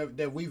legend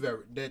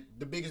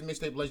the biggest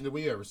mixtape legend that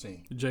we ever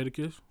seen?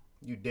 Jadakiss.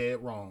 You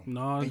dead wrong.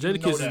 No, And you know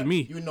Jadakiss is that.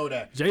 me. You know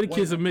that.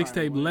 Jadakiss a Wayne-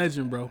 mixtape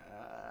legend, bro.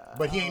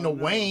 But he ain't no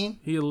Wayne.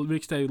 He a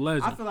mixtape I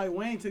legend. feel like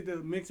Wayne took the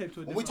mixtape to a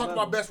different When we talk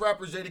level. about best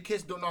rappers,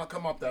 Jadakiss do not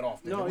come up that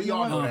often. No, we you know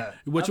all know what? that.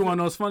 What you want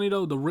to know is funny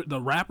though? The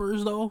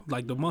rappers though,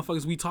 like the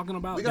motherfuckers we talking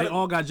about, We gotta- they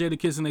all got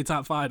Jadakiss in their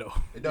top 5 though.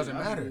 It doesn't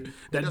matter. It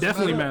That doesn't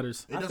definitely matter.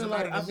 matters. It I doesn't feel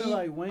like- matter I to feel me.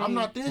 like Wayne- I'm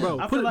not them. Bro,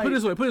 I put feel it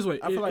this way.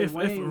 I feel like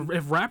Wayne-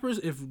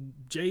 If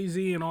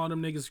Jay-Z and all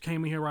them niggas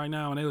came in here right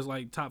now and they was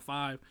like top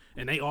 5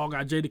 and they all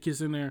got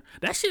Jadakiss in there,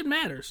 that shit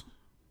matters.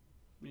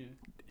 Yeah.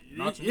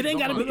 Not to It me. ain't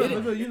gotta be.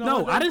 Look, you know No,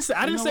 what, I didn't say.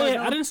 I you didn't know say.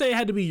 what, I didn't say it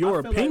had to be your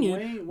I feel like opinion.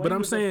 Wayne but I'm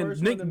was the saying,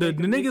 first one to the make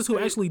a niggas who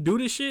mixtape. actually do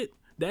this shit,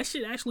 that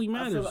shit actually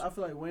matters. I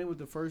feel like Wayne was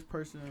the first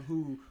person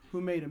who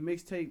made a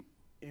mixtape,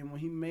 and when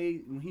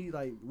he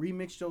like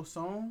remixed your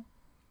song,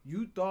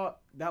 you thought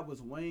that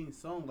was Wayne's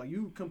song. Like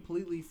you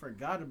completely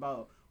forgot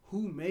about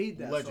who made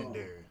that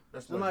Legendary. song.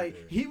 That's And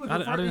legendary. like he was. The I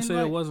first, didn't and, say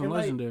like, it wasn't and,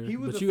 like, legendary, he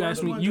was but the you first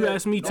asked me. one You that-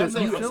 asked me No, to. I'm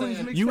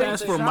saying- You mixtape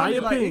asked for my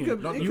sounded like it opinion.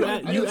 could- No, it You could- a-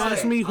 I you said-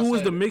 asked me I who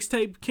was said- the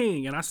mixtape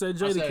king, and I said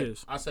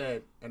Jadakiss. I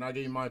said, and I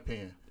gave you my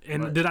opinion.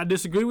 And Right. did I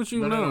disagree with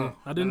you? No.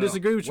 I didn't No.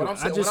 disagree with you. What I'm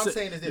saying- I just what I'm said,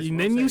 saying is this. and What I'm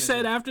then you saying is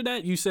said this. after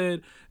that, you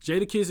said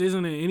Jadakiss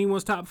isn't in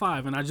anyone's top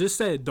 5, and I just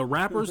said the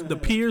rappers, the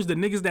peers, the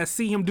niggas that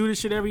see him do this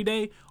shit every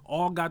day,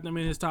 all got them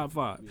in his top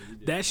 5.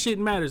 That shit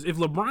matters. If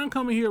LeBron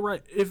coming here,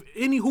 right? If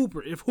any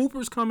hooper, if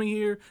hoopers coming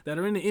here that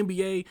are in the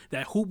NBA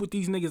that hoop with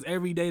these niggas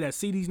every day, that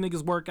see these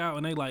niggas work out,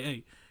 and they like,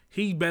 hey,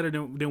 he's better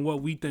than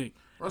what we think.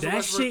 Russell That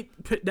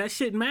Westbrook- that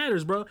shit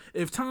matters, bro.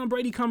 If Tom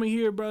Brady coming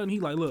here, bro, and he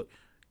like, look,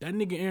 that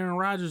nigga Aaron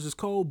Rodgers is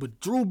cold, but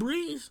Drew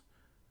Brees,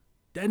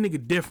 that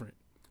nigga different.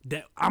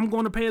 that I'm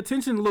going to pay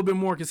attention a little bit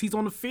more because he's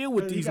on the field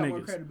with Because he these got more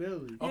niggas.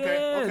 credibility.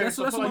 Yeah, that's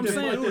so what put I'm like this,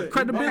 saying. put like this.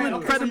 Credibility,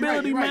 Okay,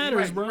 credibility you're right,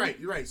 matters, bro.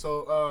 You're right.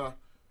 So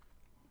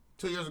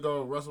 2 years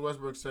ago, Russell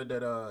Westbrook said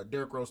that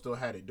Derrick Rose still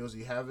had it. Does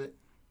he have it?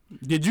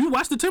 Did you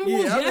watch the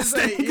Timberwolves? Yeah, I was Yes,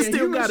 saying, that nigga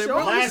still he got was it, bro.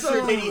 showing Last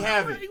year, did he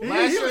have it?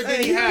 Last year,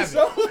 did he have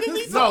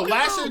it? No,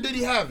 last year, did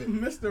he have it?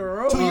 Mr.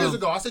 Rose. 2 years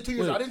ago. I said 2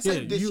 years. I didn't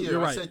say this year.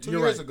 You're I right. said 2 You're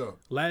years right. ago.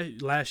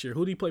 Last year,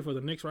 who did he play for? The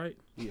Knicks, right?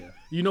 Yeah.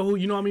 You know how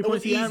many It was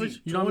points he easy.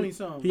 averaged? You know how 20 many?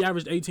 something. He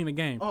averaged 18 a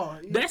game. Oh,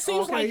 That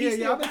seems like he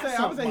still got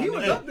I would say he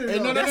was up there. Hey,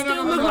 though. That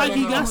still look like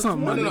he got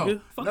something, my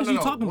nigga. Fuck is you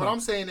talking What about? I'm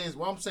saying is,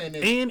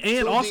 And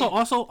to also,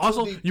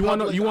 the you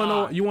wanna public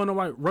know eye. you wanna know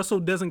why Russell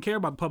doesn't care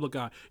about the public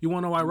eye? You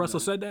wanna know why Russell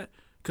said that?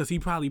 Because he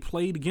probably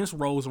played against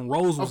Rose, and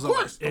Rose was Of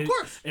course.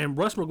 and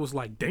Westbrook was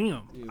like,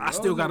 "Damn, I Rose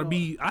still gotta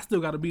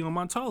ain't be on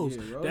my toes."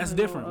 Yeah, Rose That's ain't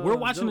different. no, We're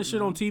watching joke, this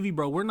shit man. on TV,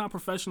 bro. We're not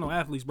professional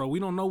athletes, bro.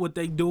 We don't know what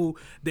they do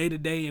day to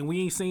day, and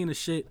we ain't seeing the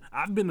shit.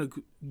 I've been to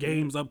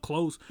games up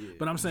close,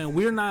 but I'm saying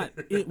we're not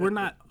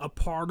a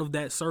part of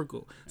that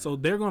circle. So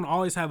they're gonna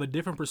always have a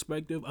different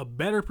perspective, a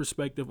better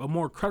perspective, a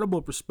more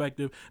credible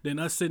perspective than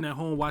us sitting at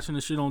home watching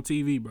the shit on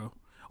TV, bro.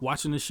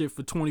 Watching this shit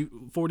for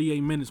 48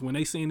 minutes when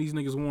they seeing these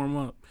niggas warm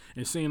up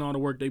and seeing all the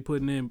work they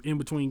putting in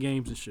between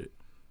games and shit.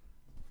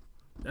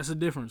 That's a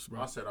difference,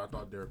 bro. I said I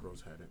thought Derrick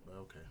Rose had it, but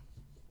okay.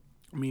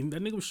 I mean,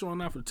 that nigga was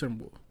showing out for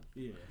Timberwolves.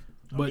 Yeah.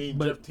 But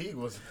Jeff Teague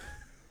was.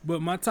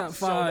 but my top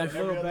Showed up five, every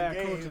Little other bad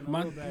game.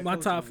 coaching. my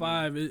top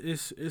five,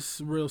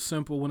 it's real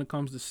simple when it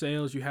comes to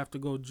sales. You have to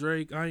go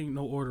Drake. I ain't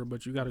no order,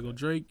 but you got to go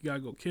Drake. You got to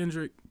go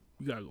Kendrick.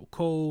 You got to go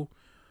Cole.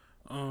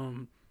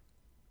 Then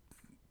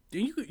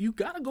you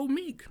got to go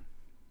Meek.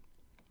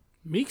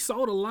 Meek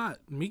sold a lot.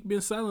 Meek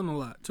been selling a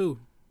lot too.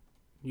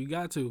 You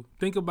got to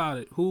think about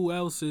it. Who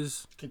else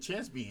is? Can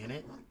Chance be in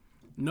it?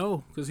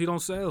 No, because he don't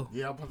sell.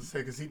 Yeah, I'm about to say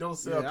because he don't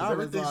sell Yeah, because I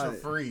was everything's like-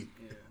 for free.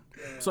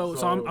 So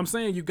So- I'm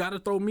saying you got to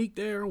throw Meek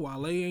there.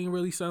 Wale ain't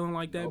really selling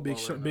like that. Nope,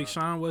 Wale Big not.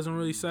 Sean wasn't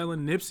really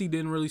selling. Nipsey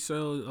didn't really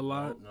sell a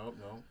lot. No.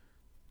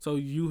 So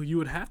you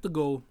would have to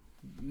go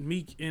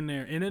Meek in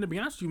there. And then to be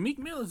honest with you, Meek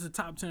Mill is the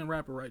top 10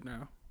 rapper right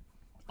now.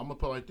 I'm gonna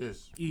put it like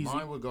this. Easy.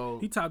 Mine would go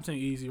He top 10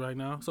 easy right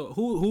now. So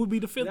who would be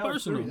the fifth That was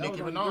person? three. though? That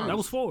Nicki was Minaj. That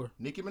was 4.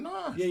 Nicki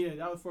Minaj. Yeah,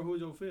 that was for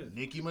who's your fifth.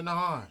 Nicki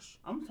Minaj.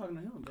 I'm talking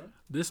to him, bro.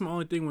 This is my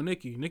only thing with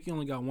Nicki. Nicki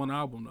only got one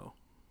album though.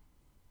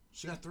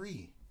 She got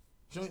 3.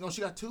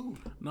 She got 2.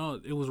 No,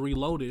 it was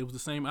Reloaded. It was the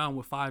same album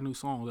with 5 new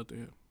songs at the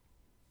end.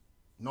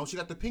 No, she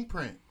got the Pink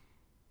Print.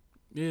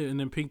 Yeah, and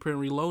then Pink Print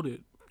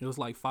Reloaded. It was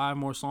like 5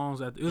 more songs.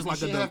 It was like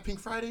she a didn't have Pink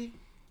Friday.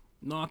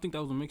 no. I think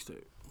that was a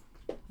mixtape.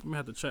 I'm gonna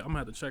have to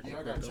check. Yeah,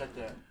 I gotta check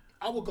that.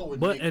 I will go with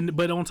But Nicki.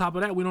 but on top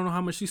of that, we don't know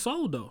how much she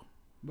sold though.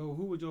 But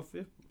who was your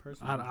fifth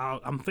person?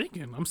 I'm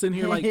thinking. I'm sitting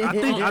here like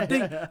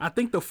I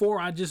think the 4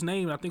 I just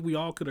named. I think we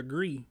all could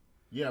agree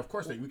Yeah, of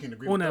course we can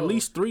agree on with at those.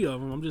 least 3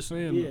 of them. I'm just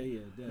saying. Yeah,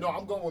 definitely. No,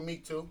 I'm going with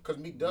Meek too because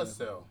Meek does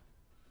sell.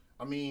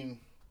 I mean,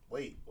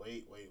 wait.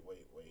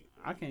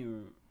 I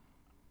can't.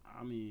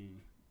 I mean,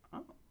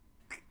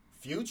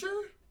 Future?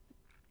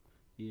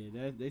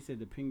 yeah. They said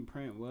the pink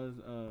print was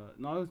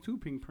no, it was 2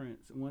 pink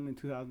prints. One in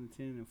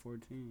 2010 and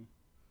 14.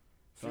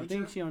 So I think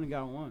Future? she only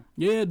got one.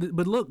 Yeah,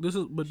 but look, this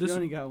She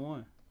only got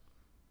one.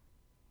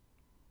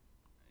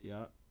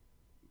 Yeah.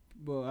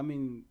 Well, I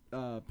mean,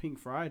 Pink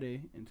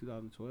Friday in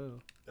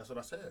 2012. That's what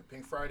I said.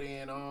 Pink Friday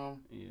and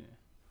Yeah.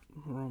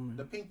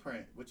 the Pink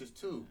Print, which is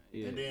 2,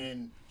 Yeah. and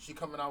then she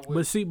coming out with.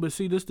 But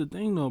see, this the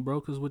thing though, bro.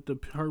 Because with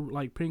her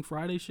like Pink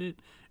Friday shit,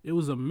 it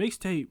was a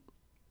mixtape.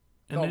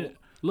 And No. then,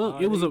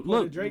 look, it was a The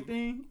look. Drake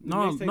thing. The No,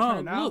 mixtape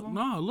turned look, album?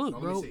 look,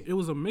 Let me bro. see. It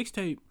was a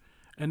mixtape,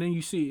 and then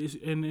you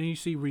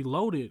see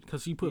Reloaded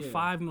because he put Yeah.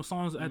 5 new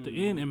songs at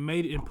the end and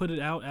made it and put it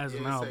out as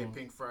an yeah, say album.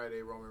 Pink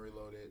Friday, Roman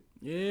Reloaded.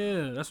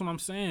 Yeah, that's what I'm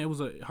saying. It was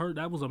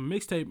that was a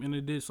mixtape and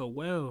it did so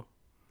well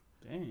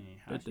Dang,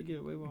 how she get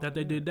away with that all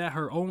they did that.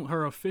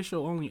 Her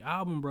official only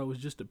album, bro, was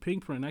just the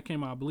Pink Print that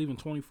came out, I believe, in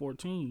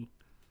 2014.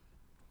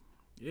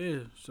 Yeah,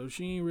 so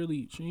she ain't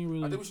really.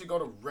 I think we should go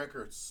to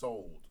records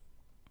sold.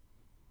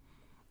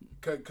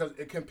 Cause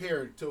it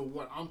compared to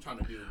what I'm trying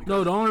to do.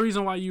 No, the only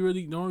reason why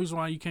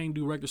you can't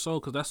do record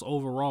sold because that's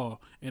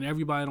overall, and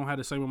everybody don't have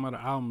the same amount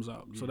of albums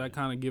out, so that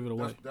kind of give it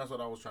away. That's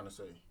what I was trying to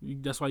say.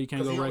 That's why you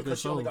can't go record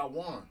Because she only sold.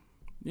 got 1.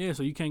 Yeah,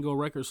 so you can't go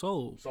record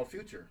sold. So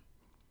Future.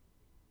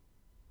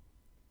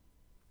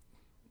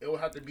 It would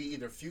have to be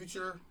either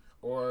Future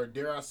or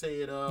dare I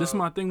say it? This is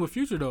my thing with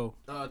Future though.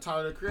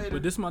 Tyler the Creator.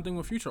 But this is my thing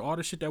with Future. All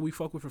the shit that we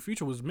fuck with for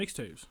Future was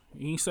mixtapes.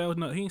 He ain't sell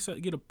nothing. He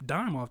ain't get a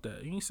dime off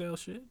that. He ain't sell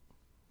shit.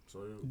 So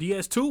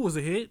DS2 was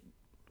a hit.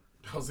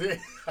 that was it.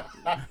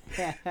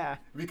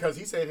 Because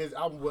he said his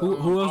album.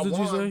 Who else I did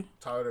you Won, say?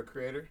 Tyler the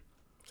Creator.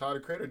 Tyler the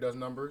Creator does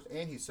numbers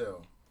and he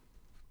sell.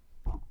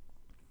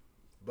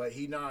 But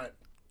he not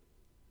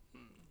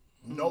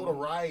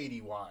notoriety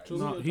wise. Who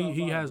No, your he top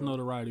he five, has bro?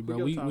 notoriety, bro.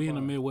 Who We your top in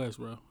the five? Midwest,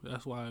 bro.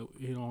 That's why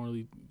he don't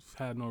really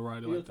have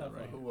notoriety Who your like that, top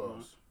right? five? Who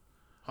else?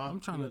 I'm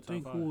trying You to got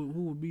think top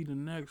who would be the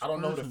next. I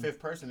don't know who the person. fifth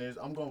person is.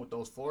 I'm going with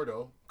those four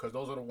though, because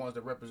those are the ones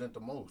that represent the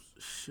most.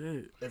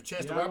 Shit. If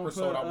Chance Yeah, the I'm Rapper gonna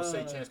sold, put, I would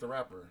say Chance the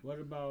Rapper. What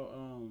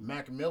about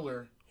Mac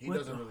Miller, he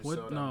doesn't really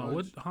sell that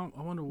much.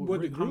 I wonder what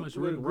would Rick, the how group, much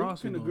would Rick the group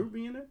Ross can the is group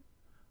be in there?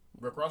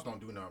 Rick Ross don't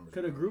do numbers.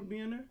 Could a bro. group be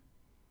in there?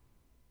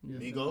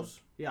 Migos?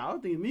 Yeah, I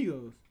would think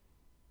Migos.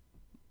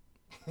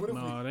 What if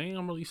No, they ain't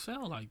gonna really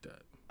sell like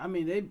that. I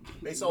mean,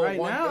 they sold right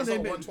one, now they they've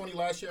sold been 120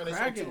 last year and they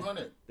sold cracking.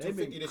 200. They've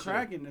 250 been this year.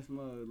 cracking this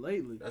mug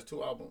lately. That's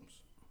 2 albums.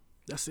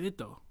 That's it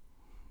though.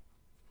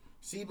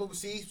 See,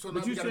 so now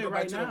But we you gotta said go back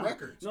right to now. the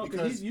records. No,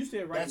 because because you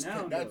said right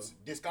now. That's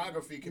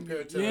discography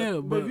compared to Yeah,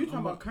 But but if you talking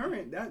about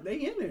current, that they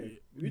in there.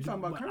 If you talking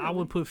about but current, I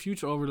would put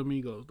Future over the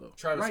Migos though.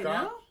 Travis right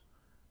Scott. now,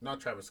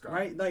 Not Travis Scott.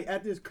 right? Like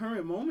at this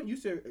current moment, you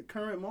said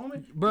current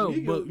moment, Bro,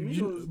 Migos, but Migos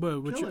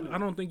you, killing it. I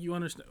don't think you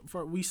understand.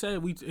 We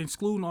said we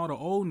excluding all the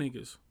old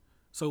niggas,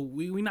 so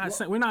we're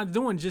not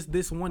doing just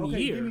this one Okay,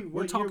 year. give me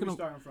We're what talking year we about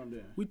starting from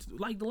then.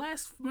 like the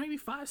last maybe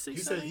 5, 6,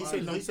 He 7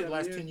 said years. the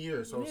last 10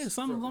 years. So Yeah,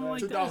 something like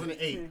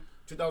that.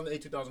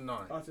 2008, 2009.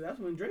 Oh, so that's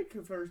when Drake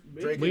first.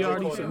 Drake We and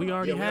already J. said- Cole we now.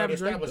 already yeah, have we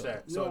Drake, established though.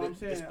 that. No, So I'm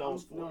saying, it's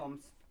those four. I'm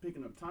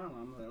picking up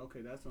timeline. I'm like,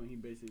 okay, that's when he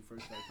basically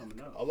first started coming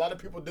up. A lot of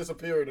people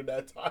disappeared in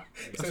that time.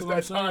 That's Since what I'm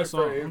that saying. time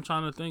So frame. I'm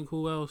trying to think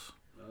who else.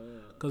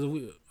 Because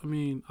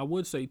I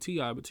would say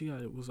T.I., but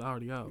T.I. was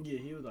already out. Yeah,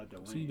 he was like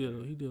that. So he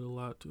did a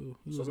lot too.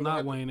 He So was we not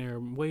have to- Wayne era.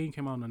 Wayne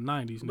came out in the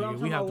 90s, But I'm nigga.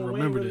 talking We have about to when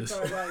remember Wayne really this.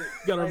 started, like,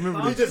 You gotta like, remember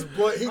popping. this. He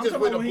I'm just talking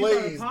went about when he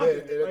started ablaze popping,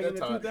 at like in that the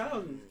time.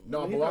 2000s. No,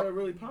 when he but started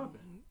really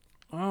popping.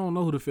 I don't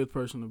know who the fifth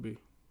person to be.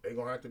 They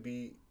gonna have to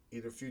be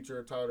either Future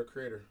or Tyler the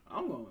Creator.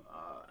 I'm going.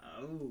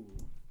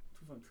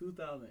 From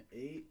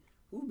 2008,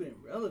 who been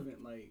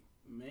relevant? Like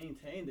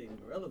maintained their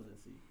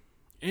relevancy.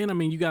 And I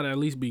mean, you gotta at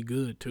least be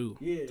good too.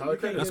 Yeah, Tyler you can't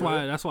Creator.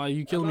 get- That's why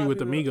you killing lot me of with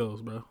the people-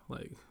 Migos, bro.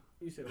 Like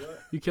You said what?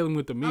 you killing me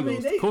with the Migos. I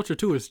mean, they- Culture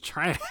 2 is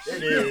trash.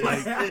 It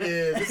is. it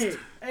is.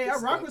 Hey, hey, I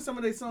rock with some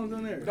of their songs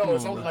on there. No,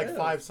 it's on, only bro. like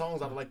 5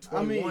 songs out of like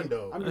 21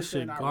 though. I'm That just shit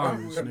saying, I rock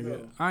garbage, with them, nigga.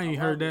 though. I ain't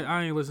rock heard that. with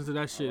I ain't listened to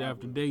that shit rock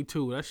after with day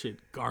 2. That shit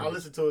I garbage.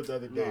 listened to it the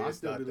other day. No, I It's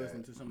still not be that.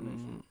 listening to some of that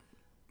shit.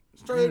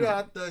 Straight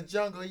out the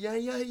jungle, yeah.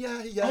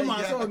 Oh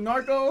my song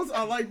Narcos,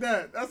 I like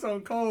that. That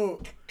song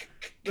cold.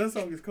 That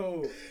song is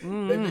cold. That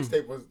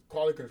mixtape was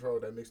quality control.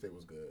 That mixtape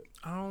was good.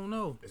 I don't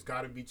know. It's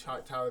got to be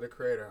Tyler the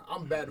Creator.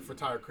 I'm bad for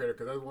Tyler the Creator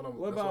because that's one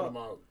of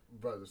my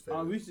brother's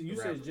favorites. You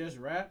the said rapper. just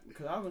rap?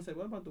 Because I was gonna say,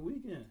 what about the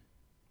weekend?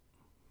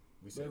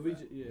 We said But we rap.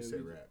 ju- yeah, we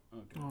said we- rap.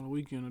 Okay. On the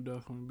weekend, will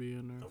definitely be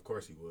in there. Of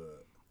course he would.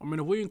 I mean,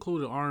 if we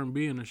included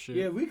R&B in the shit.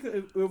 Yeah, we could.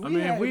 If I mean,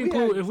 if we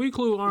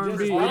include R&B,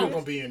 just All artists-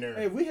 gonna be in there.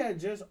 Hey, if we had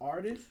just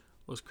artists.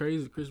 what's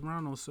crazy? Chris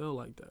Brown don't sell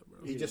like that,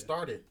 bro. He just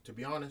started, to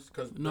be honest.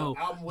 Because No,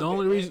 album with the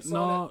only reason,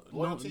 song that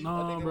Loyalty, I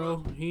no, think it bro,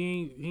 was.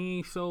 he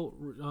ain't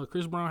sold.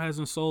 Chris Brown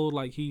hasn't sold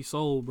like he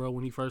sold, bro,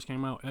 when he first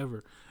came out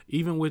ever.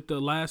 Even with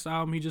the last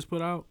album he just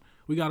put out,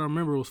 we gotta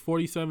remember it was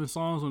 47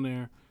 songs on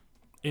there,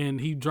 and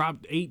he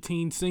dropped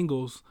 18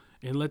 singles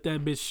and let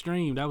that bitch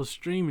stream. That was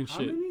streaming How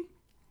shit. many?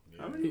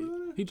 How many?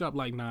 He dropped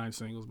like 9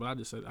 singles, but I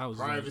just said I was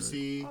exaggerating.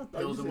 Privacy, I thought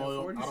Pills you and said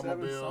Oil,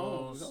 47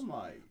 songs. Automobiles, I'm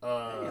like,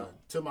 damn.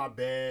 To My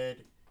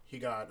Bed. He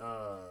got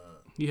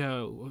He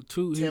had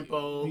 2.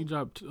 Tempo. He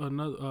dropped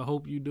another.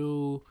 Hope You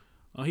Do.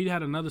 He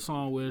had another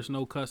song where it's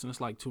no cussing.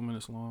 It's like 2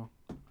 minutes long.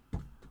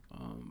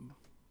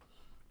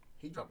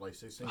 he dropped like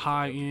 6 singles.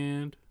 High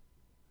End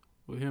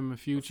with him and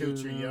Future.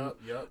 Yup.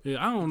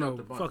 Yeah, I don't know. dropped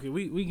a bunch. Fuck it.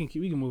 We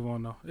can move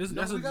on though. We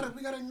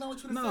gotta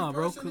acknowledge who the nah, fifth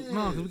bro. person is.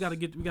 No, because we gotta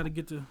get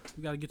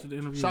to the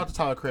interview. Shout out to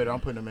Tyler Creator. I'm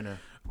putting him in there.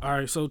 All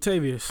right, so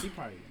Tavius. He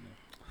probably in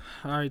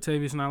there. All right,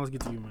 Tavius. Now let's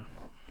get to you, man.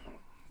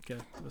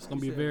 Okay, it's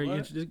gonna be said very what?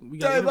 interesting. We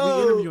got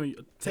Tavo! interviewing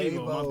you.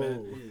 Tavo, my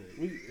Tavo.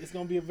 bad. It's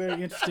gonna be a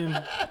very interesting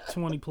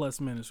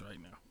 20+ minutes right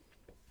now.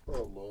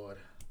 Oh Lord.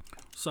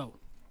 So,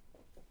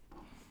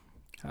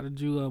 how did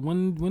you?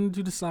 When did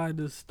you decide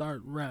to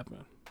start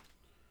rapping?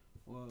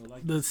 Well,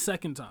 like The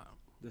second time.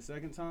 the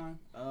second time,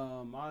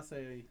 I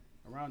say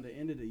around the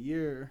end of the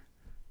year,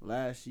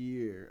 last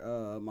year,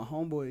 my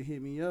homeboy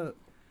hit me up.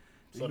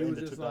 So and the he end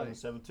was of just like,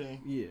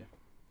 2017. yeah.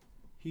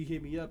 He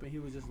hit me up and he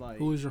was just like,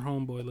 Who is your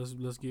homeboy?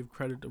 Let's give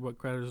credit to what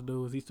credit is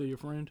due. Is he still your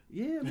friend?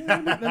 yeah,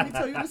 man, let me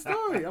tell you the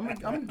story. I'm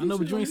I know,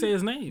 but you ain't say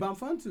his name. But I'm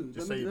fun to.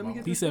 Just Let me say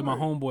get He the said my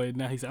story. homeboy.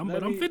 Now he said, I'm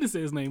finna say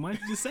his name. Why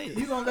don't you just say You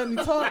it? gonna let me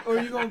talk or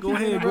you gonna Go keep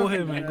ahead, go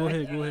ahead,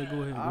 interrupting me, man.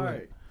 Go ahead. All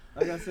right.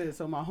 Like I said,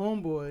 so my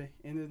homeboy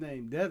and his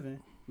name Devin,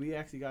 we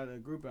actually got a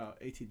group out,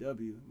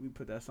 ATW. We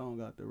put that song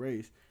out, The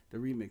Race, the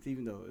remix,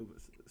 even though it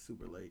was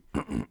super late.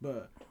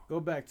 But go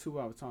back to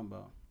what I was talking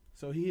about.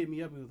 So he hit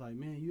me up and was like,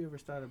 man, you ever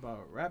started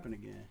about rapping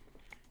again?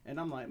 And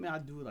I'm like, man, I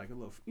do like a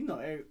little,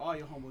 all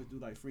your homeboys do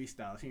like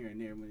freestyles here and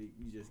there when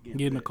you just get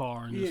Get in the lit.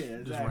 car and Yeah,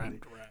 just rap. exactly.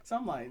 So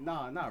I'm like,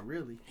 nah, not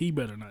really. He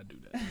better not do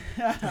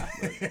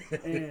that.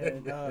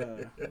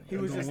 And he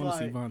was I just don't want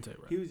to see like, Vontae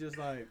rap. he was just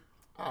like,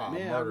 man,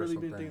 murder I've really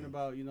some been thinking things.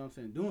 about,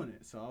 doing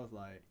it. So I was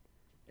like,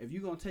 if you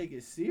gonna take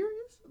it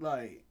serious,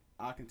 like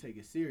I can take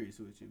it serious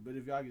with you. But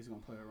if y'all just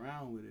gonna play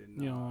around with it,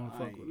 You don't wanna I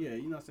fuck ain't- with it. yeah,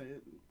 you know what I'm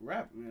saying?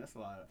 Rap, man, that's a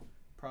lot of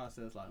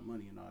process, a lot of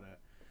money and all that.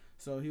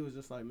 So he was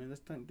just like, man,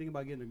 let's think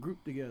about getting a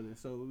group together.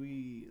 So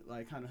we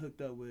like kind of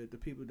hooked up with the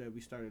people that we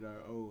started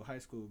our old high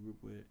school group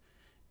with,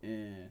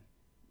 and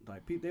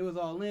like they was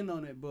all in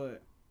on it.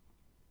 But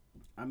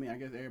I mean, I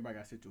guess everybody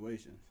got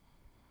situations.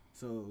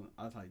 So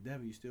I was like,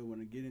 Devin, you still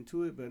want to get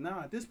into it? But now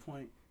at this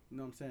point, you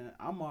know what I'm saying?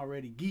 I'm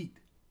already geeked.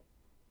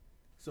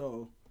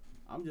 So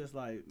I'm just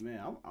like,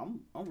 man,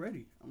 I'm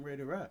ready. I'm ready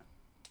to rap.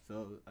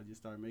 So I just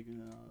started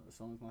making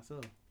songs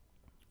myself.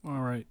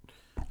 All right.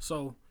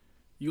 So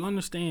you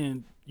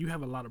understand you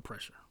have a lot of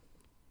pressure.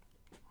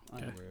 I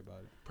ain't worried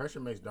about it. Pressure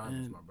makes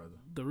diamonds, And my brother.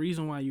 the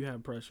reason why you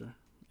have pressure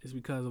is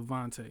because of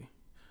Vontae.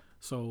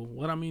 So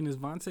what I mean is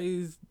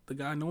Vontae's the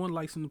guy no one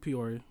likes in the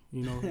Peoria.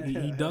 You know,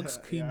 he ducks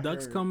Yeah,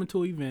 ducks coming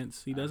to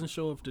events. He doesn't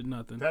show up to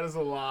nothing. That is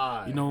a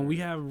lie. You know, when we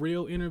have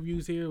real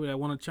interviews here that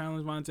want to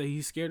challenge Vontae,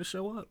 he's scared to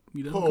show up.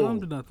 He doesn't Who? come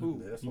to nothing.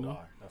 Who? That's a You know?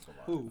 lie. That's a lie.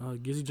 Who?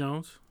 Gizzy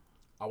Jones.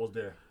 I was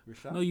there.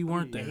 Rashad? No, you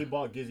weren't And there. he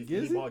bought Gizzy.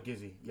 Gizzy? He bought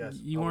Gizzy. Yes,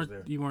 You I weren't. was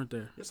there. You weren't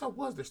there. Yes, I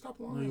was there. Stop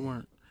lying. No, you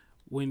weren't.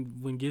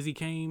 When Gizzy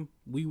came,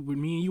 me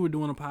and you were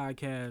doing a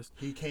podcast,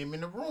 He came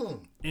in the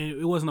room. and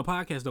it wasn't a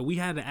podcast though. We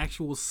had an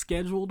actual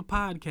scheduled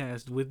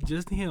podcast with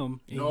just him,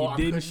 and No, I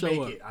he didn't couldn't show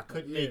make up. it. I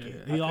couldn't make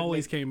it. He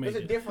always can't make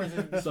There's it. a difference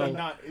in So-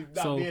 not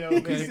so, being able to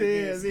okay. be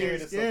Being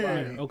scared of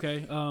scared. somebody.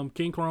 Okay,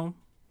 King Chrome,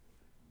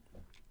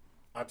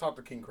 I talked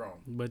to King Chrome.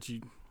 but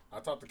you. I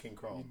talked to King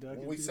Chrome. You dug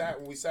When we into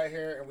sat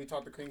here and we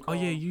talked to King Oh Chrome.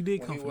 yeah, you did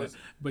when come he for was, that.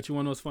 But you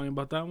want to know what's funny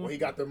about that when one? he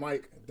got the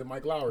Mike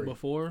Lowry.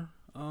 Before,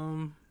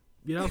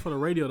 yeah, that was for the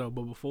radio though.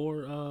 But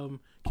before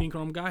King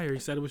Chrome got here, he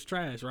said it was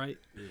trash, right?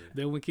 Yeah.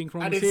 Then when King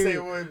Chrome I was didn't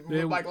here, say when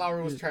then- Mike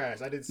Lowry was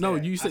trash. I didn't say No,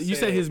 that. you I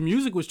said his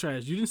music was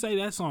trash. You didn't say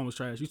that song was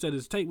trash. You said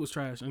his tape was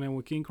trash. And then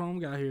when King Chrome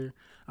got here,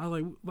 I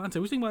was like, Vontae,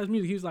 what you think about his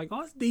music? He was like,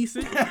 oh, it's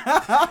decent. so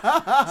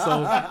That's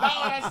not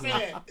what I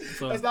said.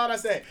 So- That's not what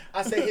I said.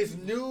 I said his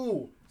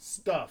new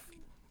stuff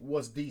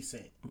was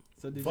decent,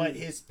 So did but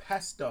you, his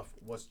past stuff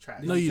was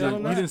trash. no, you tell didn't.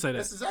 him You that? didn't say that.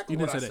 That's exactly you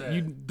didn't what say I that. said.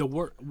 You the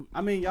work.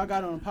 I mean, y'all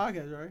got it on the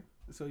podcast, right?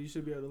 So you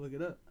should be able to look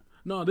it up.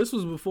 No, this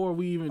was before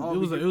we even. Oh, it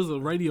was we it was a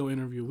radio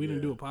interview. We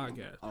didn't Yeah. do a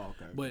podcast. Oh,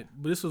 okay. But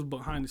this was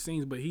behind the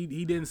scenes. But he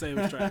didn't say it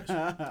was trash.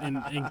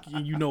 and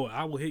you know it.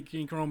 I will hit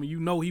King Chrome, and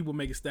you know he will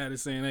make a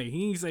status saying, "Hey,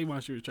 he ain't say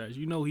my shit was trash."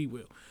 You know he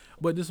will.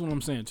 But this is what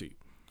I'm saying to you.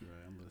 Right,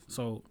 I'm listening.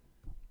 So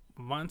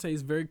Vontae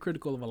is very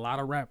critical of a lot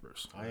of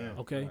rappers. I am.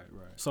 Okay,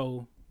 Right.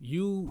 so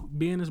you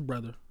being his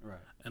brother, Right.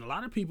 and a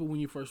lot of people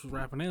when you first was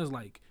rapping, they was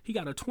like, he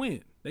got a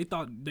twin. They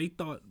thought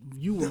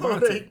you were No,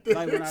 they Vontae. didn't.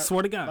 Like when I,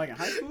 Swear to God. like in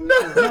high school?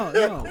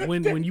 No.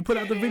 When you put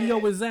out the video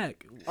with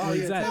Zach, Oh,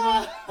 yeah,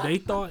 Zach, they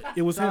thought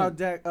it was Shout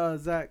him. out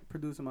Zach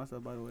producing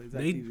myself, by the way. Zach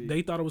They TV.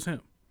 they thought it was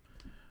him.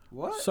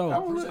 What? So I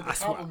don't Appreciate know. the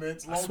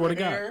compliments. I swear to Longer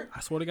God, hair, I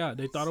swear to God,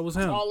 they thought it was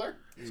him. taller.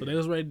 So they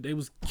was ready. They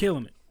was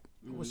killing it.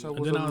 Wish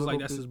And then I was like,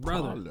 that's his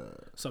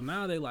brother. So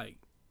now they like,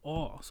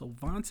 oh, so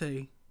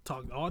Vontae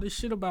talked all this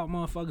shit about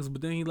motherfuckers,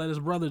 but then he let his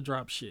brother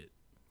drop shit.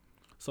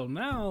 So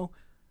now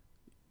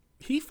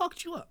he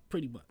fucked you up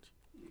pretty much.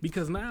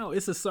 Because now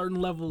it's a certain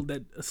level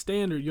that a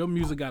standard your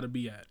music got to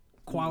be at.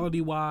 Quality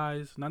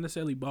wise, not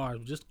necessarily bars,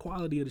 but just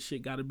quality of the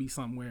shit got to be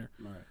somewhere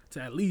Right.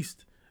 to at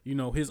least, you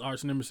know, his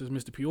arch nemesis,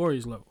 Mr.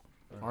 Peoria's level.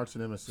 Arch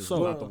nemesis So-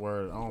 is not the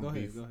word. I don't Go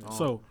ahead, beef. go ahead. I don't-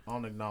 So, I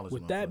don't acknowledge.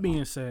 With motherfuckers. that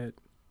being said,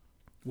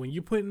 when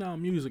you're putting out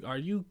music,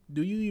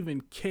 do you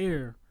even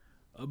care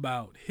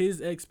about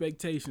his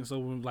expectations? So,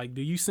 like,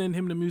 do you send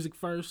him the music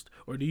first,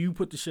 or do you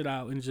put the shit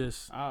out and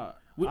just? I'm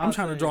I'll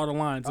trying to say- draw the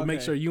line to make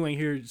okay. sure you ain't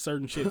hear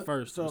certain shit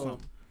first. or So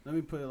something. let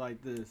me put it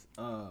like this: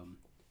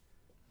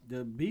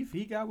 the beef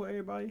he got with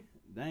everybody,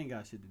 they ain't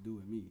got shit to do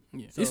with me.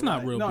 Yeah, So, it's not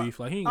like, real no, beef.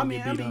 Like he ain't I gonna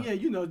mean, get beat up. yeah,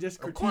 you know,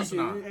 just Of course critiquing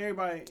not.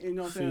 everybody. You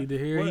know what I'm See, saying?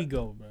 here he But-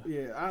 go, bro.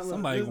 Yeah,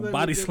 Somebody just gonna let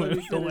body me- just let slam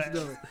me your finish, ass.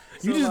 though.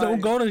 You So, just don't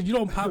like, go to. You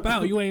don't pop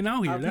out. You ain't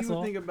out here. How That's people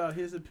all. think about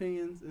his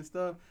opinions and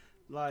stuff.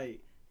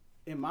 Like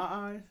in my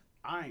eyes,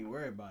 I ain't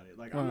worried about it.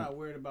 Like I'm Right. not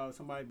worried about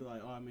somebody be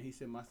like, oh man, he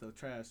said my stuff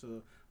trash.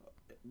 So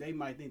they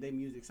might think their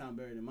music sound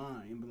better than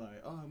mine and be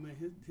like, oh man,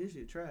 his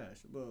shit trash.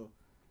 Well,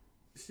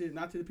 shit,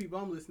 not to the people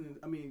I'm listening.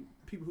 I mean,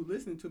 people who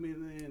listen to me,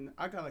 and then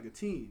I got like a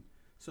team.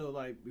 So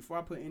like before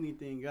I put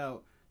anything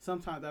out,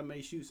 sometimes I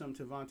may shoot something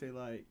to Vontae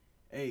like,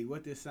 hey,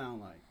 what this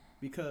sound like?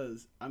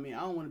 Because I mean, I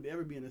don't want to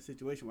ever be in a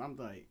situation where I'm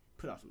like,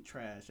 put out some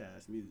trash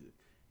ass music.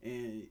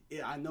 And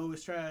I know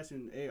it's trash,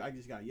 and I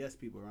just got yes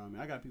people around me.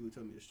 I got people who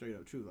tell me the straight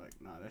up truth, like,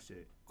 nah, that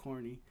shit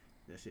corny,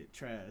 that shit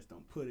trash.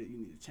 Don't put it. You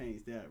need to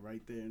change that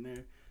right there and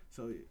there.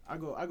 So I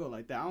go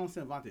like that. I don't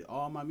send Vontae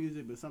all my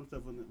music, but some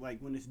stuff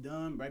when it's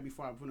done, right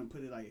before I put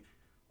it like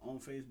on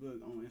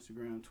Facebook, on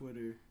Instagram,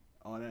 Twitter,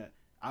 all that,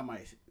 I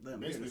might let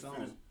them hear the Basically,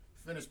 song.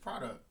 finished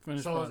product.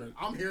 Finished so product.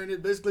 I'm hearing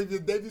it basically the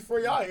day before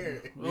y'all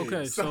hear it.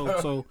 Okay,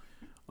 so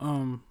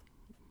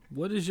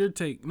what is your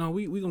take? No,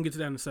 we gonna get to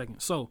that in a second.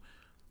 So,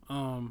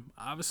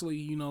 obviously,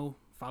 you know,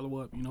 follow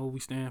up. You know what we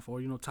stand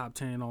for. You know, top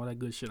 10, all that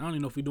good shit. I don't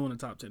even know if we're doing the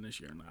top 10 this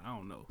year or not. I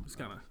don't know. It's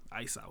kind of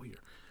ice out here.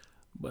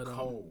 But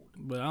Cold.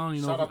 but I don't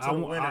even Shout know. out to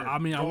the winner. I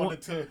mean, I Going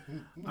want. into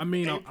I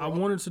mean, I April.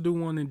 wanted to do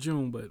one in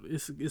June, but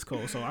it's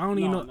cold. So I don't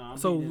even know. No, I'm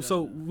so beating it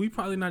so up now. we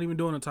probably not even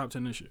doing a top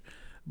 10 this year.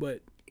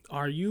 But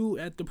Are you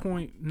at the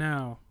point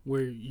now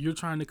where you're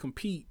trying to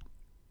compete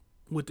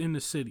within the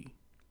city?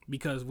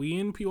 Because we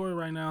in Peoria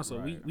right now, so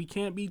Right. we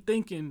can't be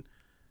thinking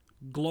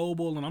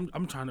global. And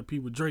I'm trying to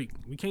compete with Drake.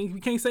 We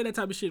can't say that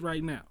type of shit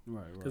right now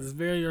Right. because it's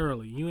very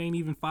early. You ain't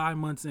even 5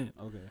 months in.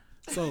 Okay.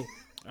 So,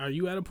 are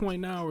you at a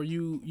point now where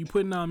you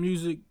putting out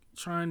music,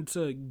 trying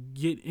to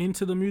get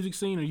into the music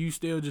scene, or you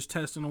still just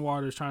testing the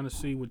waters, trying to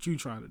see what you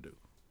trying to do?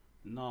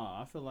 No,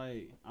 I feel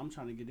like I'm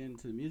trying to get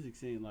into the music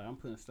scene. Like I'm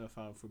putting stuff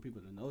out for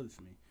people to notice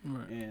me,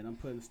 Right. and I'm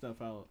putting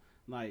stuff out.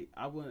 Like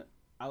I would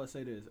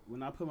say this: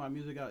 when I put my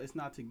music out, it's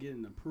not to get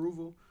an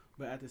approval,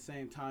 but at the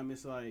same time,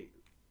 it's like,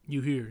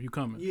 You here? You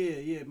coming?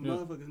 yeah,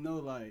 motherfuckers know,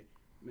 like,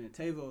 man,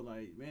 Tavo,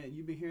 like, man,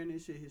 you been hearing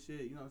his shit,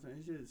 you know what I'm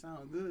saying? His shit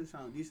sound good,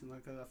 sound decent,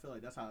 like, cause I feel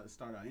like that's how it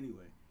start out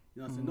anyway.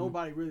 You know what I'm saying?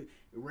 Nobody really,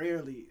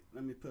 rarely,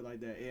 let me put it like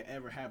that, it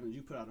ever happens.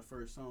 You put out the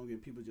first song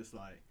and people just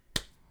like,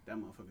 that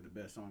motherfucker the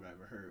best song I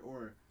ever heard,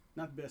 or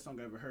not the best song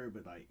I ever heard,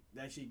 but like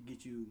that shit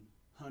get you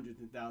hundreds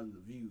and thousands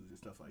of views and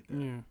stuff like that.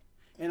 Yeah.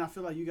 And I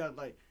feel like you got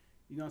like,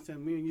 you know what I'm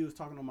saying? Me and you was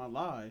talking on my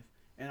live,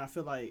 and I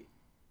feel like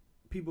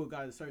people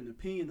got a certain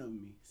opinion of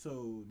me,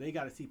 so they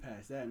got to see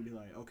past that and be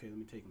like, okay, let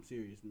me take them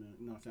serious. You know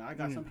what I'm saying? I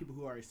got some people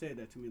who already said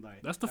that to me.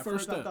 Like, That's the at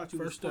first I step. thought you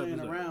First was step playing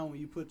is that. around when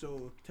you put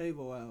your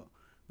Tavo out,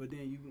 but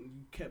then you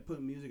kept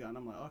putting music out, and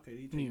I'm like, okay,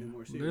 he taking it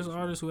more serious. There's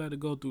artists who had to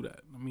go through that.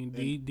 I mean,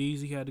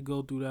 Deezy had to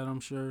go through that, I'm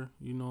sure.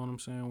 You know what I'm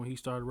saying? When he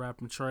started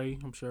rapping Trey,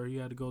 I'm sure he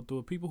had to go through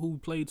it. People who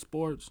played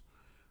sports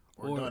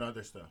or doing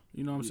other stuff.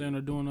 You know what I'm saying?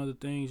 Or doing other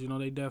things, you know,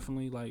 they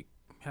definitely, like,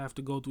 have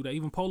to go through that.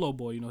 Even Polo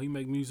Boy, you know, he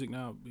make music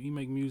now. He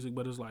make music,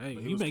 but it's like, hey,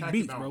 he make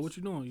beats, bro. What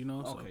you doing, you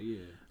know? Okay, yeah.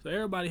 So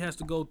everybody has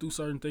to go through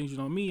certain things. You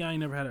know, me, I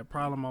ain't never had that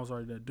problem. I was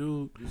already that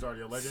dude. You was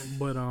already a legend.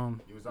 But,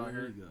 you was out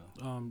here.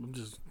 I'm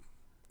just...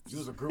 You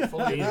was a group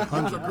full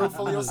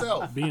of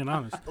yourself. Being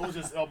honest. It was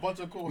just a bunch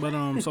of cool.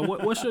 But so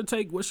what's your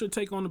take? What's your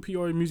take on the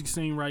Peoria music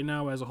scene right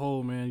now as a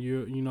whole, man?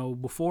 You know,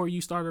 before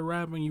you started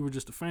rapping, you were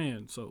just a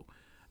fan. So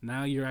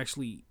now you're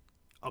actually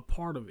a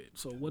part of it.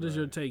 So what is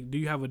your take? Do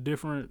you have a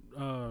different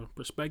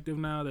perspective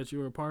now that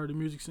you're a part of the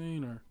music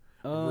scene, or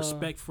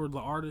respect for the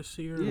artists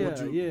here?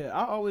 Yeah.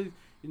 I always,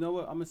 you know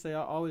what I'm gonna say?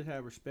 I always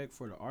have respect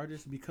for the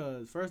artists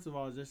because first of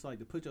all, it's just like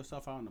to put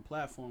yourself out on the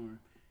platform,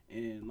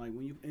 and like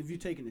if you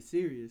taking it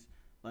serious,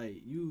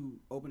 like you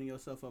opening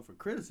yourself up for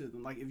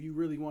criticism. Like if you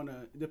really want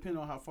to, depending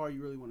on how far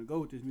you really want to go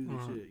with this music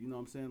shit, you know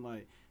what I'm saying?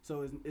 Like,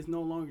 so it's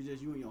no longer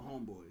just you and your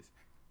homeboys.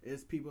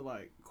 It's people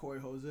like Corey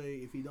Jose.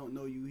 If he don't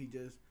know you, he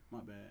just, my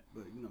bad,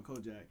 but you know,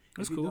 Kojak.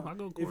 That's cool. I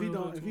go Corey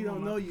if he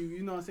don't know you,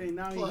 you know what I'm saying?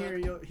 Now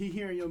he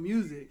hearing your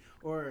music,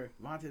 or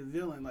Vontae the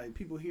Villain, like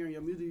people hearing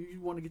your music,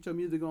 you want to get your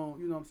music on,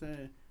 you know what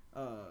I'm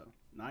saying?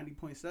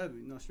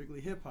 90.7, you know,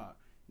 strictly hip hop.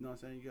 You know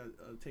what I'm saying? You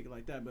got to take it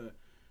like that, but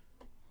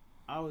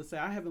I would say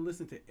I haven't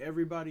listened to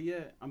everybody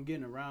yet. I'm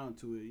getting around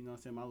to it. You know what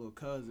I'm saying? My little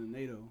cousin,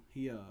 Nato,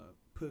 he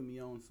put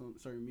me on some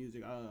certain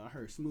music. I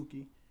heard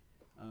Smookie.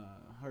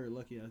 I heard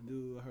Lucky Ass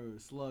Dude. I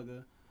heard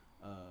Slugger.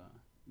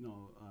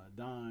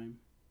 Dime,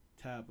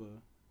 Tappa,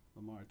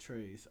 Lamar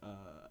Trace.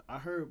 I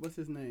heard, what's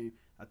his name?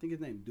 I think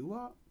his name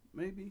Doo-Wop,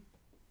 maybe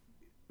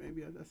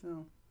that's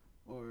him.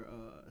 Or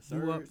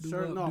Surge.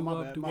 No,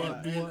 my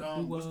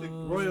bad. What's the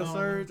Royal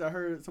Surge. I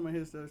heard some of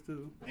his stuff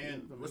too.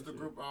 And what's the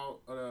group out?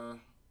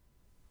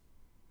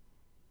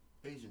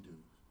 Asian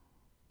dudes.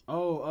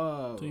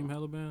 Oh, Team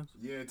Hella Bands.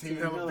 Yeah, Team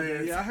Hella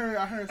Bands. Yeah, I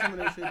heard some of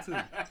that shit too.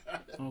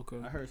 Okay.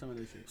 I heard some of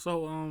that shit.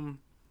 So,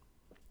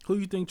 who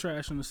you think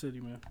trash in the city,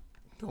 man?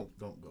 Don't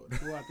go.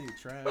 Who I think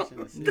trash in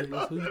the city?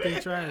 Who you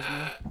think trash,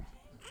 man?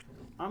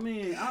 I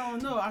mean, I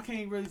don't know. I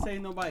can't really say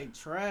nobody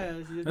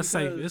trash. That's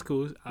safe. It's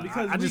cool.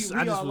 Because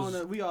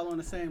we all on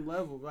the same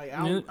level. Like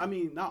I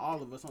mean, not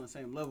all of us on the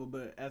same level,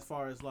 but as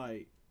far as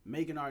like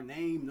making our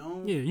name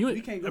known, we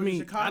can't go to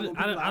Chicago.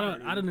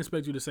 I didn't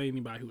expect you to say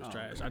anybody who was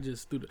trash. I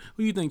just threw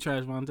who you think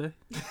trash, Vontae?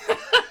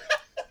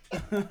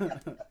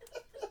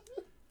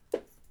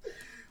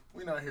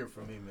 We not here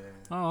for me, man.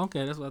 Oh,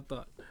 okay, that's what I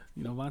thought.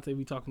 You know, Vontae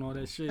be talking all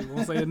that shit.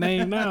 Won't say a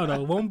name now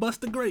though. Won't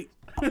bust the grape.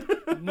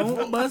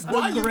 Won't bust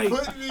the grape.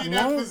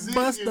 Won't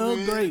bust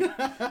the grape.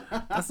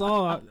 That's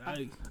all.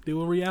 I deal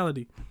with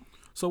reality.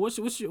 So what's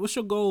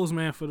your goals,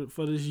 man,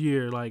 for this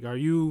year? Like, are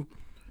you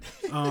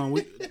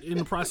in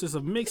the process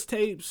of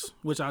mixtapes?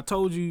 Which I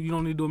told you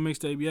don't need to do a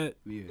mixtape yet.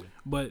 Yeah.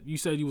 But you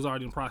said you was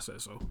already in the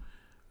process, so.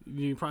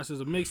 You're in the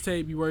process of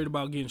mixtape. You worried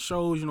about getting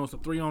shows. You know, it's the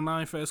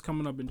 309 Fest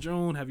coming up in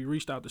June. Have you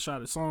reached out to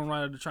Shot a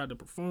Songwriter to try to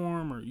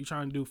perform? Or you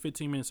trying to do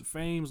 15 Minutes of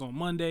Fames on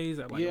Mondays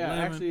at like 11?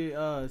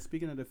 Actually,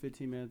 speaking of the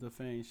 15 Minutes of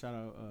Fame, shout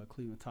out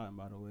Cleveland Totten,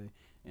 by the way,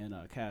 and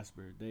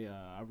Casper.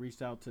 I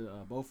reached out to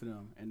both of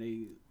them, and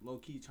they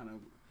low-key trying to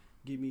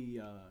get me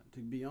to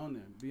be on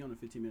the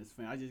 15 Minutes of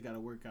Fame. I just got to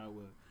work out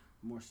with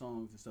more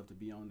songs and stuff to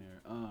be on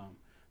there.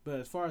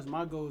 But as far as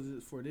my goals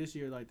is for this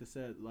year, like to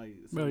set, like...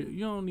 Bro, you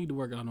don't need to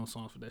work out no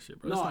songs for that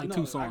shit, bro. It's like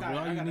 2 songs, bro.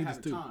 All you need is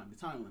 2. The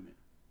time limit.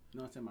 You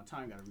know what I'm saying? My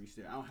time got to reach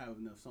there. I don't have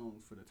enough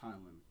songs for the time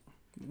limit.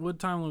 What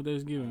time limit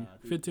they's giving?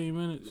 15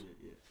 minutes?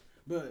 Yeah.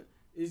 But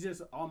it's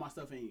just all my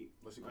stuff ain't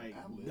like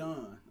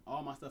done.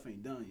 All my stuff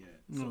ain't done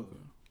yet. So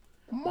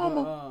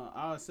Mama.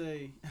 I'll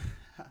say,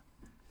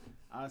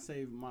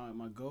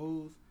 my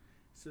goals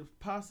to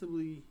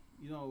possibly,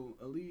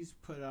 at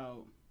least put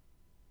out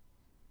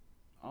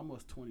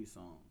almost 20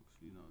 songs,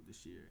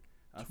 this year.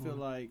 I feel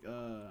like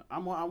I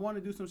want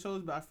to do some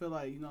shows, but I feel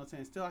like, what I'm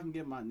saying, still I can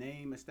get my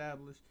name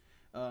established.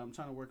 I'm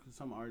trying to work with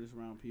some artists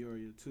around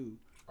Peoria too.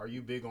 Are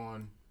you big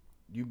on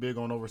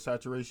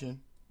oversaturation?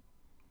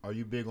 Are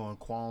you big on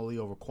quality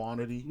over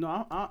quantity?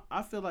 No,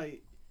 I feel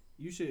like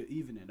you should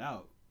even it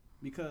out,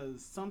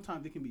 because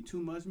sometimes it can be too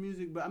much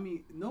music. But I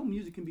mean, no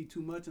music can be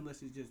too much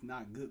unless it's just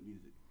not good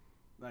music.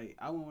 Like,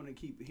 I won't want to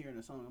keep hearing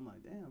a song. I'm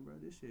like, damn, bro,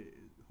 this shit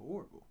is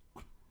horrible.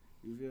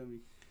 You feel me?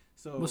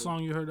 So What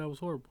song you heard that was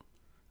horrible?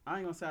 I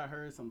ain't gonna say I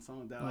heard some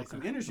songs that like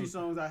some industry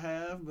songs I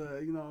have,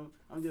 but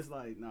I'm just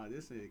like, nah,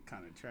 this is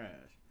kind of trash.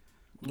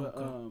 But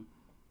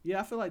yeah,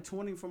 I feel like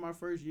 20 for my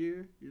first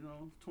year,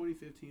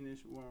 2015ish,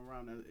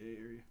 around that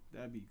area,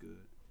 that'd be good.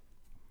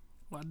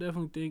 Well, I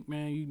definitely think,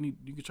 man,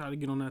 you could try to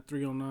get on that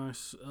 309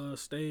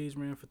 stage,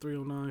 man, for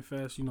 309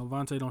 Fest.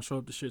 Vontae don't show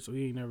up to shit, so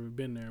he ain't never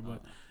been there.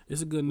 But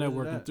it's a good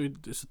networking.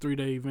 It's a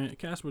 3-day event.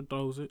 Casper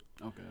throws it.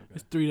 Okay.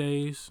 It's 3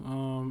 days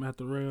at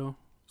the rail.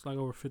 It's like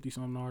over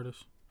 50-something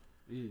artists.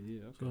 Yeah.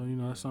 Okay.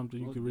 So, that's something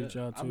you could reach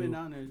out to. I've been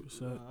down there.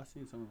 I've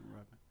seen some of them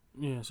rapping.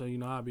 Yeah, so,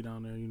 I'll be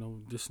down there.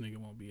 This nigga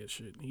won't be at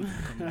shit. He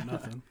won't come to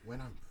nothing.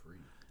 When I'm free.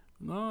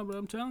 No, but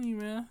I'm telling you,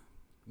 man.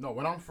 No,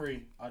 when I'm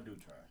free, I do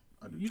try.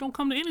 You don't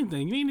come to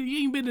anything. You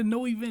ain't been to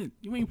no event.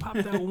 You ain't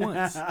popped out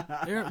once.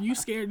 You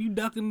scared. You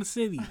ducking the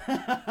city.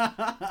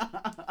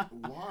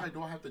 Why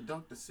do I have to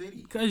duck the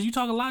city? Because you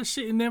talk a lot of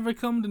shit and never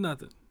come to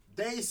nothing.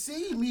 They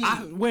see me.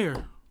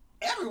 Where?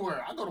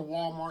 Everywhere. I go to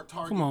Walmart,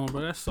 Target. Come on,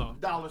 bro. That's soft.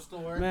 Dollar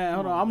store. Man,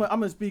 hold on. I'm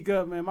gonna speak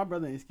up, man. My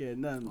brother ain't scared of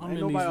nothing. I'm Ain't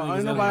in nobody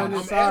these on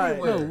this I'm side.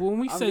 everywhere. No, when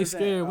we I'm say just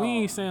scared, saying, we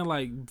ain't saying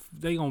like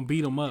they gonna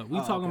beat him up. We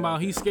talking okay, about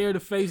okay. he's scared to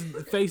face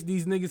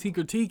these niggas he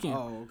critiquing.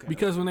 Oh, okay,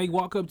 because when they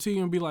walk up to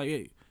you and be like,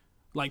 hey,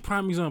 like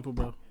prime example,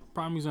 bro.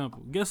 Prime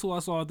example. Guess who I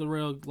saw at the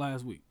rail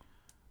last week?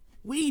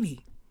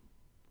 Weedy.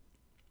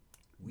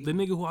 The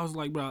nigga who I was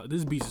like, bro,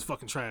 this beat is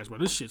fucking trash, bro.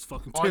 This shit's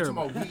fucking Oh, you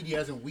terrible. talking about weedy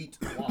as in wheat?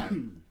 Why?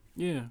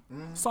 Yeah.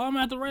 Saw him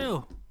at the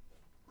rail.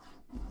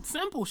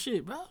 Simple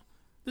shit, bro.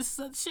 This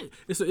is shit.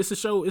 It's a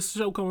show. It's a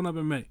show coming up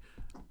in May.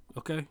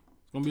 Okay, it's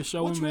gonna be a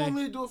show What in you May. want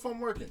me to do if I'm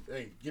working?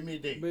 Hey, give me a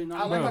date. But no,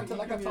 I bro.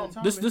 like I told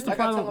him. This the Like I told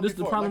problem. him This the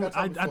before, problem. like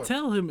I told him I before.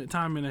 tell him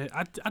time in ahead.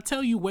 I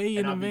tell you way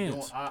in And I be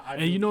advance. doing- I And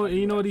do- you know I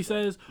do what that he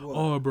stuff. says?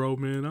 Oh, bro,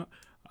 man,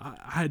 I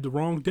had the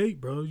wrong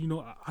date, bro.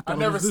 I thought I it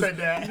never was this. said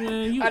that.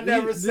 Man, I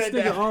never this said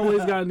nigga that. always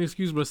got an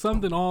excuse, but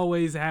something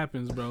always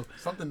happens, bro.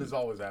 Something has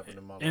always happened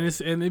in my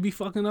life. And it be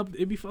fucking up.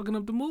 It be fucking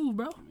up the move,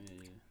 bro.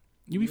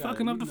 You be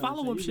fucking up the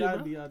follow up shit, You gotta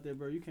bro. be out there,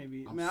 bro. You can't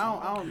be. Man,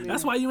 I don't.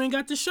 That's why you ain't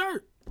got the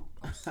shirt.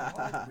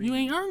 You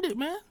ain't earned it,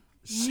 man.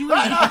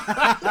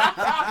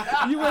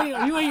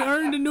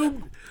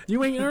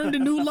 You ain't earned the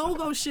new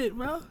logo shit,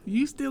 bro.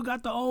 You still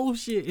got the old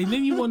shit, and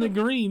then you want the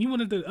green. You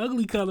wanted the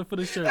ugly color for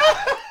the shirt.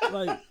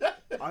 Like,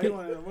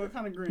 what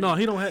kind of green? no,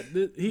 he don't have.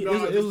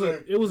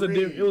 It was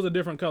a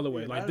different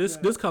colorway. Yeah, Like that's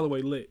this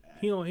colorway lit.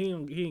 He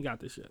ain't got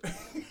this shit.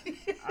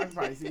 I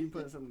probably see you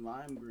put some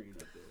lime green up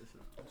there.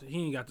 So.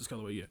 He ain't got this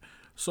colorway yet.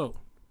 So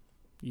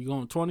you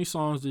going 20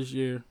 songs this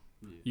year.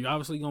 Yeah. You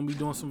obviously gonna be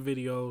doing some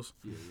videos.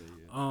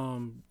 Yeah.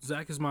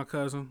 Zach is my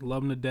cousin.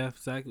 Love him to death.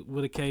 Zach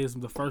with a K is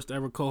the first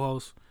ever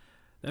co-host.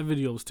 That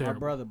video was terrible. My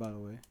brother, by the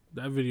way.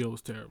 That video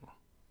was terrible.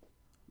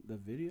 The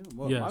video?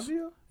 What, Yes. my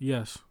video?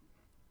 Yes.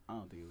 I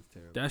don't think it was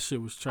terrible. That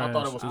shit was trash. I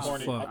thought it was as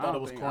corny. fuck. I thought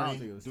it was I don't corny.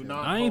 think it was Do terrible.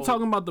 not. I ain't hold-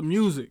 talking about the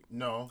music.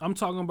 No. I'm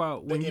talking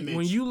about The when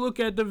image. you look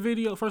at the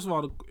video. First of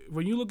all,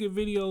 when you look at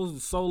videos, the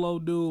Solo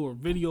Dude or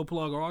Video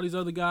Plug or all these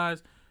other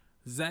guys,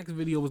 Zach's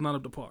video was not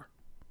up to par.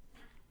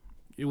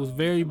 It was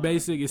very About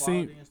basic. It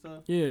quality seemed, and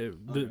stuff? yeah.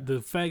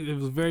 The fact it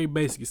was very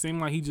basic. It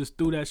seemed like he just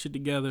threw that shit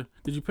together.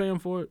 Did you pay him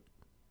for it?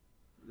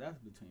 That's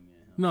between me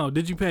and him. No.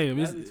 Did you pay him?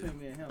 That's It's- between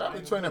me and him. That I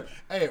ain't between gonna them.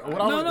 Hey,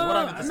 what I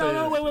need to say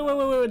no,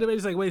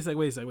 is, wait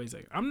a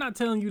second. I'm not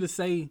telling you to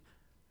say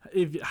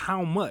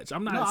how much.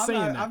 I'm not saying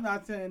that. I'm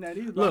not saying that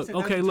either. but Look, I'm saying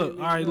okay, that's look,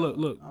 between all me right, and look,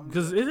 him. look, I'm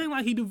because just- it ain't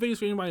like he do videos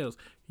for anybody else.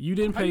 You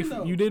didn't How pay, you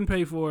know? you didn't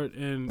pay for it,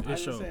 and I it didn't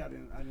showed. say I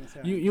didn't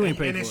say You ain't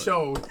paid and for it it.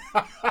 showed.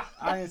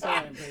 I didn't say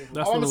I didn't pay for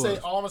That's it. what it was.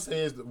 All I'm gonna say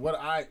is that what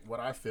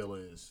I feel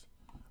is,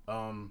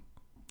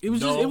 It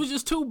was No.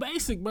 just too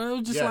basic, bro. It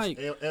was just yes, like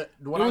it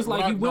he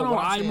went on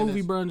what I'm saying iMovie,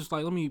 is- bro, and just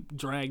like let me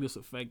drag this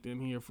effect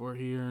in here,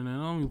 and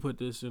then let me put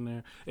this in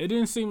there. It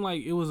didn't seem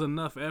like it was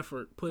enough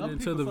effort put Some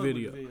into people the fuck with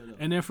video. the video, though.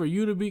 And then for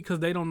you to be, because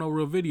they don't know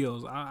real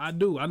videos. I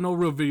do. I know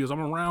real videos. I'm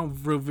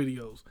around real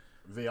videos.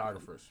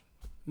 videographers.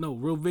 No,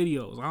 real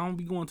videos. I don't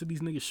be going to these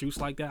niggas shoots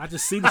like that. I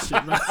just see the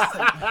shit, bro.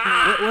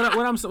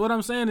 what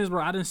I'm saying is,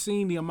 bro, I didn't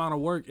see the amount of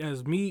work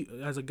as me,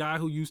 as a guy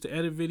who used to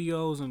edit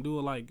videos and do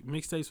like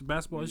mixtapes for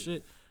basketball and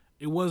shit.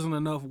 It wasn't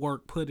enough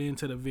work put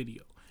into the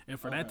video. And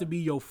for that to be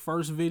your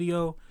first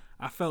video,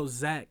 I felt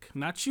Zach,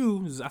 not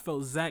you, I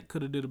felt Zach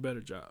could have did a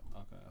better job.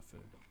 Okay, I feel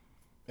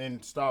it.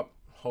 And stop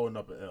holding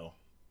up an L.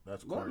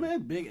 That's What corny.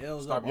 man? Big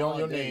L's Stop up yelling all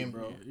your day, name,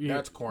 bro. Yeah.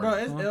 That's corny. Bro,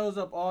 it's L's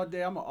up all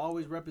day. I'ma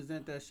always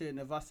represent that shit. And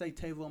if I say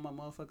Tavo on my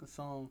motherfucking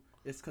song,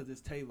 it's because it's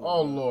Tavo.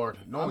 Oh bro. Lord,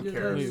 no I'm one just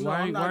cares. letting Wait, you know,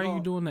 I'm not why are you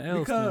gonna- doing the L's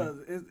Because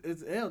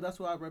it's L. That's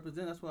what I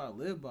represent. That's what I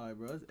live by,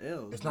 bro. It's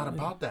L's. It's not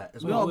about that.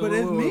 It's No, about but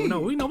it's me.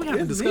 No, we know we have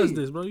to It's discuss me.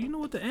 this, bro. You know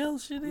what the L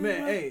shit is,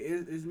 Man, bro? hey,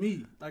 it's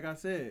me. Like I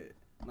said,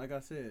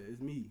 it's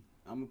me.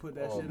 I'm gonna put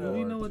that Oh, shit Do up. you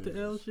Lord know what the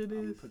L Jesus. shit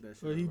I'ma is? put that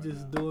shit Or he up right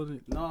just now. doing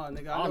it Nah,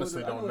 nigga,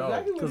 Honestly, I don't know know.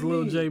 exactly what because it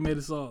Lil mean. J made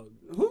a song?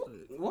 Who?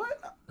 What?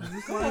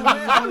 Come on,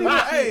 man. I don't even,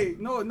 hey,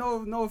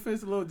 no offense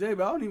to Lil J,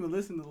 but I don't even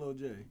listen to Lil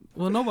J.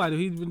 Well, nobody.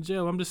 He's been in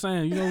jail. I'm just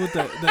saying. You know what the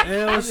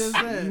L? I'm just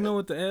saying. You know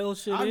what the L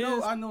shit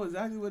is? I know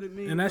exactly what it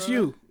means. And that's bro.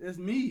 you. It's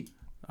me.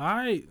 All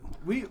right.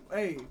 Me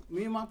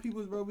and my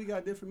peoples, bro. We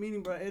got different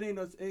meaning, bro.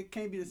 It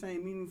can't be the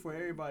same meaning for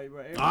everybody, bro.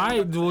 Everybody All right.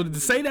 got the Well, same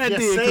say meaning. that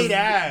Just then. say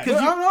that. But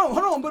Cause you,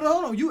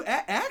 hold on. You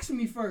asked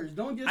me first.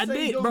 Don't just I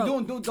say did, bro.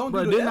 don't Bro, do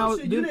the didn't L I-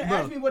 shit. You didn't- didn't bro.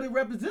 ask me what it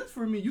represents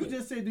for me. You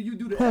just said, do you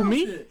do the Who, L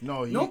me? shit?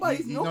 No,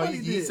 nobody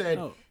he did. said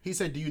Oh. he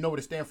said, "Do you know what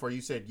it stands for?"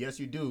 You said, "Yes,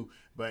 you do."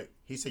 But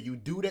he said, "You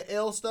do the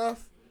L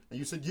stuff," and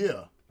you said,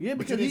 "Yeah." Yeah, but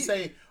because you didn't he-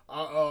 say,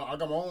 "I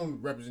got my own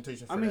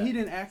representation." For I mean, that. he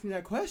didn't ask me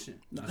that question.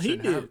 Nah, You he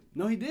shouldn't have did. it.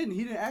 No, he didn't.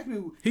 He didn't ask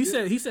me. He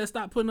said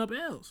stop putting up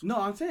L's. No,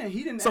 I'm saying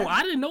he didn't. So ask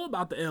I didn't know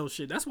about the L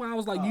shit. That's why I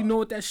was like, you know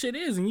what that shit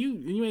is, and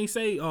you ain't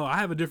say, oh, I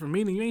have a different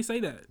meaning. You ain't say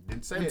that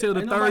Didn't say until it. the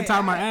Ain't third nobody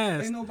time I asked.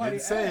 asked. Ain't nobody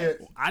Didn't say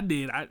asked. it. I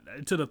did.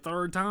 To the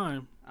third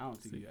time. I don't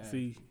think you asked.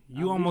 See, I you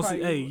mean, almost.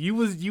 probably- Hey, you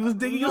was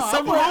digging No, yourself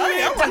I'm wrong.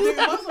 not digging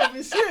myself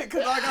in shit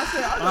because, like I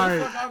said, I know All the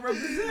right. fuck I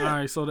represent.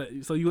 All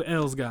right, so you an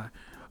L's guy.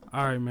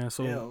 All right, man.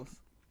 So L's.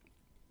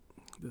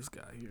 this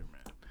guy here,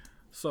 man.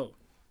 So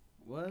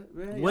What,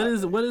 man?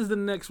 what is the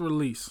next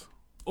release?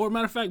 Or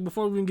matter of fact,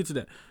 before we even get to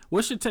that,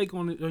 what's your take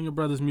on your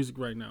brother's music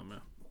right now,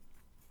 man?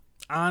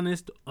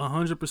 Honest,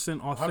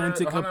 100%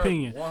 authentic 100,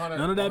 opinion. 100,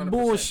 None of that 100%.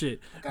 bullshit.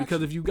 got Because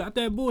you. if you got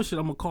that bullshit,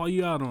 I'm gonna call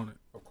you out on it.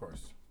 Of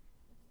course.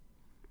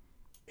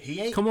 He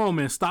ain't. Come on,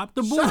 man. Stop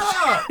the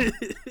Shut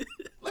bullshit. up!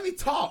 Let me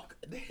talk.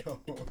 Damn.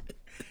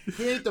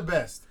 He ain't the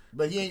best,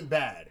 but he ain't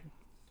bad.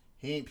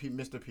 He ain't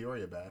Mr.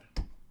 Peoria bad.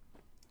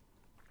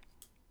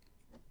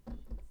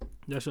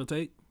 That's your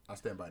take? I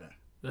stand by that.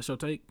 That's your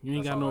take? You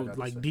ain't That's got all no I got to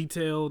like say.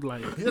 detailed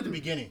like He's at the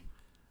beginning.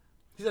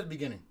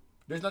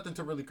 There's nothing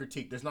to really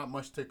critique. There's not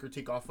much to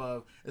critique off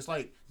of. It's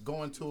like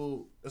going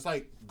into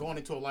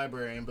a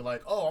library and be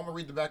like, oh, I'm gonna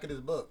read the back of this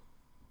book.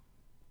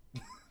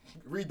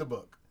 Read the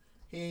book.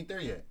 He ain't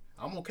there yet.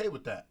 I'm okay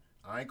with that.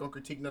 I ain't gonna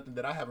critique nothing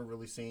that I haven't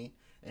really seen.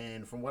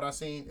 And from what I've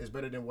seen, it's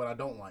better than what I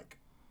don't like.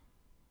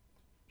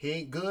 He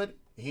ain't good.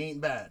 He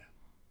ain't bad.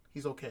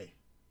 He's okay.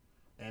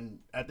 And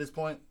at this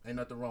point, ain't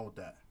nothing wrong with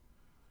that.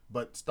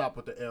 But stop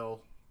with the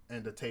L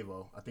and the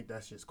Tavo. I think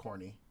that's just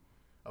corny.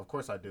 Of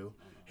course I do.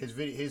 His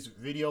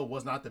video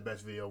was not the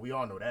best video. We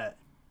all know that.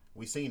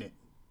 We seen it.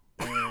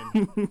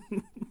 And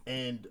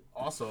and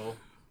also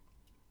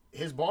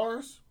his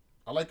bars,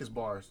 I like his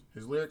bars.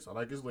 His lyrics, I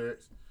like his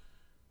lyrics.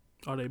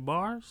 are they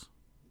bars?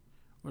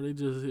 Or he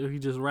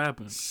just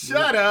rapping?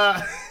 Shut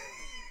up.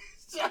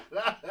 Shut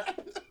up.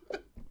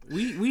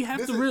 We have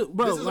This to is- real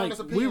bro, this is like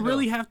honest we opinion,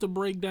 really though. have to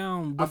break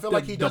down I what feel the,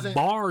 like he the doesn't-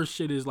 bars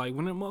shit is like.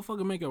 When a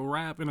motherfucker make a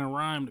rap and a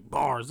rhyme,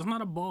 bars. That's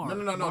not a bar.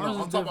 No. Bars I'm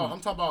is talking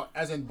different. about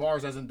as in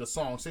bars, as in the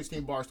song.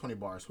 16 bars, 20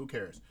 bars. Who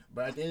cares?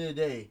 But at the end of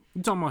the day,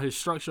 You talking about his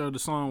structure of the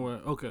song? Where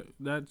okay,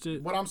 that's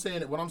it. what I'm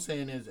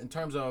saying is, in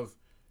terms of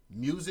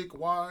music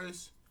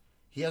wise,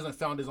 he hasn't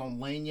found his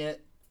own lane yet.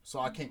 So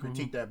I can't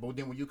critique that. But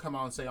then when you come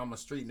out and say I'm a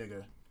street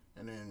nigga,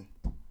 and then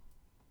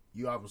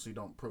you obviously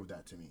don't prove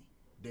that to me,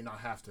 then I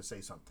have to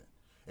say something.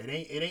 It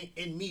ain't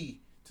in me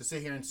to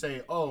sit here and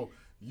say, oh,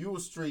 you a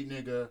street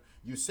nigga.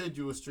 You said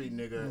you a street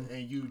nigga,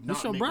 and you not.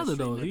 What's your making brother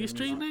street though? Is he a nigga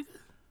street music. nigga?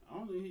 I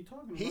don't think he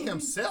talking about He me.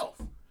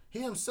 himself.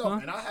 Huh?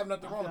 And I have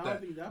nothing wrong with I don't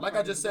that. think that Like I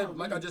part just is said, about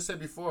like me. I just said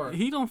before.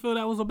 He don't feel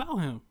that was about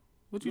him.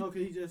 What you? No, 'cause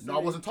he just No, I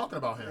said- wasn't talking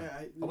about him. Yeah,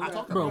 I was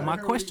talking Bro, about my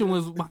him. question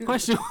was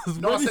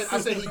No, I what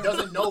said he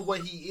doesn't know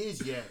what he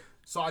is yet,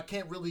 so I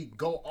can't really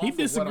go off he of what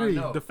I disagreed.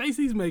 know. The face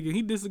he's making,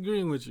 he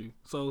disagreeing with you.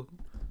 So,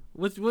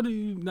 what do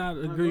you not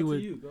agree go to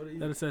with you, go to you.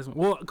 that assessment?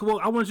 Well,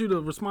 I want you to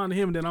respond to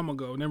him, then I'm gonna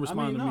go, and then I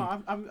respond mean, to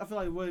no, me. I feel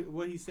like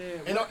what he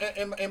said.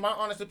 In my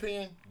honest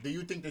opinion, do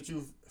you think that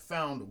you've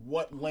found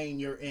what lane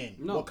you're in?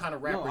 No, What kind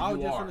of rapper I was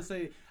you just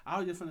are? I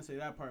was just gonna say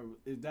that part.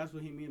 If that's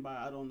what he mean by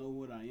I don't know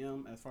what I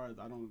am, as far as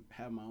I don't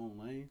have my own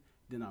lane,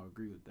 then I would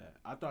agree with that.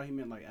 I thought he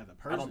meant like as a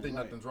person. I don't think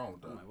like, nothing's wrong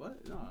with I'm that. like,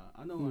 what? No,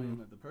 I know who I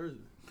am as a person.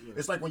 Yeah.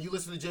 It's like when you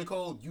listen to J.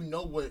 Cole, you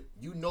know what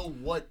you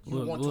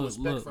Look, want to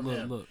expect from look,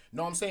 him. look.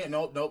 No, I'm saying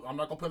no, I'm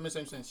not gonna put him in the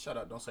same sense. Shut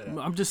up, don't say that.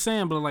 I'm just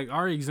saying, but like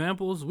our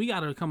examples, we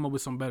gotta come up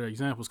with some better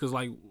examples, cause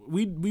like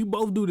we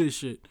both do this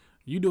shit.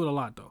 You do it a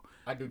lot though.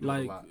 I do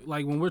like it a lot.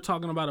 like when we're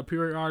talking about a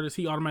Peoria artist,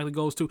 he automatically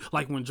goes to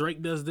like when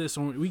Drake does this,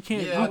 or we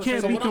can't Yeah, we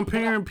can't so be what I'm-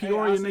 comparing Hey,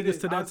 Peoria I'll say niggas this,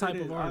 to I'll that say type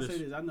this, of I'll artist.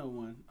 say this. I know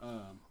one.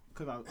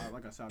 Cause I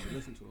like I said, I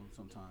listen to him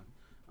sometimes.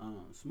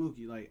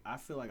 Smokey, like I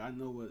feel like I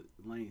know what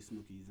lane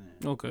Smokey's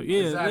in. Okay,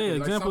 yeah, Exactly, yeah.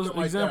 like Examples, something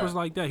like examples that.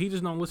 like that. He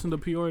just don't listen to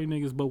Peoria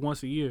niggas but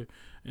once a year,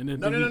 and then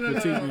No, think no, he no, no,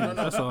 no, critique no, no, niggas.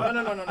 no, That's all.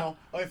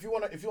 no. If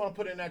you wanna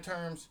put it in that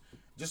terms,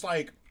 just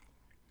like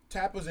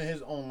Tapper's in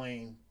his own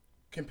lane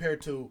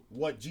compared to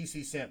what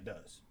GC Samp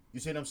does. You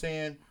see what I'm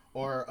saying?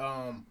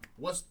 Or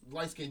what's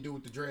light skin do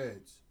with the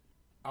dreads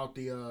out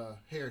the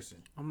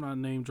Harrison? I'm not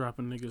name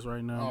dropping niggas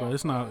right now, Oh, but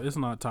it's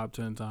not top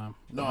 10 time.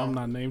 No. I'm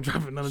not name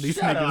dropping none of these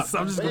Shut niggas.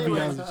 up. I'm just But gonna be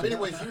anyways, honest with you.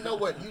 anyways, you know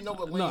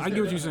what No, lanes I get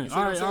they're what you're in. saying. You see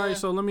All what right, I'm all right. saying?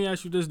 So let me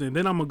ask you this then.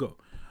 Then I'm gonna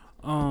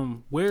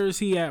go. Where is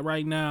he at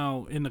right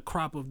now in the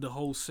crop of the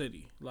whole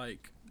city?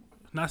 Like,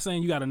 not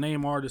saying you got to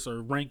name artists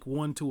or rank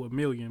 1 to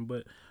 1,000,000,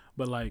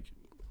 but like,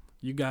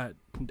 you got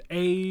the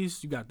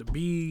A's, you got the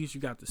B's, you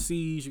got the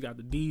C's, you got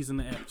the D's and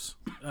the F's.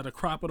 At the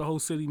crop of the whole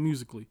city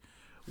musically,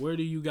 where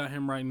do you got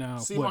him right now?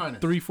 C what, minus.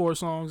 3-4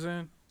 songs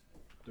in?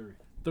 3.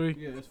 3?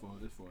 Yeah, that's 4.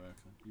 That's 4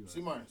 actually. You right.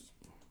 C minus.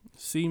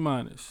 C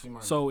minus. C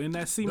minus. So in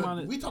that C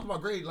minus, We talked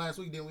about grade last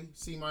week, didn't we?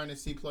 C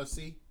minus, C plus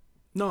C.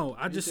 no,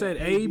 I just said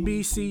said A,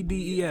 B, C,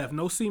 D, E, F.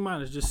 No C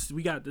minus. Just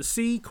we got the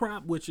C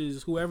crop, which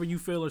is whoever you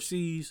feel are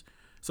C's.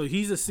 So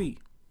he's a C.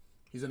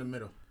 He's in the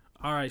middle.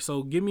 All right.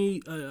 So give me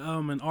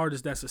an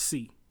artist that's a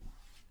C.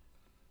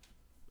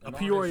 A An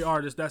Peoria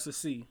artist that's a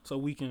C, so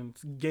we can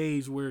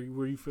gauge where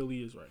you feel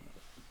he is right now.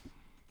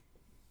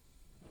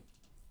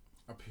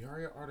 A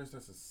Peoria artist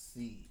that's a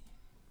C.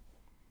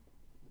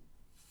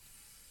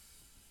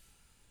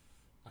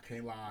 I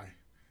can't lie.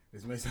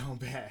 This may sound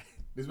bad.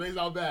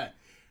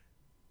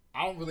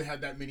 I don't really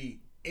have that many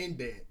in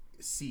the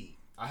C.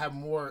 I have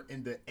more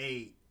in the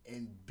A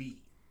and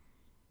B.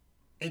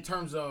 In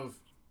terms of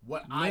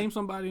what Name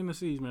somebody in the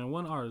C's, man.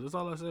 One artist. That's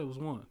all I said was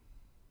one.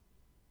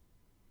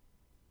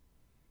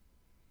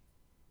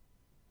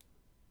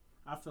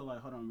 I feel like,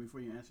 hold on, before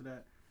you answer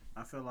that,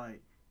 I feel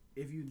like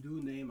if you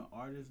do name an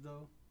artist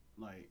though,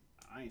 like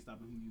I ain't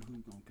stopping who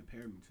you gonna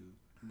compare me to.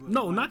 But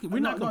No, like, we're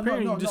not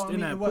comparing you just I in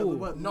mean, that what, pool.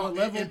 What, No, what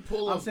level? in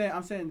pool I'm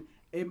of- saying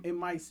it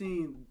might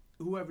seem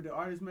whoever the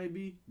artist may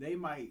be, they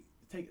might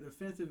take it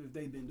offensive if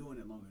they've been doing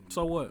it longer than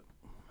So what?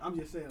 I'm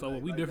just saying. So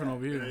like, we like different that.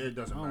 over here. It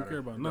doesn't I don't matter. care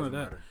about It none of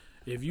doesn't that. matter.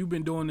 If you've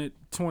been doing it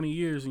 20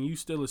 years and you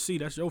still a C,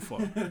 that's your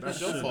fault.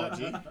 That's your fault,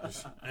 G.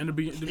 And to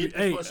be Keep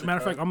hey, pushing, matter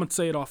of fact, bro. I'm gonna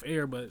say it off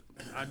air, but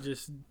I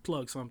just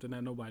plugged something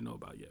that nobody know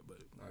about yet. But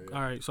yeah.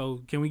 all right,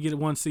 so can we get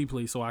one C,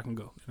 please, so I can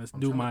go? Let's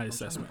do my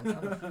assessment.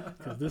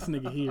 Because this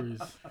nigga here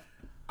is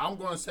I'm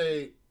gonna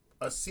say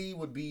a C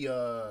would be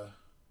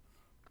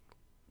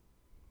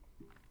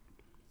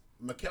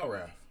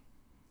McElrath.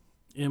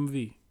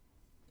 MV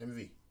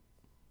MV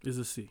is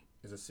a C.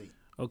 is a C.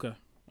 Okay,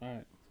 all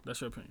right, that's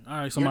your opinion. All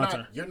right, so You're my not,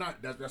 turn. You're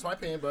not. That's my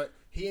opinion, but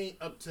he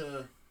ain't up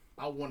to.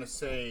 I want to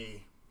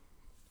say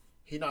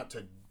he not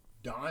to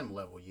dime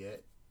level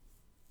yet,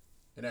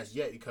 and that's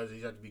yet because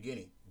he's at the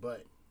beginning.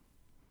 But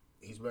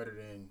he's better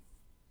than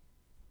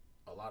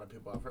a lot of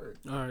people I've heard.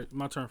 All right,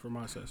 my turn for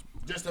my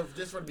assessment. Just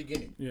for the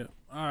beginning. Yeah.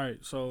 All right.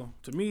 So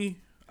to me,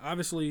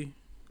 obviously,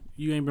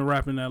 you ain't been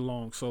rapping that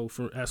long. So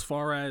for as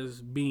far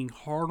as being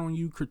hard on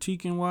you,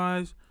 critiquing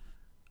wise,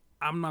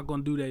 I'm not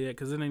gonna do that yet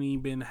because it ain't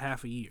even been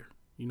half a year.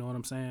 You know what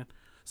I'm saying?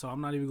 So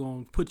I'm not even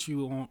gonna put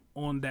you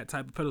on that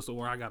type of pedestal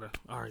where I gotta.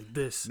 All right,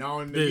 this. Now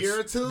in the this, year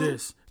or two.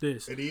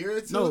 This. In a year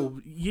or two.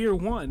 No, year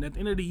one. At the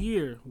end of the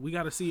year, we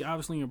gotta see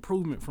obviously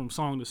improvement from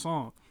song to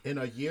song. In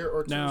a year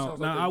or two. Now, sounds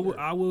like a year.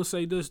 I will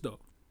say this though.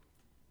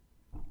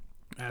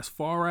 As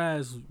far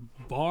as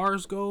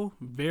bars go,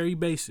 very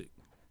basic.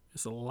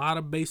 It's a lot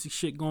of basic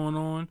shit going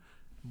on,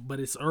 but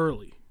it's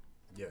early.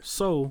 Yes.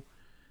 So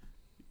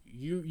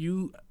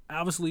you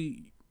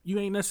obviously you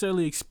ain't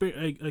necessarily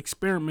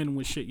experimenting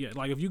with shit yet.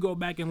 Like if you go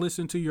back and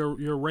listen to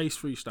your race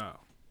freestyle,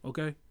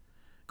 okay?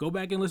 Go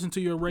back and listen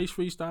to your race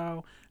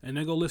freestyle, and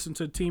then go listen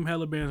to Team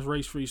Hellaband's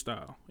race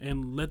freestyle,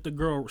 and let the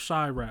girl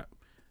Shy rap.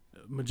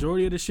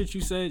 Majority of the shit you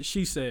said,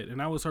 she said, and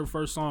that was her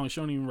first song. She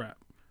don't even rap.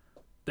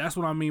 That's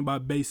what I mean by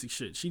basic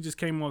shit. She just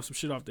came off some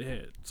shit off the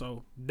head.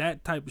 So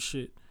that type of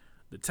shit,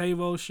 the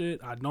Tavo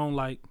shit, I don't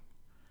like.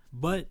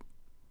 But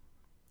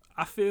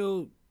I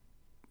feel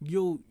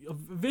you'll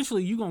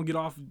eventually you gonna get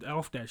off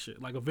that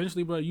shit. Like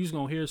eventually, bro, you just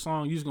gonna hear a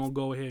song, you just gonna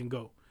go ahead and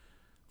go.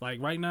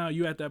 Like right now,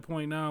 you at that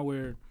point now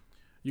where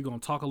you're gonna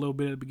talk a little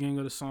bit at the beginning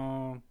of the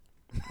song,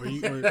 or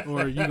you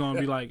gonna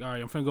be like, all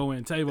right, I'm finna go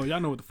in Tavo. Y'all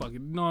know what the fuck, you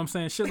know what I'm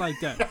saying? Shit like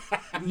that.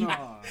 Hell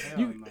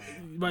no.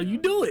 But you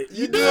do it.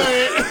 You do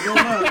it. Yo,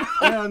 look,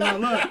 hell no,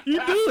 look.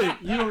 You do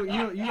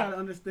it. You gotta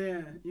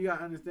understand. You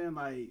gotta understand.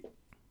 Like,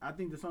 I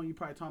think the song you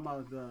probably talking about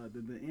is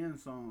the end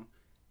song.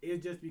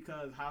 It's just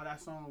because how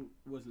that song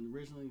was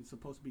originally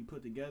supposed to be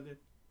put together.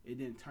 it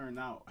didn't turn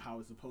out how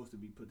it's supposed to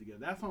be put together.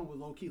 That song was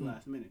low key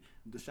last minute.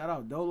 The shout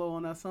out Dolo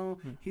on that song.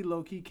 He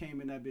low key came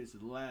in that bitch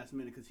the last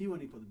minute because he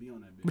wasn't even supposed to be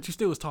on that bitch. But you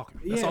still was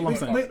talking. That's all I'm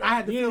saying. But I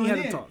had to feel had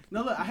it to in. talk.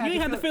 No, look, I had You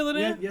ain't had to feel it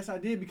in? Yes, I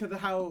did because of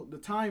how the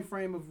time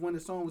frame of when the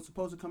song was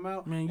supposed to come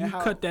out. Man, you and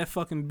how, cut that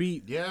fucking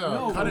beat. Yeah,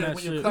 No, cut that it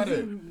when you shit. cut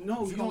it.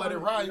 No, If you gonna let it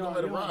ride, you gonna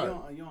let it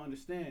ride. You don't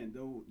understand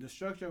the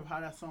structure of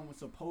how that song was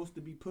supposed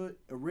to be put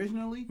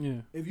originally.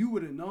 Yeah. If you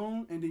would have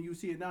known and then you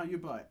see it now,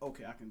 you'd be like,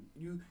 okay, I can.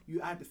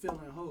 I had to fill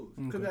in hoes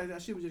because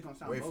that shit was just gonna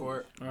sound. Wait for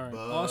it. All right.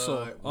 But Also-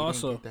 we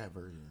didn't get that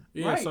version.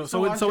 Yeah, Right, so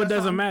so it that's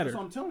doesn't what matter. that's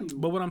what I'm telling you.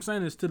 But what I'm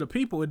saying is to the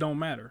people, it don't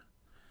matter.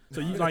 So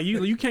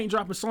you can't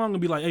drop a song and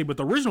be like, hey, but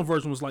the original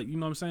version was like, you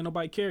know what I'm saying?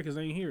 Nobody cared because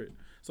they ain't hear it.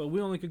 So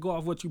we only could go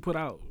off what you put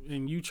out,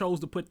 and you chose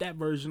to put that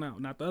version out,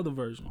 not the other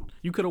version.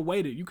 You could have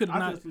waited. You could have I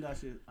not. just think that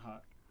shit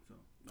hot. So.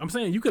 I'm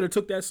saying you could have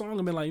took that song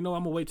and been like, I'm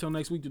gonna wait till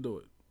next week to do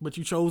it. But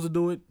you chose to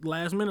do it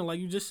last minute, like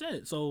you just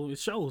said. So it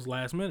shows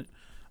last minute.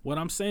 What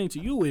I'm saying to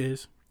you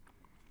is,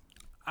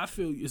 I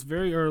feel it's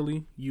very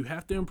early. You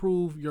have to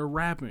improve your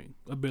rapping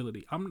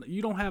ability.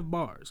 You don't have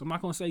bars. I'm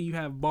not gonna say you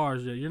have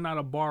bars yet. You're not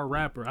a bar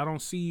rapper. I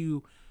don't see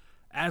you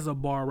as a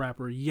bar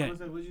rapper yet.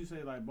 What did you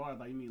say, like bars?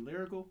 Like you mean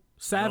lyrical?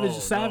 Savage,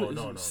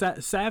 No.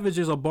 Savage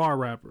is a bar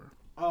rapper.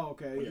 Oh,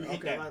 okay. When you hit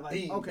Okay, that like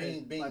bing,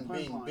 okay, bing, like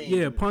bing, punchline. bing.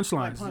 Yeah, Like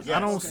punchlines. punchline. I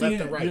don't Okay. see Left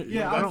it. and right.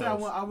 Yeah,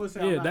 I would say.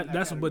 I'm Yeah, not in that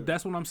but category.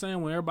 that's what I'm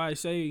saying. When everybody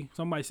say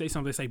somebody say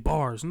something, they say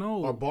bars.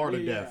 No, Or bar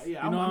to death.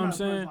 Yeah, you know what I'm not a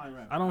saying? punchline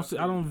rapper.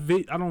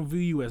 I don't view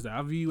you as that.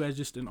 I view you as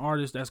just an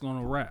artist that's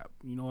gonna rap.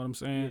 You know what I'm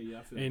saying? Yeah,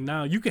 I feel And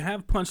now you can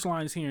have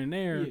punchlines here and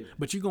there, Yeah.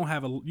 but you're gonna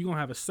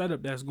have a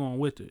setup that's going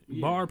with it.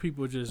 Yeah. Bar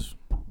people just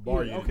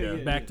Bar Yeah, you okay, to death.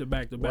 yeah. back to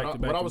back to back to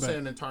back. What I to was back.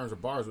 saying in terms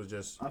of bars was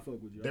just I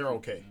fuck with you. they're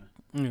okay.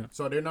 Yeah.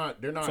 So they're not.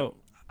 So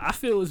I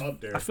feel it's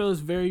Up there. I feel it's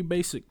very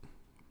basic.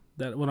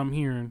 That what I'm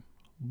hearing,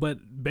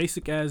 but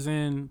basic as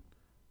in,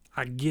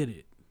 I get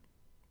it.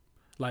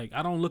 Like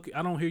I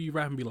don't hear you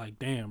rap and be like,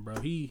 damn, bro,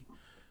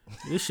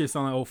 this shit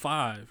sound like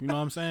 05. You know what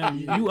I'm saying?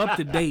 You up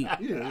to date.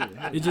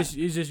 Yeah. It's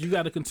just you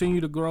got to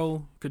continue to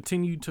grow,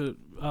 continue to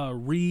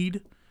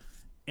read,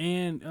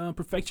 and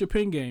perfect your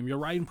pen game, your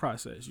writing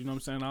process. You know what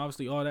I'm saying?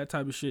 Obviously, all that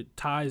type of shit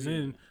ties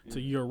in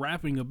to your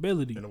rapping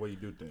ability. in the way you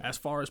do things. As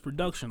far as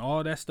production,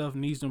 all that stuff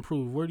needs to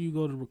improve. Where do you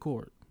go to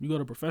record? You go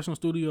to a professional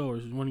studio or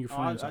is it one of your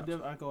friends' house?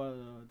 I go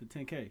to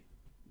 10K.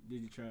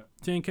 Digitrap.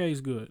 10K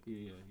is good.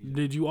 Yeah.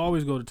 Did you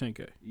always go to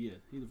 10K? Yeah,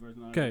 he's the first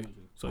one. Okay,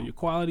 so your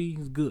quality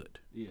is good.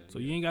 Yeah. So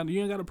you ain't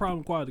got a problem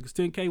with quality because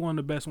 10K one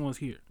of the best ones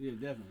here. Yeah,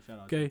 definitely. Shout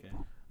out. Okay.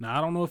 10K. Now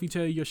I don't know if he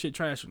tell you your shit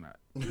trash or not.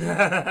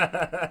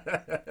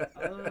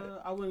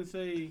 I wouldn't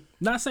say.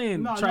 Not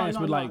saying No, trash,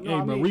 but like, hey,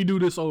 I bro, mean- redo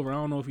this over. I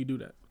don't know if he do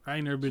that. I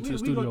ain't never been to the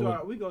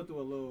studio. We go through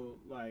a little,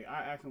 like,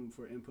 I ask him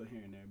for input here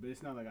and there, but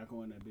it's not like I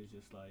go in that bitch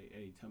just like,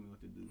 hey, tell me what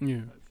to do.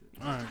 Yeah. Type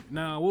shit. All right.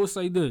 Now I will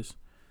say this.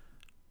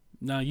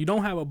 Now you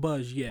don't have a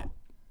buzz yet,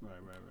 Right.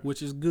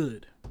 which is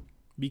good,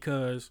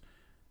 because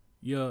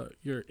your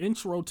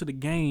intro to the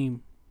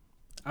game,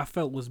 I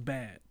felt was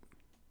bad,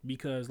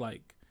 because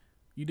like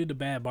you did the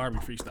Bad Barbie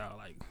freestyle.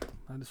 Like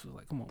I just was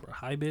like, come on, bro,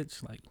 hi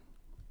bitch. Like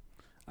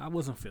I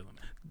wasn't feeling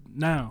it.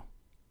 Now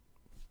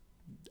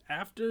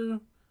after,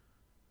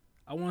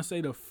 I want to say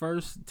the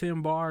first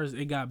 10 bars,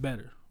 it got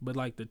better. But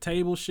like the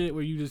table shit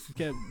where you just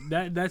kept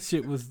that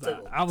shit was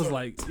I was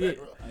like, yeah,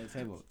 Hey,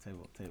 table.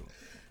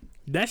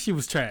 that shit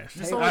was trash.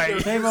 You sound All like right.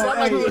 you sound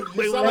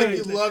like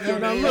you love your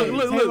Now, man.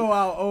 look. Table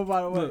out. Oh,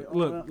 by the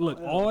way.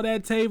 Look, all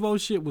that Tavo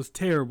shit was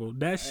terrible.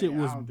 That shit I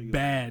was don't think it was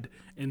bad.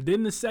 And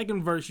then the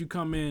second verse, you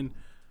come in,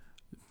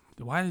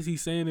 why is he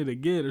saying it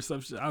again or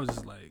some shit? I was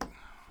just like,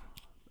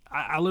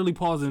 I literally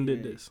paused and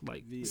did this.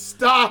 Like,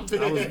 Stop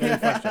it. I was very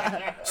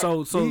frustrated.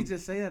 So Did he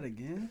just say that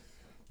again?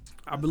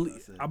 I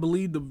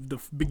believe the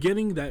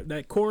beginning,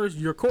 that chorus,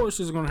 your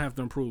choruses are gonna have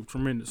to improve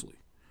tremendously.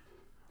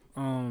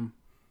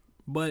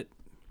 But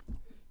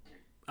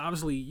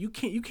obviously you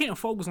can't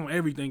focus on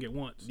everything at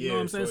once. You know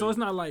what I'm saying? So it's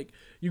not like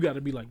you got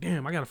to be like,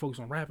 damn, I got to focus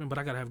on rapping, but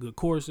I got to have good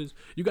choruses.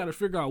 You got to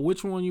figure out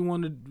which one you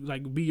want to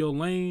like be your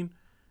lane,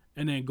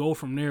 and then go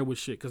from there with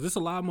shit. Cause there's a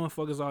lot of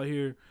motherfuckers out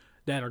here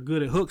that are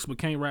good at hooks but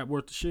can't rap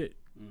worth the shit.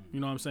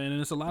 You know what I'm saying?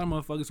 And it's a lot of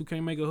motherfuckers who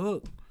can't make a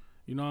hook.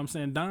 You know what I'm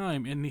saying?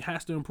 Dime, and he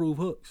has to improve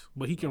hooks,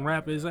 but he can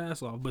rap his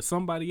ass off. But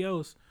somebody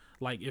else,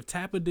 like if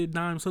Tappa did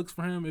Dime's hooks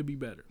for him, it'd be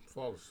better.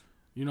 False.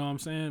 You know what I'm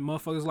saying?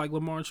 Motherfuckers like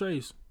Lamar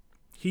Chase,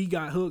 he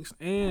got hooks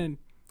and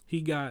he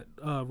got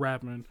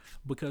rapping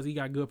because he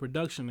got good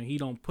production, and he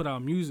don't put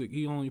out music.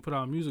 He only put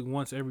out music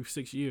once every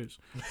 6 years.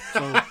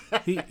 So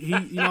he you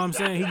know what I'm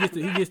saying?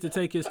 He gets to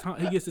take his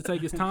time. He gets to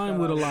take his time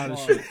with a lot of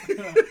shit.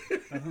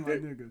 That's my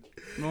nigga.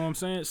 You know what I'm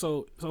saying?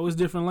 So it's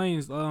different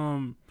lanes.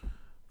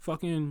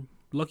 Fucking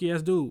lucky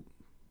ass dude,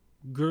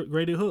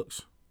 great at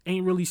hooks.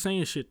 Ain't really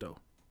saying shit though.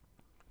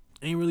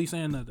 Ain't really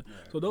saying nothing.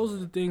 So those are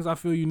the things I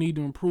feel you need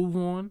to improve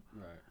on.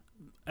 Right.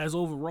 As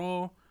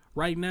overall,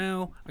 right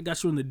now, I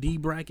got you in the D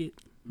bracket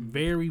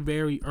very,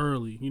 very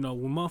early. You know,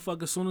 when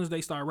motherfuckers, as soon as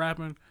they start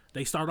rapping,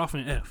 they start off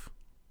in F.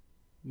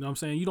 You know what I'm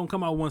saying? You don't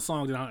come out with one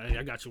song, then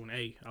I got you an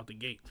A out the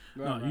gate.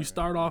 You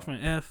start off in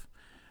F,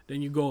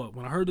 Then you go up.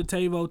 When I heard the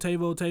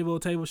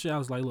Tavo shit, I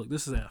was like, look,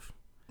 this is F.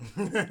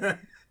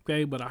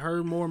 Okay, but I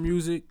heard more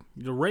music.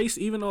 The race,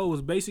 even though it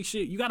was basic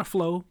shit, you got to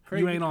flow.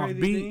 You ain't off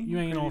beat. You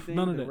ain't off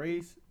none of that. The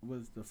race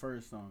was the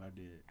first song I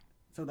did.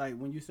 So like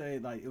when you say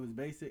like it was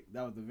basic,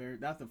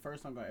 that's the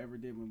first song I ever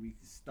did when we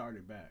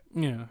started back.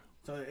 Yeah.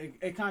 So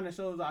it kind of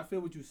shows. I feel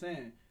what you're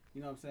saying.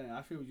 You know what I'm saying?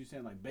 I feel what you're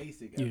saying. Like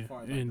basic. Yeah. As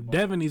far as, like, and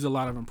Devin needs a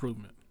lot of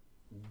improvement.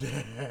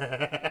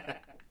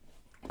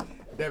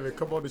 Devin,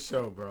 come on the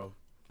show, bro.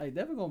 Hey,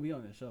 Devin gonna be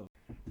on that show.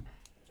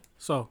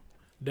 So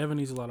Devin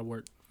needs a lot of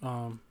work.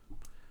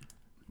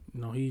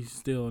 He's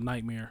still a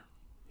nightmare.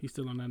 He's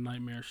still on that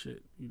nightmare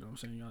shit. You know what I'm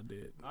saying? Y'all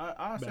did.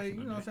 I say, you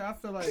know what I'm saying? I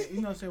feel like, you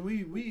know what I'm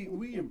saying?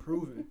 We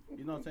improving.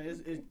 You know what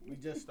I'm saying? We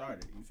just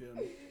started. You feel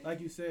me?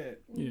 Like you said.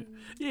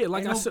 Yeah.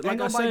 Like I said,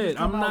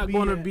 I'm not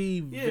gonna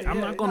be.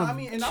 I'm not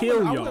gonna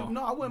kill y'all.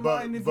 No, I wouldn't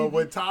mind if. But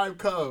when time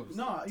comes,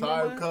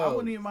 I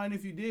wouldn't even mind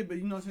if you did. But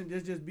you know what I'm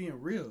saying? Just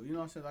being real. You know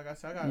what I'm saying? Like I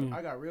said,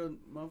 I got real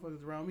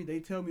motherfuckers around me. They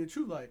tell me the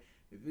truth. Like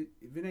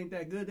if it ain't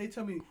that good, they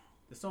tell me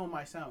the song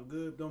might sound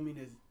good. Don't mean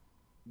it's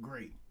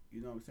great.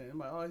 You know what I'm saying? I'm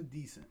like, oh, it's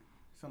decent.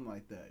 Something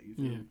like that. You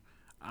feel me?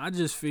 I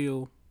just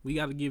feel we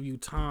got to give you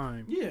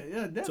time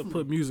definitely. to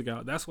put music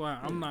out. That's why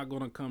I'm not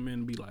going to come in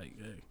and be like,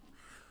 hey,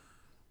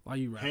 why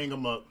you rapping? Hang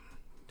them up.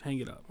 Hang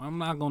it up. I'm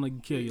not going to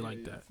kill you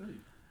like that.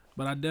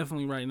 But I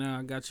definitely right now,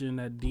 I got you in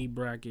that D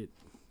bracket.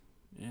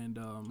 And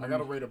I got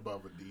to rate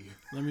above a D.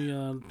 Let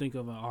me think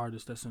of an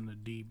artist that's in the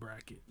D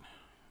bracket.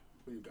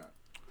 Who you got?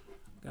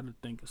 Got to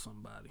think of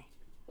somebody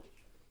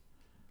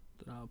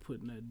that I'll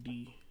put in that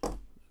D.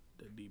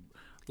 That D.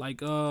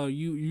 Like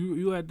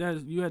you at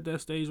that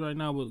stage right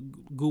now with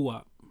Guwap.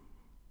 All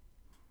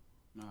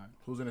right.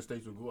 Who's in the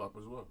stage with Guwap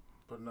as well?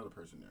 Put another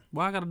person there.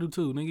 Well, I gotta do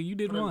two, nigga. You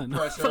did one.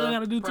 Pressure. I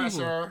gotta do two.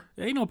 Pressure.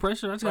 There ain't no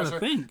pressure. I just gotta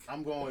think.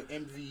 I'm going with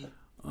MV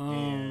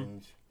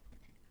and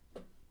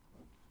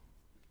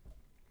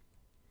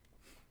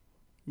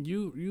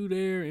you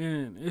there,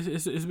 and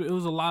it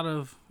was a lot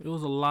of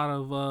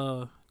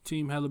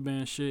Team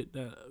Heliband shit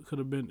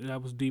that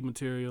was D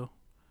material.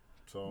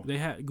 So they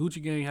had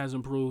Gucci Gang has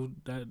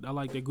improved. That I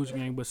like that Gucci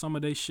Gang, but some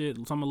of they shit,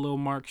 some of Lil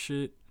Mark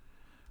shit.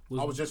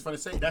 I was just gonna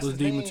say that's was his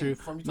D name material.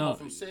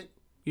 from Sick.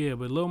 Yeah,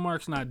 but Lil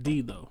Mark's not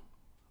D though,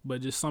 but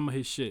just some of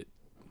his shit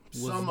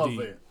was some D. of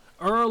it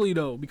Early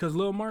though, because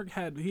Lil Mark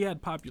had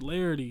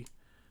popularity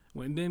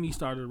when then he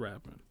started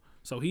rapping,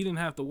 so he didn't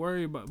have to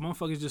worry about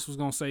motherfuckers. Just was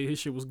gonna say his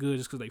shit was good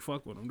just because they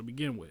fuck with him to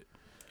begin with.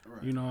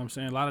 Right. You know what I'm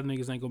saying? A lot of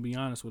niggas ain't gonna be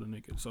honest with a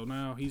nigga. So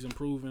now he's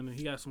improving and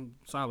he got some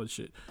solid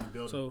shit.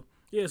 So.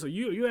 Yeah, so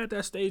you're at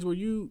that stage where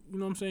you know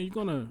what I'm saying, you're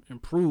gonna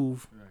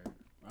improve. Right.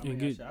 I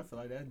mean, I feel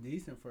like that's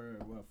decent for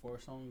 4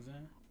 songs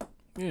in.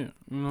 Yeah,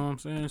 you know what I'm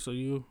saying. So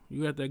you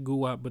at that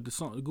Guwap, but the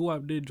song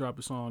Guwap did drop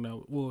a song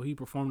he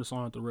performed the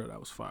song at the Red that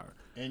was fire.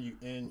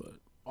 And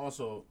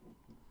also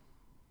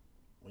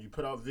when you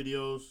put out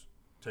videos,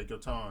 take your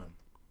time.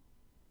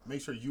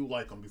 Make sure you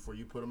like them before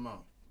you put them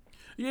out.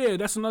 Yeah,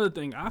 that's another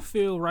thing. I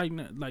feel right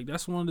now like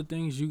that's one of the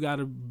things you got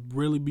to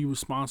really be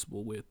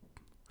responsible with.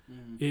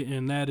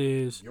 And that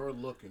is your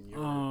look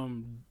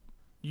and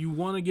you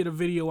want to get a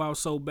video out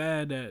so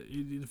bad that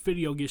the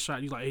video gets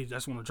shot. You're like, hey,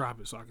 just want to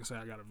drop it so I can say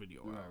I got a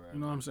video out. Right,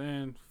 you know what I'm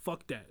saying?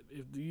 Fuck that.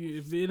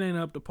 If it ain't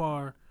up to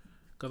par,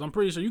 because I'm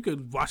pretty sure you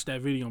could watch that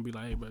video and be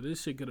like, hey, bro,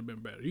 this shit could have been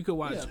better. You could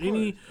watch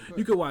you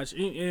could watch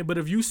any, but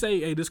if you say,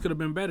 hey, this could have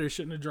been better, it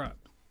shouldn't have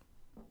dropped.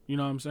 You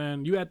know what I'm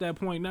saying? You at that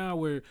point now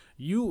where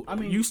you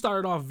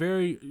started off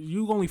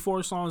you only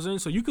 4 songs in,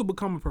 so you could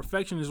become a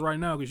perfectionist right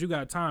now because you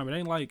got time. It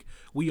ain't like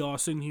we all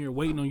sitting here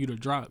waiting on you to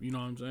drop. You know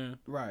what I'm saying?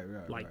 Right.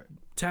 Like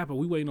Tapper,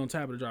 we waiting on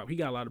Tapper to drop. He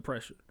got a lot of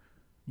pressure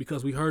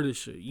because we heard his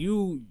shit.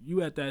 You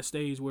at that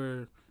stage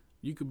where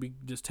you could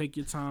just take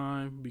your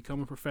time,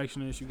 become a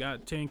perfectionist. You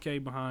got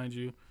 10K behind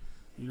you.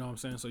 You know what I'm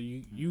saying? So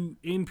you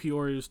in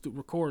Peoria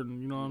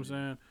recording. You know what I'm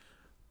saying?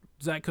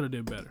 Zach could have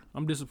did better.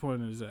 I'm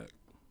disappointed in Zach.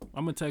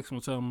 I'm gonna text him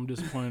and tell him I'm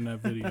disappointed in that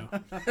video.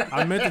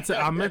 I meant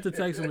to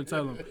text him and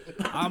tell him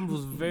I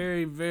was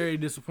very, very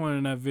disappointed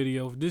in that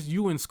video.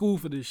 You in school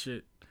for this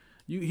shit.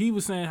 He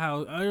was saying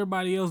how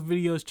everybody else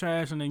videos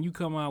trash and then you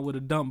come out with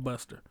a dump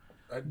buster.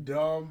 A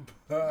dump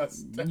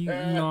buster. You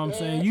know what I'm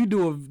saying? You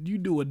do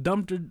a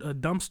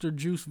dumpster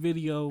juice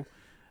video,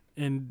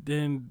 and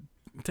then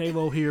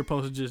Tavo here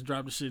supposed to just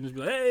drop the shit and just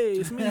be like, hey,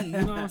 it's me. You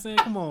know what I'm saying?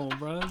 Come on,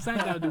 bro.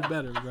 Zach gotta do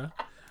better, bro.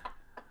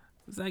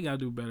 Zach gotta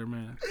do better,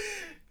 man.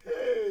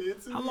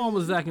 How long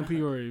was Zach in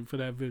Peoria for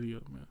that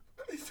video, man?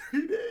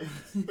 3 days.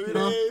 3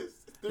 days.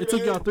 It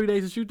took y'all 3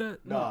 days to shoot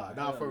that? Nah,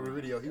 not for a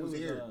video. He was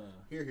here.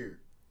 Here.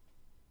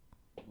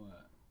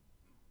 What?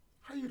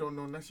 How you don't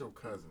know that's your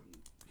cousin?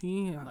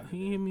 He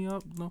hit me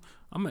up. No,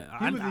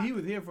 he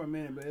was here for a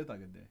minute, but it's like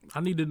a day. I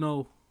need to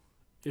know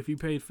if you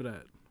paid for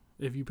that.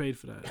 If you paid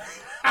for that.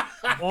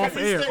 off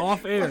air.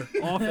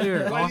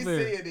 What he's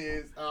saying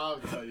is, I'll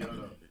tell you.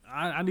 Hold on.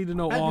 I need to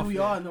know. I think we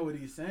all know what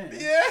he's saying.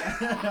 Yeah.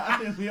 I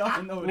think we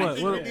all know what he's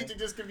saying. You need to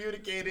just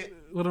communicate it.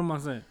 What am I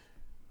saying?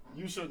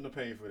 You shouldn't have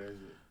paid for that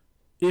shit.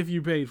 If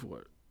you paid for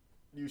it.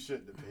 You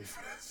shouldn't have paid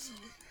for that shit.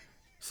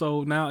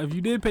 So now, if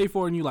you did pay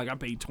for it and you like, I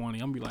paid 20,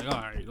 I'm be like, all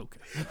right, okay.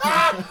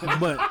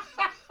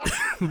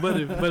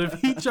 but if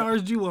he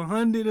charged you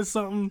 100 or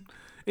something,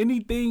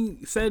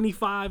 anything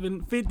 75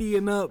 and 50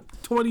 and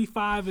up,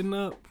 25 and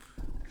up,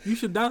 you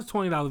should. That's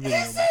 $20 video.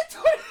 He said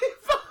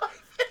 25.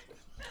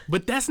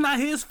 But that's not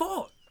his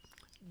fault.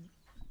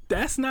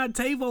 That's not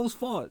Tavo's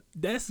fault.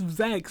 That's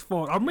Zach's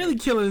fault. I'm really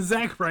killing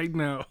Zach right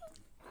now.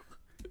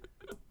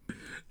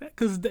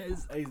 Cause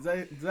that's Hey,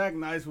 Zach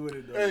nice with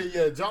it though. Hey,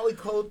 yeah, Jolly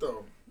Cold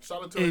though.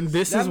 Shout out to and his-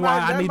 this That is why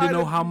might- I that need to might know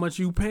have- how much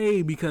you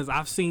pay because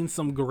I've seen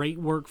some great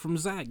work from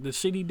Zach. The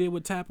shit he did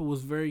with Tapper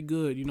was very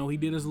good. You know, he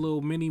did his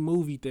little mini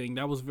movie thing.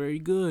 That was very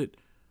good.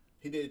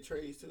 He did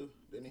trades too,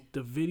 didn't he?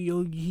 The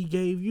video he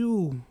gave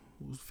you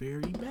was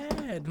very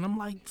bad. And I'm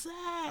like,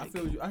 I Zach,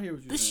 feel what you, I hear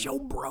what you this saying.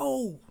 your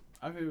bro.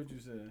 I hear what you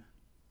said.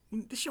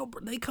 This your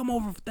bro. They come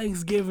over for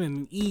Thanksgiving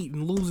and eat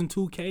and losing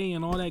 2K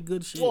and all that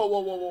good shit.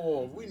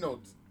 Whoa. We know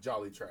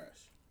Jolly trash.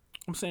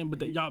 I'm saying, but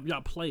that y'all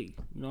play.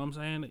 You know what I'm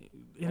saying? And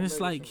Don't it's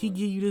make like it he so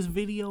give you this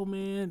video,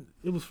 man.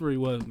 It was free,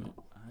 wasn't it?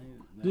 I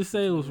ain't- Just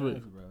say it was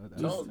free.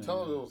 Tell him it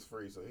was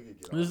free so he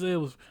could get Just off. say it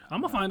was.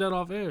 I'm gonna find that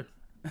off air.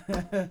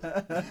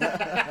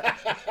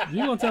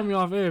 You gonna tell me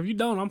off air? If you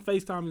don't, I'm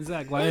FaceTiming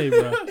Zach. Like, hey,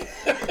 bro.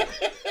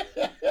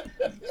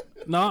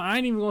 No, I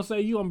ain't even gonna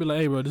say you. I'm gonna be like,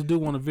 hey, bro, this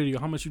dude want a video.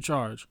 How much you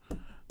charge?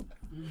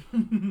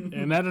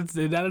 And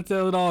that'll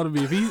tell it all to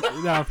me.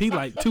 If he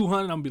like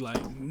 200, I'm gonna be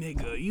like,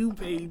 nigga, you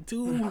paid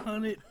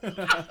 200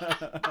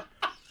 for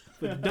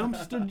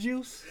dumpster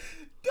juice.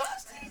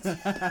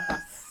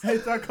 Hey,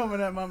 start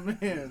coming at my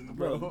man,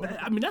 bro.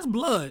 I mean, that's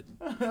blood.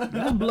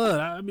 That's blood.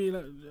 I mean,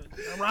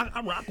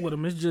 I rock with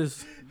him. It's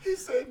just He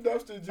said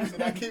dumpster juice,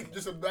 and I keep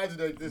just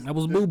imagining this. That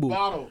was this boo-boo.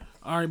 bottle.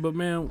 all right, but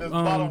man, This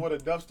bottle with a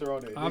dumpster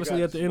on it. obviously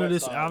They got at the end of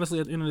this,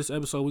 sweat signs.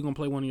 episode, we're gonna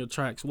play one of your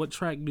tracks. What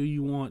track do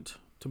you want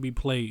to be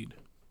played?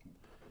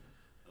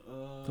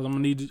 Because I'm gonna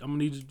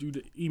need you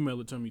to email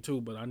it to me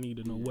too, but I need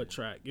to know what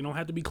track. You don't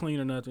have to be clean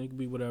or nothing. It can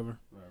be whatever.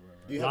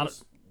 Do you a lot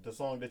have the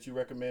song that you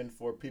recommend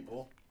for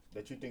people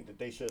that you think that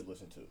they should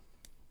listen to?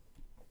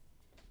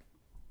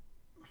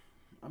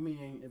 I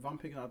mean, if I'm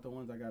picking out the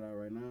ones I got out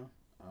right now,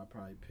 I'll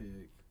probably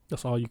pick.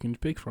 That's all you can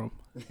pick from.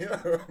 Yeah,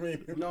 I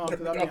mean, No,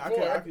 because I mean, got I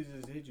four. could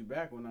just hit you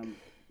back when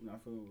I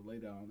feel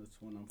laid out on this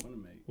one I'm gonna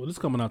make. Well, this is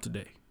coming out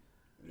today.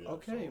 Yeah,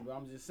 Okay, so- but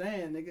I'm just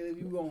saying, nigga, if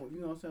you gon',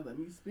 you know what I'm saying, let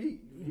me speak.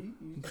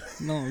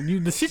 No,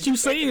 the shit you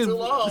say is Too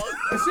long.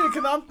 Shit,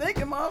 cause I'm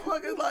thinking,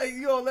 motherfuckers, like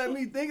you gonna let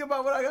me think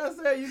about what I gotta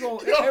say. You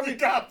gonna You only every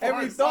got four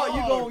every thought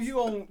songs. you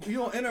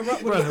gonna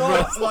interrupt with Bruh, the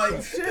thoughts,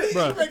 like shit.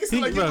 Bruh, make it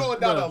seem like you're going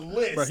down a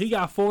list. Bro, he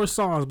got 4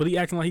 songs, but he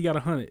acting like he got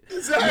 100.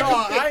 Exactly. No,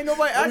 I ain't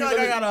nobody Let act me- like let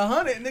I me- got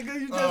 100, nigga.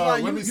 You just let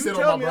like me you sit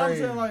on tell my me. I'm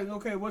brain. saying like,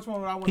 okay, which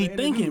one would I want He to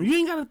thinking. You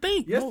ain't gotta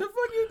think. Yes, No. the fuck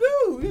you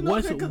do. You know what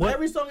I'm saying? What's- Because what-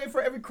 every song ain't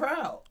for every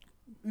crowd.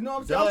 You know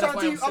what I'm saying? Yeah, I'm that's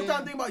trying to what I'm I'm trying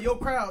to think about your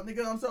crowd,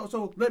 nigga.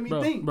 So let me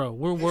think. Bro,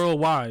 we're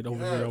worldwide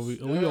over here. Yes, We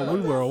yes.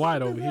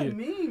 worldwide What over does that here.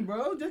 mean,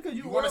 bro? Just because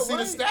You want to see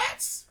the worldwide.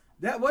 stats?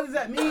 What does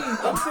that mean?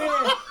 I'm saying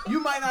you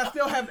might not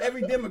still have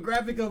every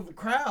demographic of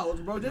crowds,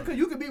 bro. Just because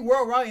you could be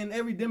worldwide and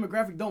every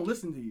demographic don't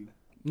listen to you.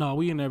 No,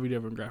 we in every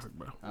different graphic,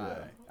 bro. All right.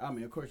 I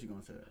mean, of course you're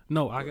gonna say that.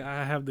 No, I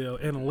have the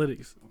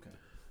analytics. Okay.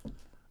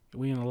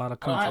 We in a lot of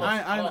I,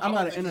 countries. I'm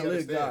not an think he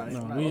analytic guy. understands.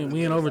 No, I'm not-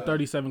 we in over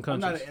 37 I'm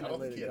not countries. an I don't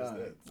think he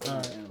analytic guy.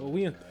 understands. Well,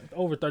 we in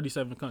over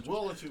 37 countries.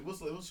 We'll let you. We'll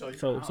show you.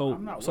 So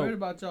I'm not so worried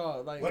about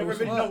y'all. Like, Whatever.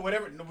 fuck. No,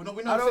 whatever. No,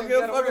 we know. I don't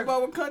give a fuck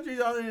about what country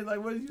y'all in.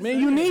 Like, what is you man, saying?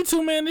 you need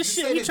to, man. This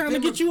You shit, said we the trying to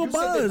get you a you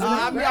said the buzz, man.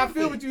 I mean, I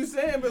feel demographic. what you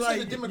saying, but You like,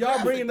 said the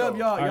y'all bringing demographic, up though.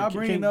 y'all Alright,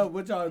 bringing can- up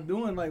what y'all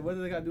doing. Like, what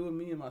do they got to do with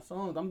me and my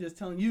songs? I'm just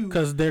telling you.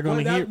 Because they're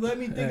gonna hear. Let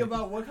me think Hey.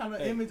 about what kind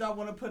of image I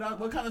want to put out.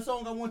 What kind of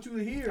song I want you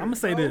to hear. I'm gonna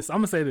say bro. this.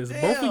 Both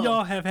Damn. of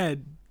y'all have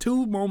had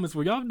 2 moments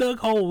where y'all dug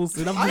holes,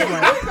 and I'm I just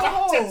ain't like, dig the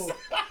hole.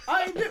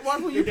 I ain't dig.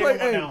 Watch when you did play. one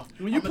Hey, now.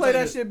 when you I'ma play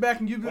tell that you shit back,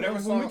 and you whatever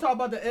when we song- talk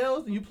about the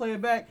L's and you play it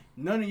back,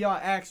 none of y'all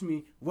asked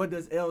me what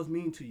does L's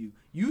mean to you.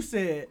 You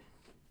said,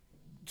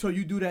 so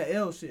you do that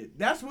L shit.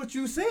 That's what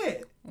you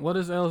said. what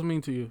does L's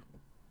mean to you?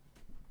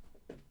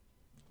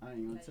 I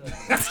ain't gonna tell you.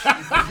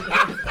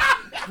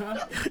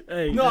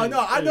 Hey, No, hey, no,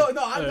 I hey, know,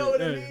 no, I know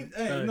what it hey, means.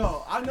 Hey, hey.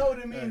 no, I know what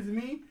it means to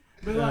me.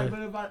 But like,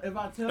 Hey. but if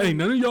I tell Hey, you,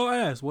 none of y'all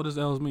asked. What does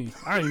L's mean?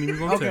 I ain't even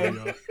gonna Okay. tell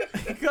y'all.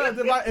 because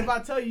if I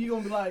tell you, you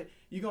gonna be like,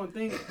 you gonna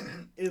think.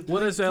 It's What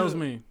does linked L's to-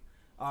 mean?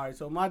 All right,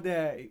 so my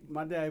dad,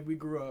 we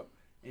grew up,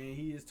 and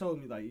he just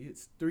told me like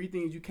it's 3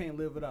 things you can't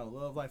live without: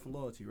 love, life, and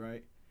loyalty,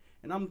 right?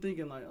 And I'm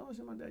thinking like, oh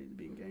shit, my dad used to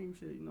be in gang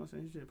shit, you know what I'm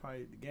saying? Shit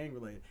probably gang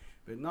related,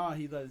 but no,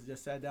 he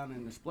just sat down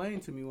and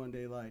explained to me one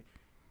day like,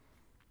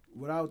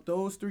 without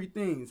those 3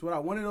 things,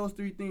 without one of those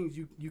 3 things,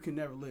 you can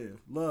never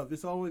live. Love,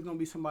 it's always gonna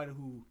be somebody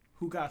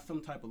who got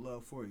some type of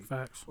love for you,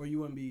 Facts. or you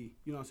wouldn't be,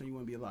 you know what I'm saying? You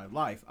wouldn't be alive.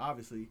 Life,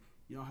 obviously,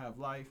 you don't have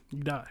life.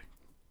 You die.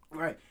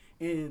 Right.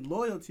 And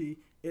loyalty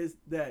is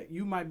that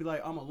you might be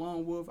like, I'm a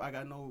lone wolf, I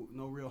got no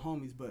real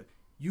homies, but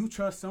you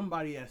trust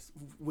somebody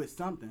with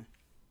something.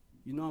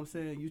 You know what I'm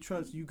saying?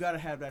 You gotta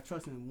have that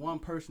trust in one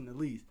person at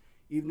least.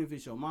 Even if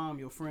it's your mom,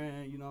 your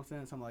friend, you know what I'm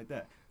saying, something like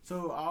that.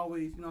 So I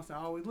always, you know what I'm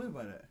saying, I always live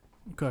by that.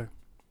 Okay.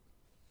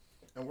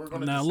 And we're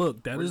gonna now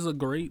look, that's a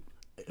great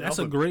response. That was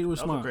a great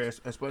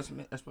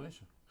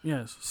explanation.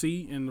 Yes.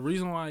 See, and the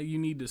reason why you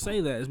need to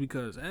say that is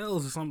because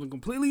L's is something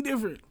completely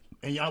different.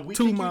 And y'all, we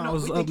 2 think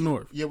miles you know, up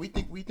north. Yeah, we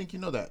think you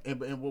know that.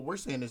 And what we're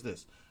saying is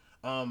this: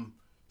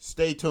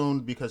 stay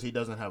tuned because he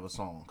doesn't have a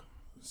song,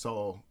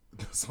 so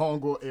the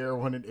song will air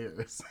when it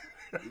airs.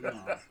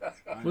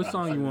 What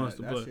song you want us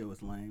to that play? That shit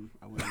was lame.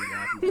 I wasn't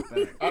laughing at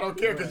that. I don't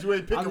care because you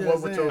ain't picking one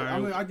with your.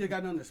 I just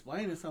got done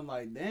explaining something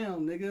like,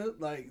 damn, nigga,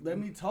 like, let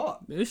me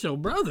talk. It's your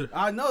brother.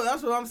 I know,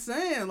 that's what I'm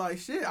saying. Like,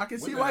 shit, I can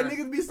see why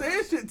niggas be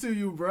saying shit to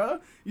you, bro.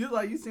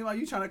 You seem like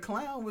you trying to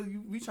clown with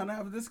you. We trying to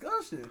have a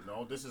discussion.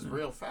 No, this is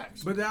real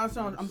facts. But that's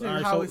I'm saying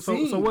Right, how it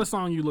seems. So what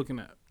song you looking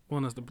at?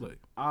 Want us to play?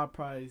 I'll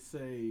probably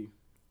say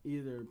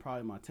either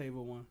probably my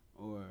table one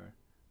or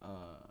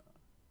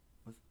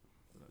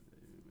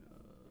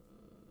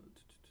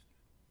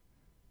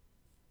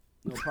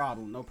No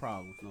problem. Go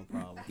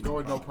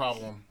with No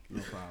Problem.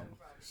 No problem.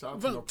 Shout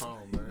out to No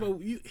Problem, man. But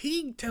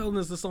he telling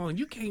us the song.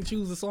 You can't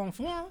choose the song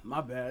for him.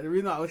 My bad. The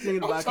reason I was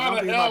thinking about,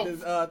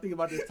 I'm thinking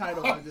about this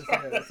title I just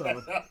said.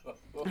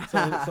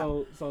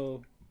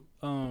 So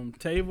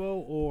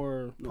Tavo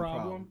or No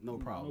Problem? No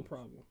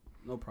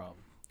problem.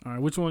 All right,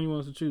 which one you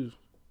want us to choose?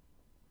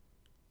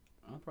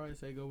 I'll probably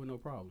say go with No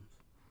Problems.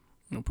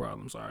 No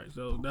Problems. All right,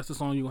 so that's the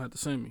song you gonna have to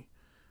send me.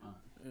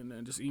 And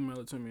then just email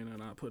it to me, and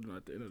then I'll put it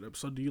at the end of the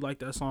episode. Do you like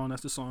that song?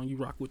 That's the song you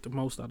rock with the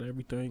most out of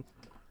everything?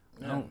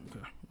 Yeah.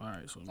 Okay. All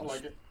right. So I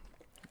like it.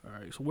 All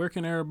right. So where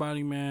can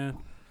everybody, man,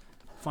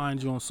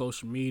 find you on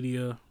social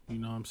media? You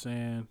know what I'm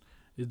saying?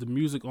 Is the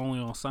music only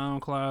on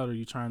SoundCloud, or are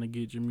you trying to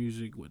get your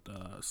music with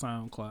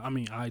SoundCloud? I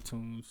mean,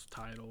 iTunes,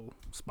 Tidal,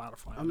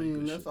 Spotify. I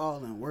mean, that's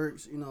all in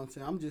works. You know what I'm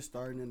saying? I'm just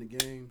starting in the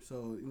game,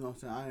 so you know what I'm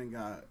saying. I ain't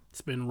got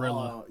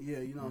Spinrilla. Yeah,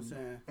 you know what I'm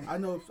saying. I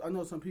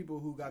know some people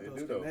who got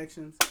those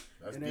connections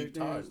That's and deep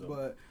everything, ties, though.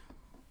 but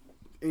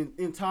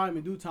in time,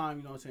 in due time,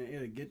 you know what I'm saying.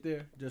 It'll get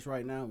there. Just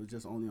right now, it's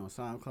just only on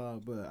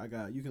SoundCloud. But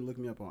you can look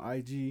me up on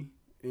IG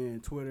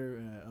and Twitter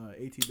at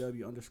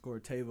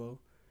ATW_Tavo.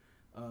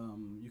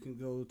 You can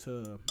go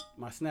to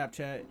my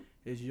Snapchat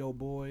is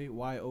YoBoy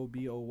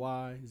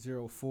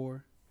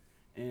YOBOY04,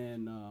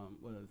 and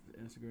what is it?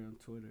 Instagram,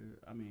 Twitter.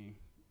 I mean,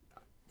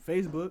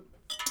 Facebook.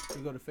 You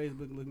can go to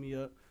Facebook and look me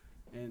up,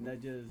 and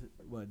that just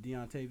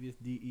Deontavius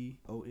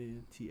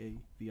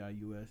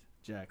DEONTAVIUS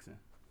Jackson.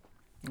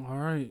 All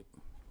right.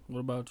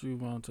 What about you,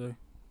 Vontae?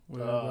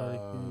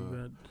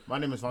 My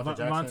name is Vontae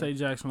Jackson. Vontae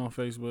Jackson on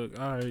Facebook.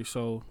 All right,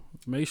 so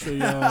make sure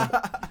y'all.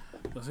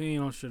 Cause he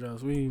ain't on shit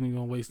else. We ain't even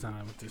gonna waste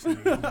time with this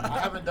nigga. I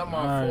haven't done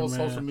my full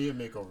social media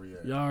makeover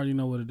yet. Y'all already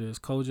know what it is.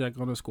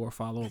 Kojak_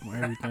 follow up on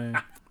everything.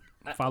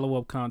 Follow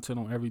up content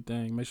on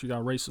everything. Make sure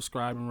y'all rate,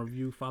 subscribe, and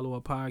review. Follow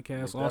up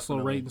podcast. Yeah, also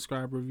rate,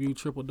 subscribe, review.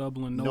 Triple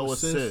double and no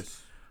assist.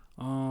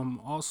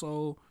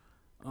 Also,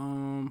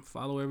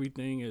 follow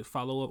everything at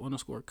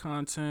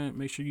follow_up_content.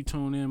 Make sure you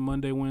tune in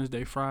Monday,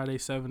 Wednesday, Friday,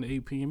 7 to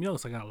 8 p.m. Yo,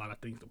 I got a lot of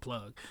things to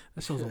plug.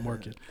 That shows I'm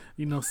working.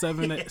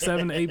 7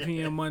 to 8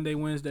 p.m. Monday,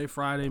 Wednesday,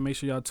 Friday. Make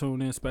sure y'all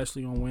tune in,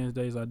 especially on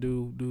Wednesdays. I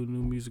do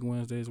new music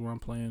Wednesdays where I'm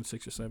playing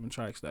 6 or 7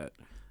 tracks that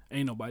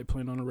ain't nobody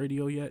playing on the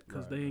radio yet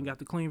because they ain't got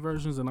the clean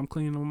versions, and I'm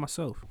cleaning them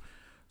myself.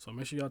 So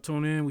make sure y'all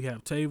tune in. We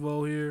have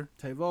Tavo here.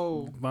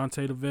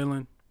 Vontae the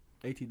Villain.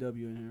 ATW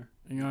in here.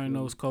 And you already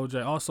know it's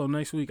Kojak. Also,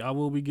 next week I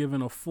will be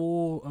giving a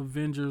full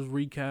Avengers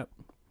recap.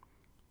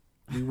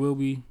 We will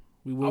be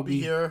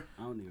here.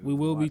 We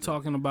will be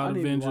talking about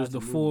Avengers, the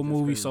full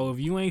movie. So if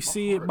you ain't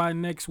see it by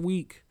next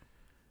week,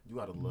 you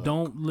gotta look.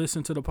 Don't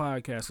listen to the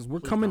podcast because we're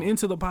coming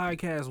into the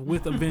podcast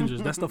with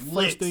Avengers. That's the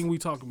first thing we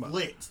talk about.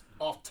 Lit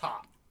off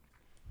top.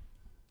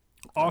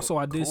 Also,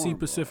 I did see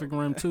Pacific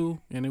Rim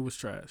 2, and it was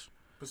trash.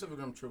 Pacific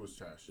Rim 2 was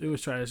trash. It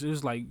was trash. It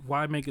was like,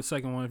 why make a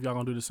second one if y'all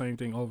gonna do the same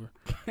thing over?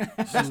 Die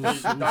and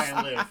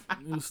live.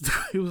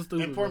 It was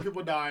stupid. Important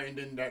people die, and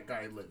then that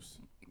guy lives.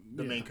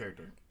 The main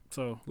character.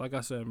 So, like I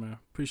said, man,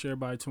 appreciate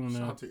everybody tuning in.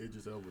 Shout out to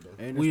Idris Elba, though.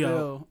 And we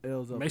out.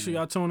 Make sure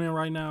y'all tune in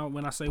right now.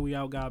 When I say we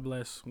out, God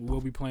bless. We will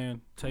be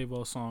playing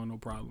Tavo's song, No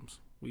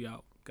Problems. We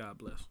out. God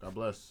bless. God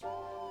bless.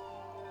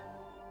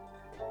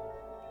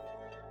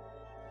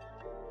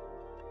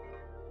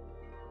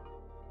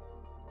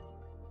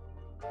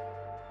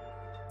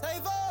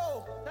 Tavo!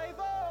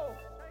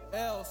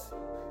 Else.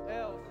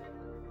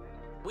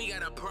 We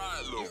got a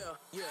problem.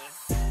 Yeah.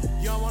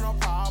 You don't want no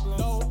problem.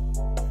 No.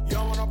 You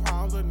don't want no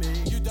problem with me.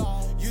 You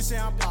don't. You say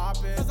I'm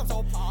poppin'. Cause I'm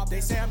so poppin'. They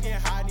say I'm getting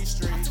hot in these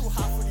streets. I'm too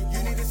hot for you.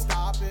 You need to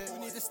stop it.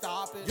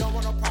 You don't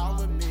want no problem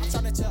with me. I'm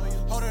trying to tell you.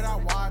 Hold it, I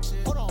watch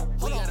it. Hold on.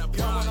 You don't want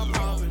no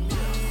problem with me.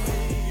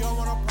 You don't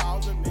want no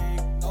problem with me.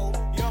 No.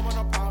 You don't want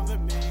no problem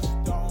with me.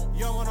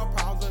 You don't want no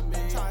problem with me.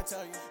 I'm trying to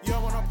tell you. You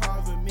don't want no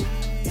problem with me.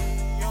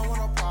 You don't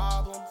want no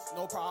problems.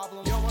 No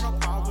problem. You don't want no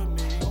problem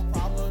with me. No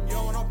problem. You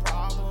don't want no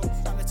problems.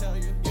 I'm trying to tell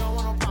you. You don't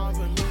want no problems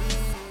with me.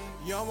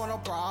 You don't want no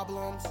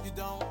problems.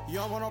 You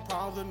don't want no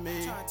problems with me.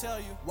 I'm trying to tell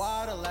you.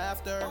 Why the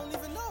laughter? I don't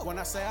even know. When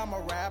I say I'm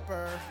a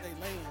rapper, they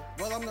lame.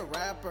 Well, I'm the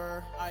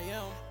rapper. I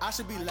am. I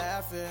should be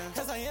laughing.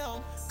 Cause I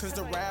am. Cause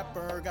the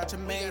rapper got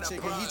your main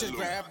chick and he just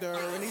grabbed her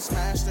and he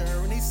smashed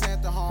her and he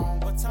sent her home.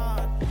 What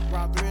time?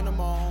 Around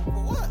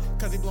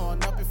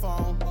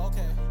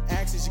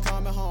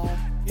coming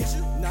home. Is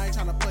you? Now he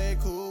tryna play it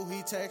cool.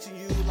 He texting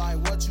you like,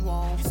 what you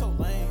on? He so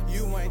lame.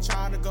 You ain't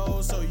trying to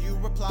go, so you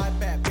reply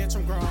back, bitch,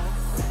 I'm grown.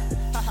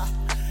 Haha,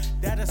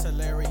 that is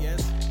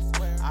hilarious.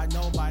 I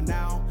know by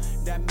now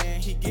that man,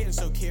 he getting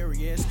so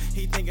curious.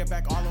 He thinking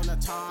back all on the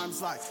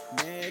times like,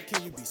 man,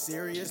 can you be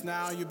serious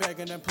now? You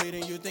begging and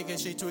pleading, you thinking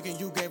she tweaking,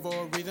 you gave her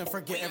a reason.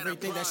 Forget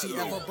everything that she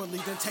ever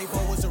believed in.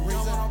 Tavo was the reason.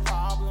 You don't want no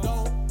problem,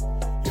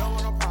 no. You don't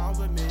want no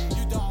problem with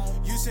me. You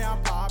don't. You say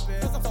I'm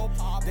poppin', cause I'm so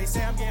poppin'. They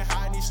say I'm getting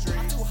hot in these streets.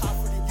 I'm too hot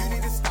for you. You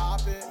need to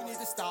stop it. You need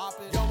to stop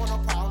it. You don't want no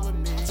problem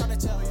with me. I'm trying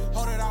to tell you.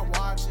 Hold it, I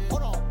watch it.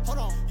 Hold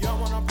on. You don't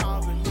want no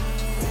problem with me.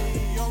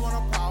 You don't want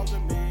no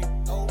problem with me.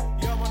 No.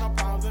 You don't want no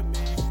problem with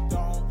me.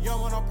 You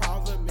don't want no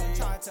problems with me.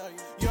 Trying to tell you.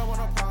 You don't want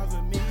no problems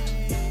with me.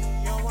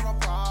 You don't want no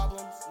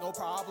problems. No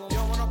problem. You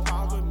don't want no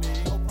problems with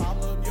me. No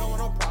problem. You don't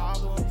want no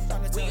problems.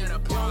 Trying to tell you. You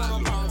don't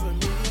want no problems with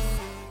me.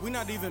 We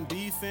not even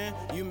beefing.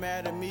 You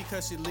mad at me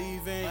cause she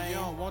leaving. You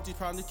don't want these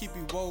problems to keep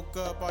you woke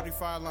up. All these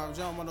fire alarms.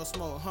 You don't want no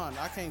smoke, hun.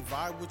 I can't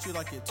vibe with you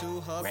like you're too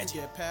huff.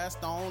 You get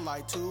passed on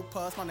like two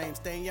puffs. My name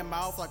stay in your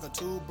mouth like a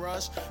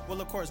toothbrush.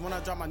 Well, of course, when I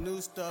drop my new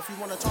stuff, you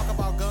wanna talk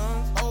about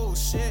guns? Oh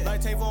shit.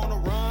 Like Tavo on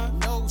the run?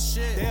 No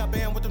shit. They a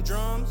band with them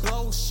drums?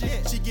 Blow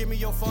shit. She give me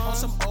your fun on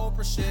some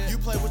Oprah shit. You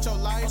play with your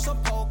life on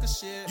some poker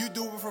shit. You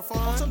do it for fun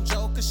on some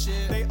Joker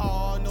shit. They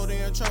all know the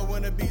intro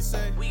when the beat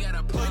say, We got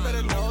a so you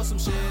better know some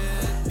shit.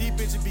 These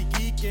bitches be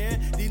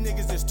geeking, these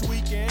niggas is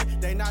tweaking.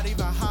 They not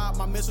even hot,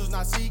 my missiles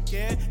not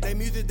seeking. They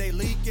music they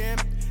leaking,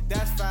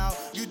 that's foul.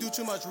 You do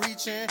too much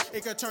reaching,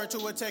 it could turn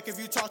to a tech. If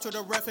you talk to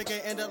the ref, it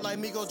can end up like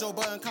Migo Joe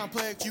Button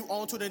Complex. You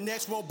on to the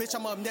next roll, bitch,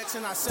 I'm up next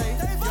and I say,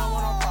 you don't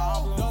want no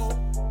problem, no.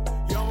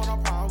 You don't want no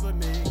problems with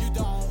me. You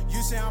don't.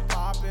 You say I'm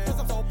poppin', cause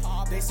I'm so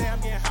poppin'. They say I'm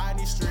getting hot in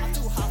these streets. I'm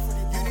too hot for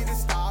you. You need to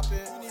stop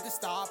it. You need to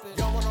stop it. You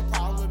don't want no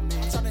problem with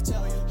me. I'm trying to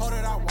tell you. Hold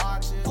it, I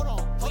watch it. Hold on.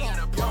 You don't want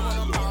no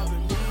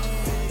problem with me.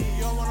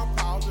 You don't want no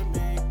problems with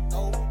me.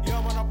 No. You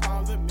don't want no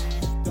problems with me.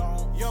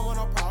 Don't. You don't want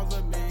no problems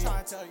with me. I'm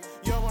trying to tell you.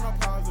 You don't want no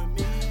problems with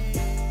me.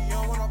 You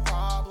don't want no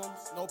problems.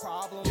 No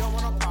problem. You don't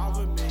want no problems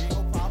with me. No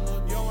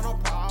problem. You don't want no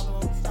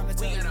problems. I'm trying to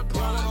tell you. You don't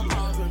want no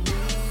problems with me.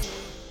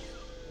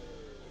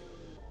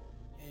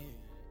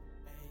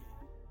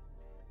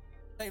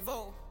 Hey,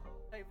 Tavo.